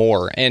 Ksenia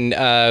Moore, and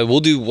we'll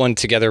do one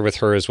together with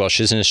her as well.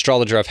 She's an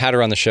astrologer. I've had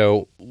her on the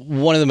show.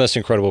 One of the most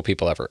incredible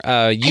people ever.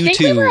 I think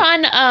we were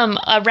on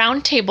a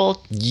round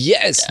table.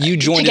 Yes, you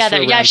joined together.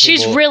 us for a Yeah, round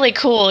she's table. really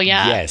cool.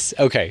 Yeah. Yes.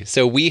 Okay.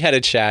 So we had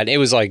a chat. It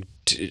was like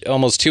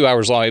almost 2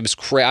 hours long. It was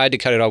I had to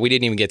cut it off. We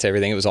didn't even get to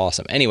everything. It was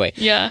awesome. Anyway,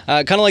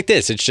 kind of like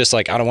this. It's just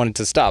like I don't want it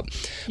to stop.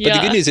 But the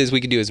good news is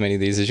we can do as many of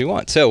these as you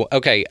want. So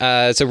okay,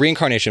 so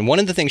reincarnation. One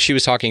of the things she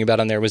was talking about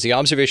on there was the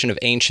observation of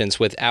ancients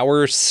with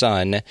our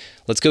sun.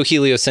 Let's go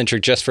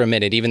heliocentric just for a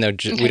minute, even though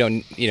we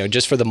don't,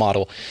 just for the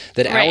model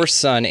that our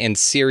sun and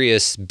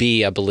Sirius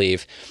B, I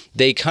believe,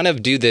 they kind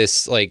of do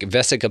this like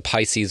Vesica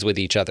Pisces with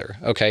each other,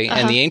 okay?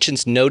 And the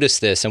ancients noticed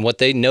this, and what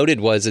they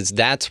noted is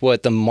that's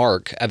what the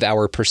mark of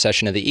our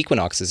precession of the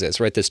equinoxes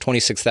is, right? This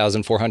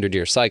 26,400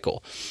 year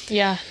cycle.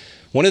 Yeah.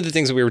 One of the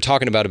things that we were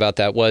talking about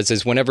that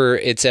is whenever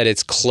it's at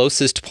its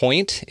closest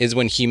point is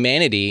when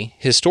humanity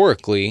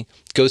historically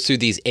goes through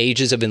these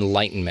ages of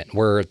enlightenment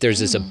where there's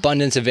this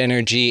abundance of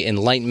energy,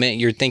 enlightenment.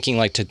 You're thinking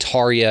like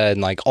Tartaria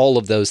and like all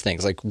of those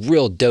things, like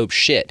real dope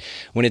shit.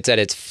 When it's at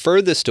its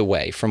furthest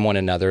away from one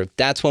another,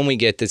 that's when we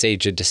get this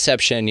age of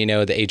deception, you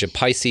know, the age of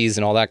Pisces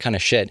and all that kind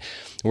of shit,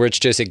 where it's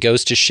just, it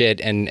goes to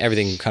shit and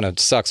everything kind of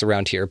sucks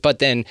around here. But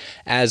then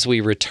as we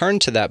return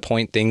to that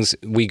point,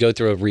 we go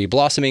through a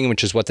reblossoming,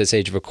 which is what this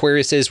age of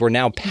Aquarius is. We're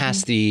now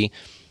past the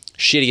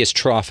shittiest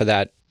trough of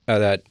that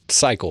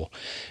cycle.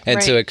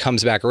 And so it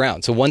comes back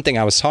around. So one thing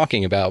I was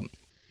talking about,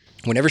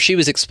 whenever she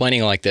was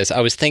explaining like this, I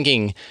was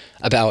thinking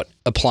about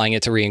applying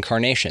it to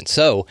reincarnation.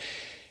 So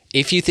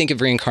if you think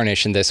of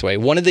reincarnation this way,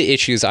 one of the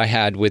issues I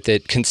had with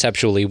it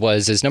conceptually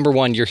is number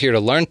one, you're here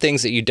to learn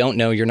things that you don't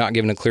know, you're not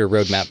given a clear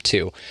roadmap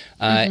to.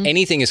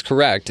 Anything is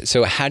correct.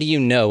 So how do you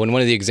know? And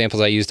one of the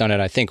examples I used on it,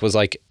 I think, was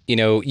like, you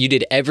know, you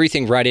did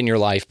everything right in your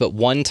life, but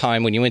one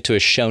time when you went to a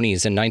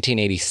Shoney's in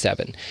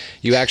 1987,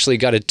 you actually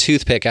got a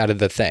toothpick out of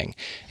the thing.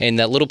 And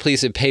that little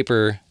piece of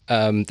paper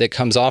that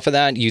comes off of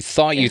that, you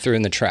thought you threw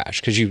in the trash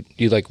because you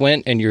like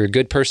went and you're a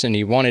good person and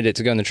you wanted it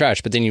to go in the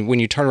trash. But then when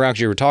you turn around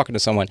because you were talking to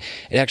someone,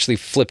 it actually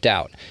flipped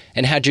out.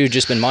 And had you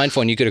just been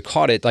mindful and you could have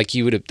caught it, like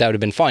that would have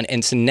been fine.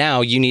 And so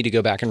now you need to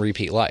go back and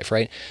repeat life,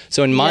 right?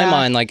 So in my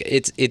mind, like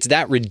it's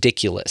that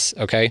ridiculous,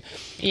 okay?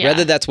 Yeah.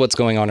 Whether that's what's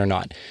going on or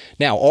not.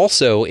 Now,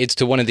 also, it's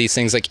to one of these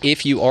things, like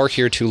if you are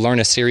here to learn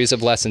a series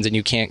of lessons and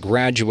you can't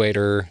graduate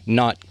or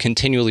not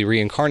continually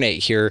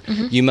reincarnate here,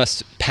 you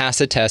must pass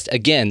a test,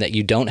 again, that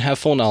you don't have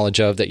full knowledge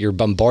of, that you're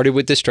bombarded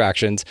with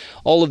distractions,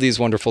 all of these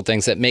wonderful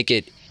things that make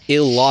it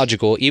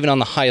illogical, even on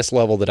the highest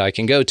level that I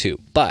can go to.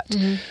 But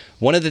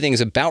one of the things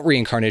about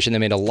reincarnation that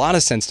made a lot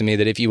of sense to me,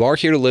 that if you are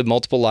here to live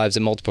multiple lives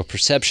and multiple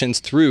perceptions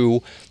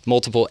through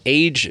multiple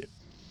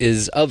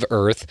ages of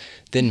Earth,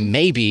 then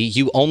maybe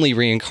you only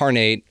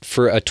reincarnate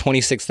for a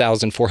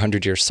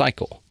 26,400 year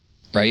cycle,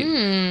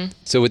 right?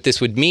 So what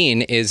this would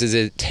mean is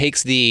it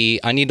takes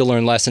the I need to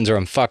learn lessons or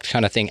I'm fucked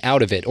kind of thing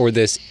out of it, or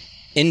this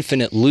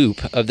infinite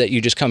loop of that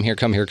you just come here,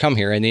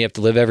 and you have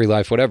to live every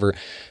life, whatever.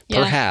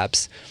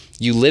 Perhaps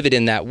you live it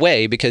in that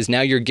way because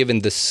now you're given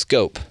the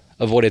scope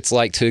of what it's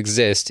like to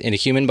exist in a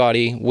human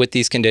body with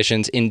these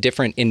conditions in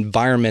different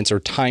environments or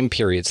time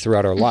periods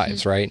throughout our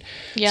lives, right?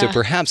 Yeah. So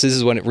perhaps this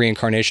is what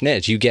reincarnation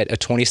is. You get a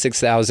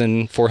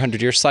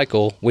 26,400 year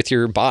cycle with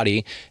your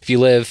body. If you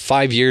live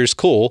 5 years,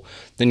 cool,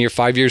 then you're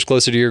 5 years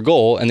closer to your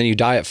goal, and then you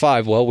die at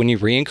 5. Well, when you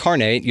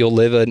reincarnate, you'll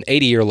live an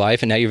 80-year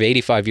life, and now you have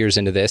 85 years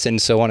into this,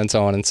 and so on and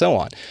so on and so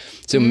on.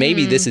 So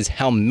maybe this is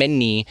how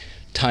many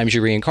times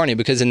you reincarnate,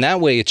 because in that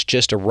way it's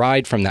just a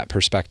ride from that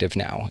perspective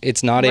now.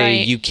 It's not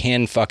you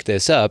can fuck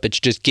this up.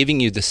 It's just giving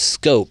you the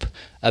scope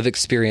of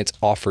experience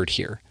offered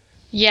here.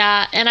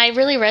 Yeah, and I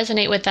really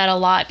resonate with that a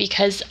lot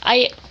because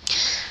I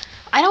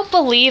don't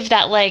believe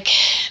that like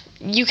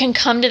you can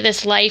come to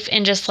this life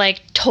and just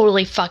like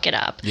totally fuck it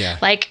up. Yeah.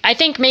 Like I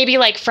think maybe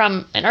like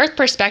from an Earth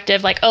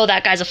perspective, like, oh,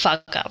 that guy's a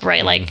fuck up,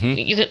 right? Like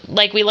you could,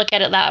 like we look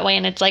at it that way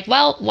and it's like,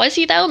 well, was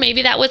he though?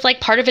 Maybe that was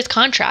like part of his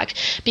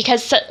contract,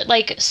 because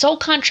like soul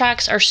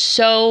contracts are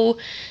so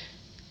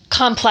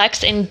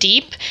complex and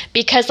deep,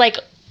 because like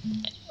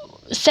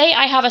say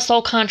I have a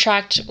soul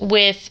contract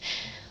with,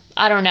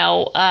 I don't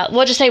know,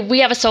 we'll just say we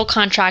have a soul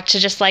contract to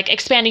just like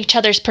expand each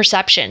other's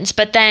perceptions.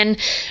 But then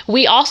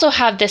we also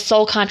have this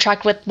soul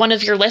contract with one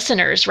of your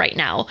listeners right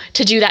now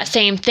to do that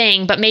same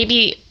thing. But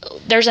maybe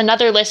there's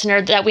another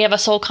listener that we have a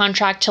soul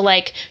contract to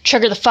like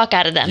trigger the fuck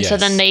out of them. Yes. So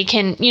then they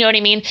can, you know what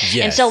I mean?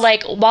 Yes. And so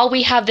like while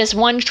we have this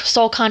one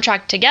soul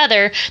contract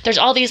together, there's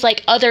all these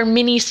like other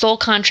mini soul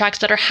contracts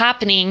that are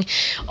happening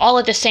all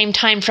at the same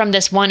time from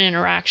this one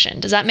interaction.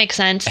 Does that make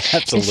sense?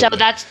 Absolutely. And so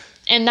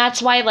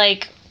that's why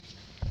like,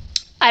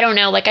 I don't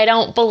know, like, I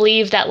don't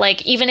believe that,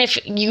 like, even if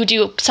you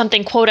do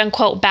something quote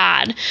unquote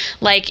bad,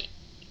 like,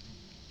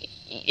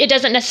 it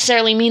doesn't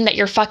necessarily mean that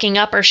you're fucking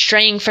up or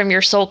straying from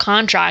your soul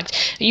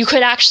contract. You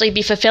could actually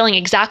be fulfilling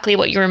exactly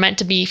what you were meant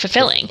to be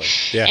fulfilling.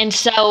 Yeah. And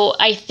so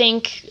I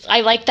think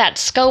I like that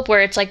scope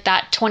where it's like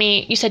that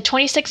you said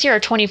 26 year or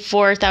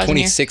 24,000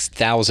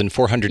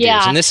 26,400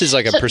 years. And this is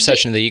like a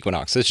precession of the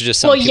equinox. This is just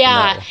something people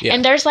know. Yeah.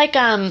 And there's like,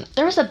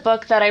 there was a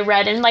book that I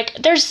read, and like,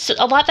 there's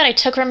a lot that I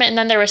took from it. And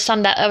then there was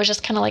some that I was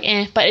just kind of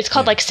like, but it's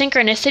called like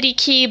Synchronicity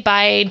Key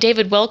by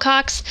David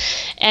Wilcox.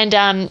 And,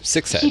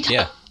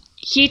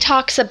 he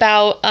talks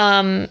about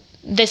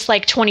this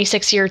like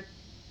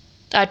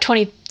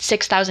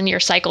 26,000 year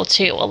cycle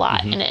too a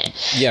lot in it.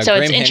 Yeah, so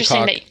Graham it's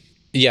interesting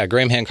Hancock,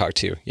 Graham Hancock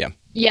too. Yeah.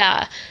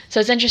 Yeah. So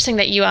it's interesting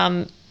that you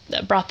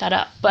brought that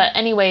up. But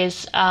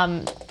anyways,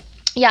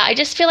 Yeah, I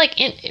just feel like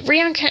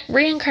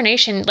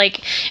reincarnation, like,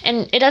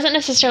 and it doesn't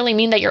necessarily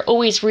mean that you're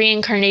always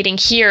reincarnating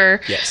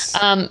here, Yes.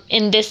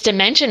 in this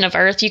dimension of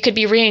Earth. You could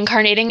be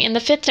reincarnating in the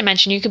fifth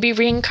dimension. You could be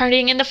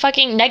reincarnating in the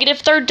fucking negative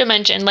third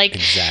dimension. Like,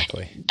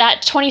 Exactly.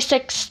 that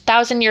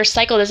 26,000 year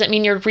cycle doesn't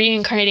mean you're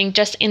reincarnating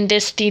just in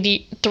this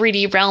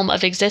 3D realm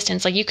of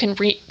existence. Like, you can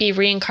be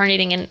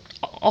reincarnating in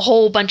a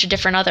whole bunch of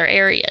different other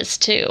areas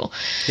too.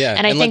 Yeah.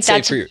 And I think let's say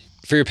that's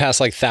for your past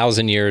like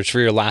 1,000 years, for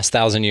your last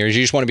 1,000 years,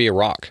 you just want to be a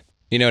rock.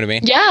 You know what I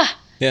mean? yeah.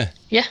 Yeah.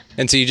 Yeah.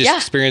 And so you just Yeah.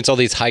 experience all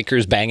these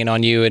hikers banging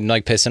on you and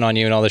like pissing on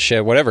you and all this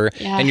shit, whatever.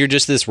 Yeah. And you're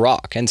just this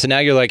rock. And so now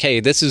you're like, hey,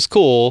 this is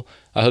cool.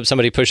 I hope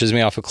somebody pushes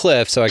me off a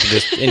cliff so I can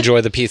just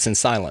enjoy the peace and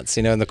silence,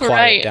 and the quiet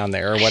Right. down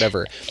there or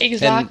whatever.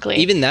 Exactly.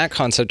 And even that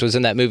concept was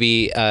in that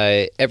movie,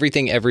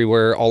 Everything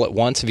Everywhere All at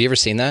Once. Have you ever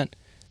seen that?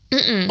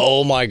 Mm-mm.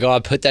 Oh my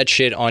God, put that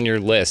shit on your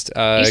list.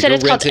 You said go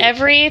it's called rent it.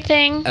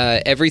 Everything?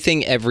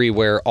 Everything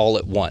Everywhere All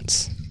at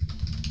Once,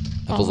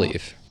 I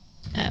believe.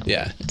 Oh,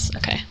 Yeah. it's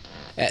okay.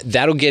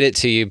 That'll get it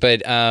to you,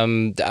 but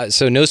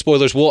so no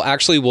spoilers.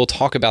 We'll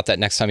talk about that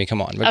next time you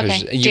come on,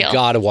 because Okay, you deal.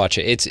 gotta watch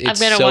it. It's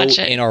gonna so watch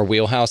it. in our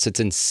wheelhouse. It's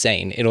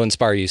insane. It'll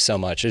inspire you so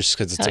much just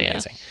because it's Oh, yeah.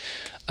 amazing.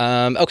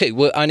 Okay,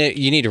 well I know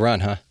you need to run,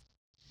 huh?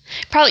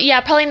 Probably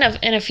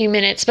in a few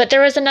minutes. But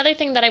there was another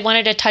thing that I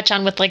wanted to touch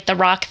on with like the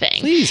rock thing.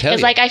 Please, hell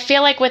Because yeah. like I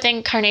feel like with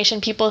incarnation,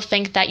 people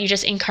think that you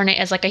just incarnate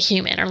as like a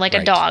human or like a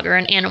Right. dog or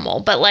an animal.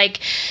 But like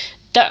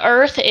the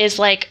earth is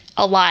like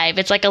alive.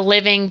 It's like a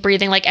living,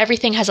 breathing, like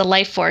everything has a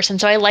life force.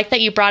 And so I like that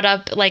you brought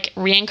up like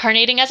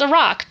reincarnating as a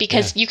rock,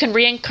 because Yeah. you can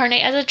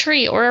reincarnate as a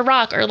tree or a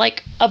rock or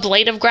like a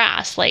blade of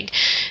grass. Like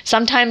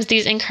sometimes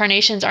these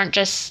incarnations aren't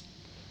just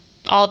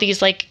all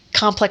these like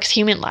complex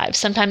human lives.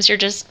 Sometimes you're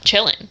just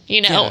chilling,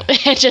 Yeah.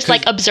 just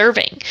like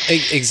observing.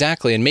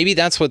 Exactly. And maybe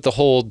that's what the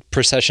whole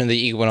precession of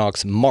the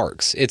equinox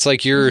marks. It's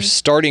like your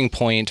starting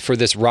point for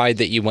this ride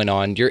that you went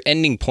on. Your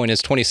ending point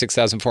is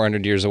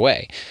 26,400 years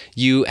away.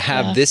 You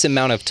have this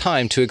amount of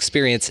time to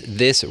experience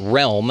this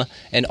realm,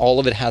 and all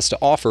of it has to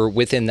offer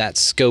within that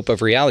scope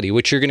of reality,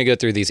 which you're going to go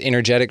through these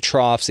energetic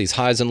troughs, these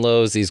highs and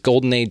lows, these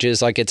golden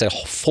ages. Like, it's a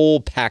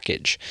full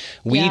package.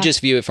 We Yeah. just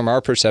view it from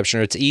our perception,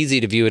 or it's easy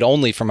to view it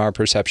only from our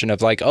perception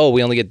of like, oh,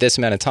 we only get this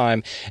amount of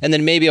time, and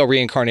then maybe I'll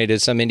reincarnate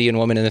as some Indian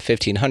woman in the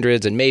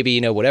 1500s, and maybe,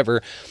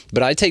 whatever.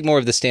 But I take more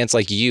of the stance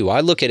like you. I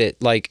look at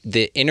it like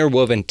the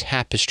interwoven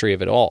tapestry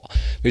of it all.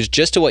 Because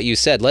just to what you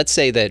said, let's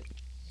say that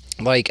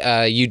like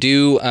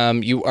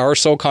our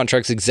soul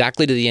contracts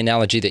exactly to the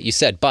analogy that you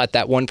said, but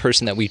that one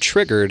person that we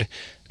triggered,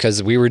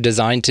 because we were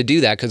designed to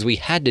do that, because we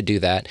had to do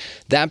that,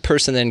 that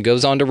person then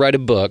goes on to write a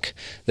book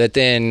that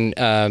then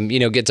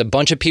gets a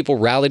bunch of people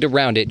rallied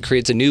around it,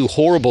 creates a new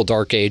horrible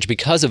dark age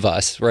because of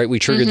us, right? We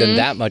triggered them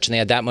that much, and they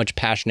had that much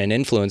passion and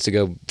influence to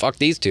go fuck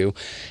these two.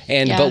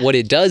 And Yeah. but what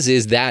it does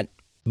is that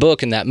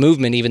book and that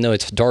movement, even though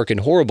it's dark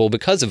and horrible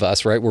because of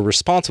us, right? We're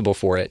responsible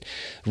for it.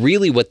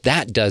 Really what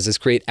that does is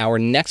create our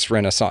next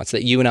renaissance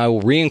that you and I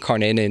will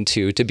reincarnate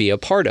into to be a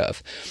part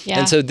of. Yeah.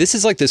 And so this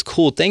is like this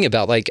cool thing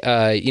about like,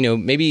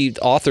 maybe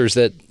authors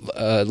that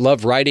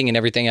love writing and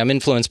everything. I'm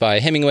influenced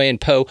by Hemingway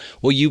and Poe.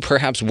 Well, you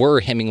perhaps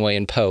were Hemingway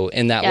and Poe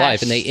in that Yes.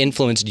 life, and they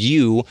influenced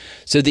you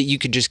so that you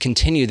could just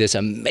continue this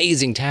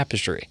amazing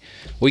tapestry.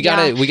 We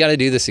gotta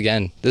do this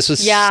again. This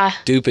was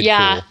stupid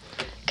cool.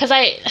 Because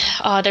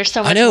there's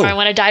so much know. more I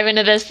want to dive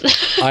into this.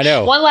 I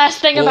know. One last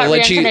thing We'll about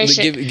let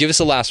reincarnation. give us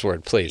a last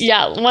word, please.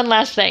 Yeah, one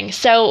last thing.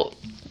 So,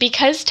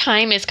 because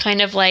time is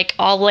kind of like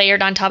all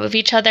layered on top of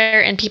each other,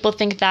 and people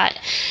think that,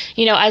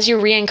 as you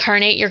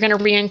reincarnate, you're going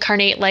to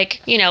reincarnate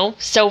like,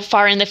 so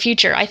far in the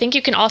future. I think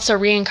you can also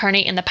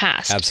reincarnate in the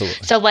past.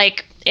 Absolutely. So,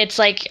 like, it's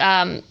like,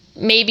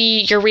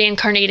 maybe you're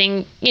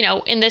reincarnating,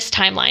 in this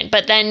timeline,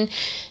 but then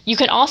you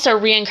can also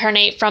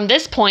reincarnate from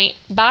this point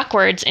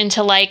backwards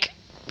into like,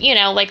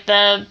 like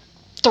the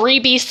 3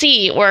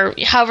 BC or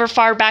however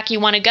far back you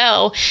want to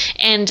go.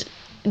 And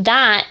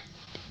that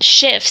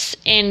shifts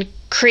and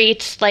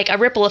creates like a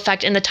ripple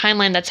effect in the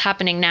timeline that's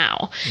happening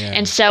now. Yeah.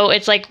 And so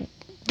it's like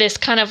this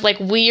kind of like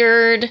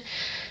weird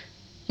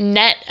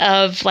net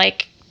of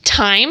like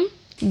time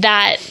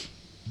that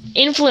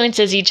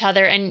influences each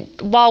other. And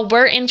while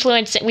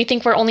we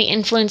think we're only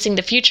influencing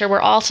the future,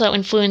 we're also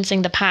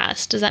influencing the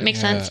past. Does that make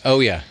sense? Oh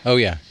yeah,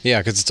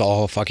 because it's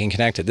all fucking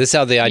connected. This is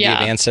how the idea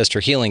of Yeah.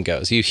 ancestor healing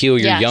goes. You heal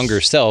your Yes. younger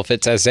self.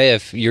 It's as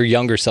if your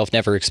younger self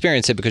never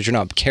experienced it because you're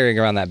not carrying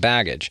around that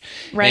baggage.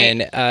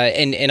 Right.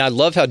 And I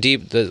love how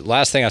deep. The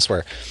last thing I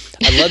swear,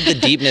 I love the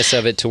deepness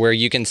of it to where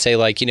you can say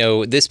like,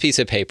 this piece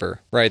of paper,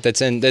 right?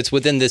 That's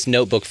within this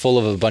notebook full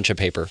of a bunch of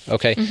paper.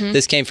 Okay,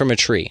 This came from a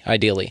tree,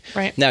 ideally.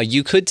 Right. Now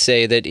you could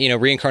say that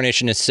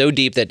reincarnation is so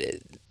deep that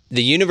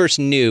the universe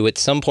knew at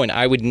some point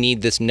I would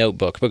need this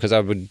notebook because I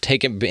would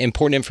take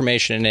important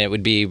information and it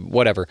would be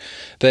whatever.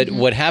 But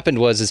what happened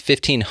was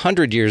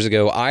 1,500 years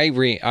ago,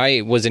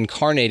 I was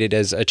incarnated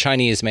as a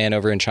Chinese man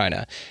over in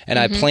China, and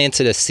I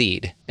planted a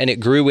seed, and it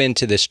grew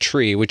into this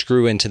tree, which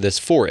grew into this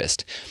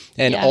forest.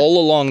 And all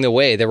along the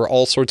way, there were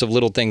all sorts of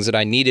little things that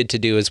I needed to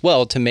do as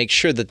well to make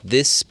sure that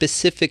this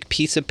specific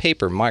piece of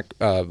paper,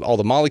 all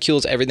the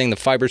molecules, everything, the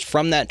fibers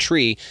from that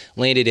tree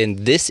landed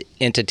in this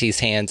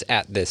entity's hands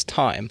at this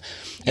time.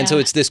 And so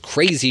it's this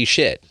crazy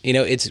shit. You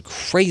know, it's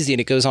crazy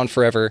and it goes on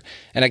forever.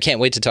 And I can't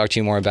wait to talk to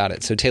you more about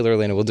it. So Taylor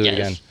Elena, we'll do it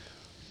again.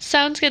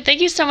 Sounds good.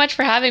 Thank you so much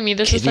for having me.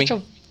 This was such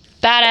a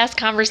badass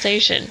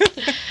conversation.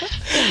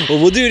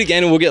 Well, we'll do it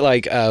again, and we'll get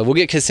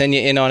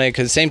Ksenia in on it,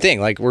 because same thing.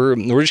 Like we're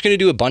just going to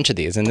do a bunch of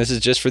these, and this is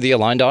just for the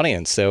aligned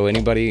audience. So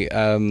anybody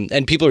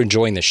and people are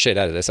enjoying the shit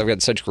out of this. I've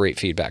got such great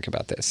feedback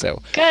about this.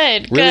 So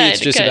it's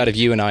just about if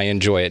you and I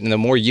enjoy it, and the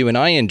more you and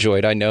I enjoy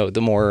it, I know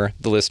the more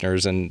the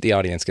listeners and the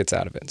audience gets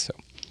out of it. So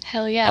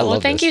hell yeah! Well,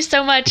 thank you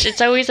so much.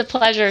 It's always a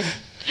pleasure.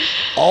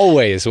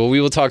 Always. Well,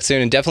 we will talk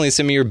soon, and definitely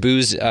send me your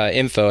booze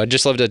info. I'd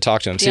just love to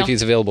talk to him, see if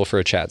he's available for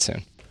a chat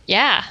soon.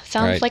 Yeah,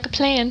 sounds like a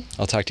plan.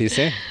 I'll talk to you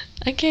soon.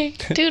 Okay,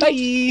 doodles.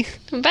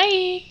 Bye.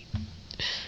 Bye.